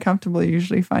really uncomfortable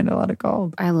usually find a lot of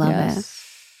gold. I love it.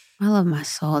 I love my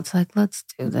soul. It's like, let's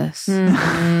do this.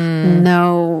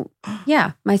 No.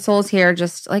 Yeah. My soul's here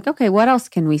just like, okay, what else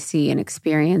can we see and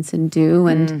experience and do?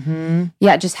 And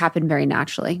it just happened very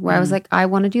naturally where I was like, I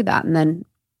want to do that. And then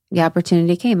the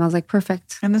opportunity came. I was like,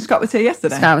 perfect. And then Scott was here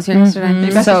yesterday. Scott was here yesterday. He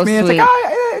messaged So me. It's sweet.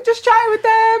 like, just chat with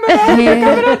them. And they're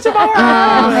coming on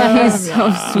tomorrow. He's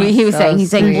so sweet. He was saying,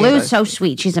 he's saying, Blue's so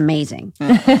sweet. She's amazing.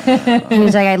 He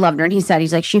was like, I loved her. And he's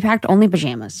like, she packed only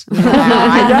pajamas.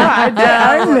 I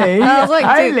I was like,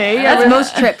 dude, that's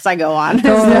most trips I go on.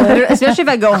 Especially if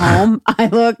I go home, I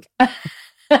look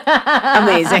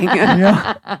amazing.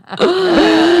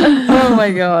 Oh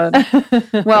my God.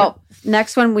 Well,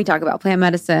 next one we talk about plant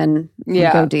medicine. We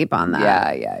go deep on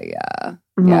that.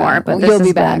 More, but you'll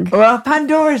be back. Well,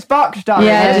 Pandora's box, darling.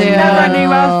 Yeah, There's dude. never a new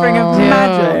wellspring of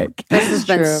magic. This has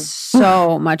been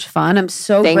so much fun. I'm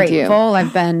so grateful.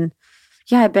 I've been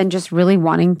just really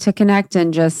wanting to connect,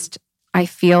 and just, I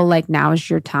feel like now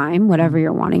is your time. Whatever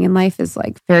you're wanting in life is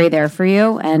like very there for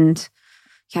you. And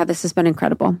this has been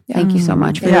incredible. Thank you so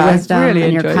much for your wisdom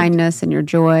and your kindness and your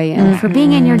joy, and for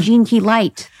being in your gene key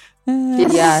light.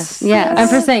 Yes. And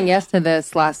for saying yes to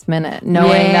this last minute,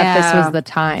 knowing that this was the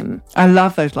time. I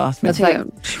love those last minutes.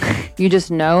 It's like, you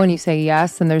just know and you say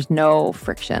yes, and there's no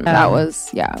friction. That was,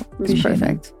 it was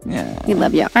perfect. Yeah. We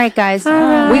love you. All right, guys.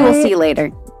 We will see you later.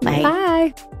 Bye.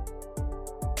 Bye.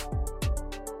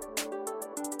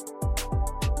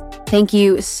 Thank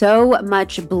you so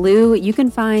much, Blue. You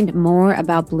can find more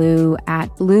about Blue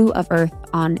at Blue of Earth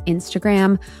on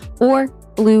Instagram or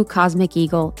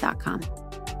bluecosmiceagle.com.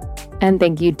 And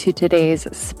thank you to today's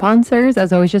sponsors,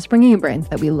 as always, just bringing you brands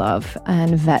that we love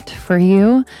and vet for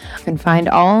you. You can find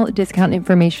all discount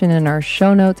information in our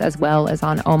show notes, as well as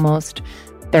on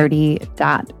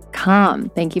almost30.com.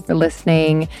 Thank you for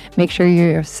listening. Make sure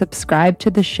you're subscribed to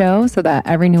the show so that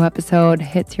every new episode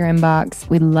hits your inbox.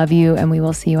 We love you, and we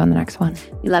will see you on the next one.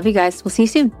 We love you guys. We'll see you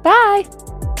soon. Bye.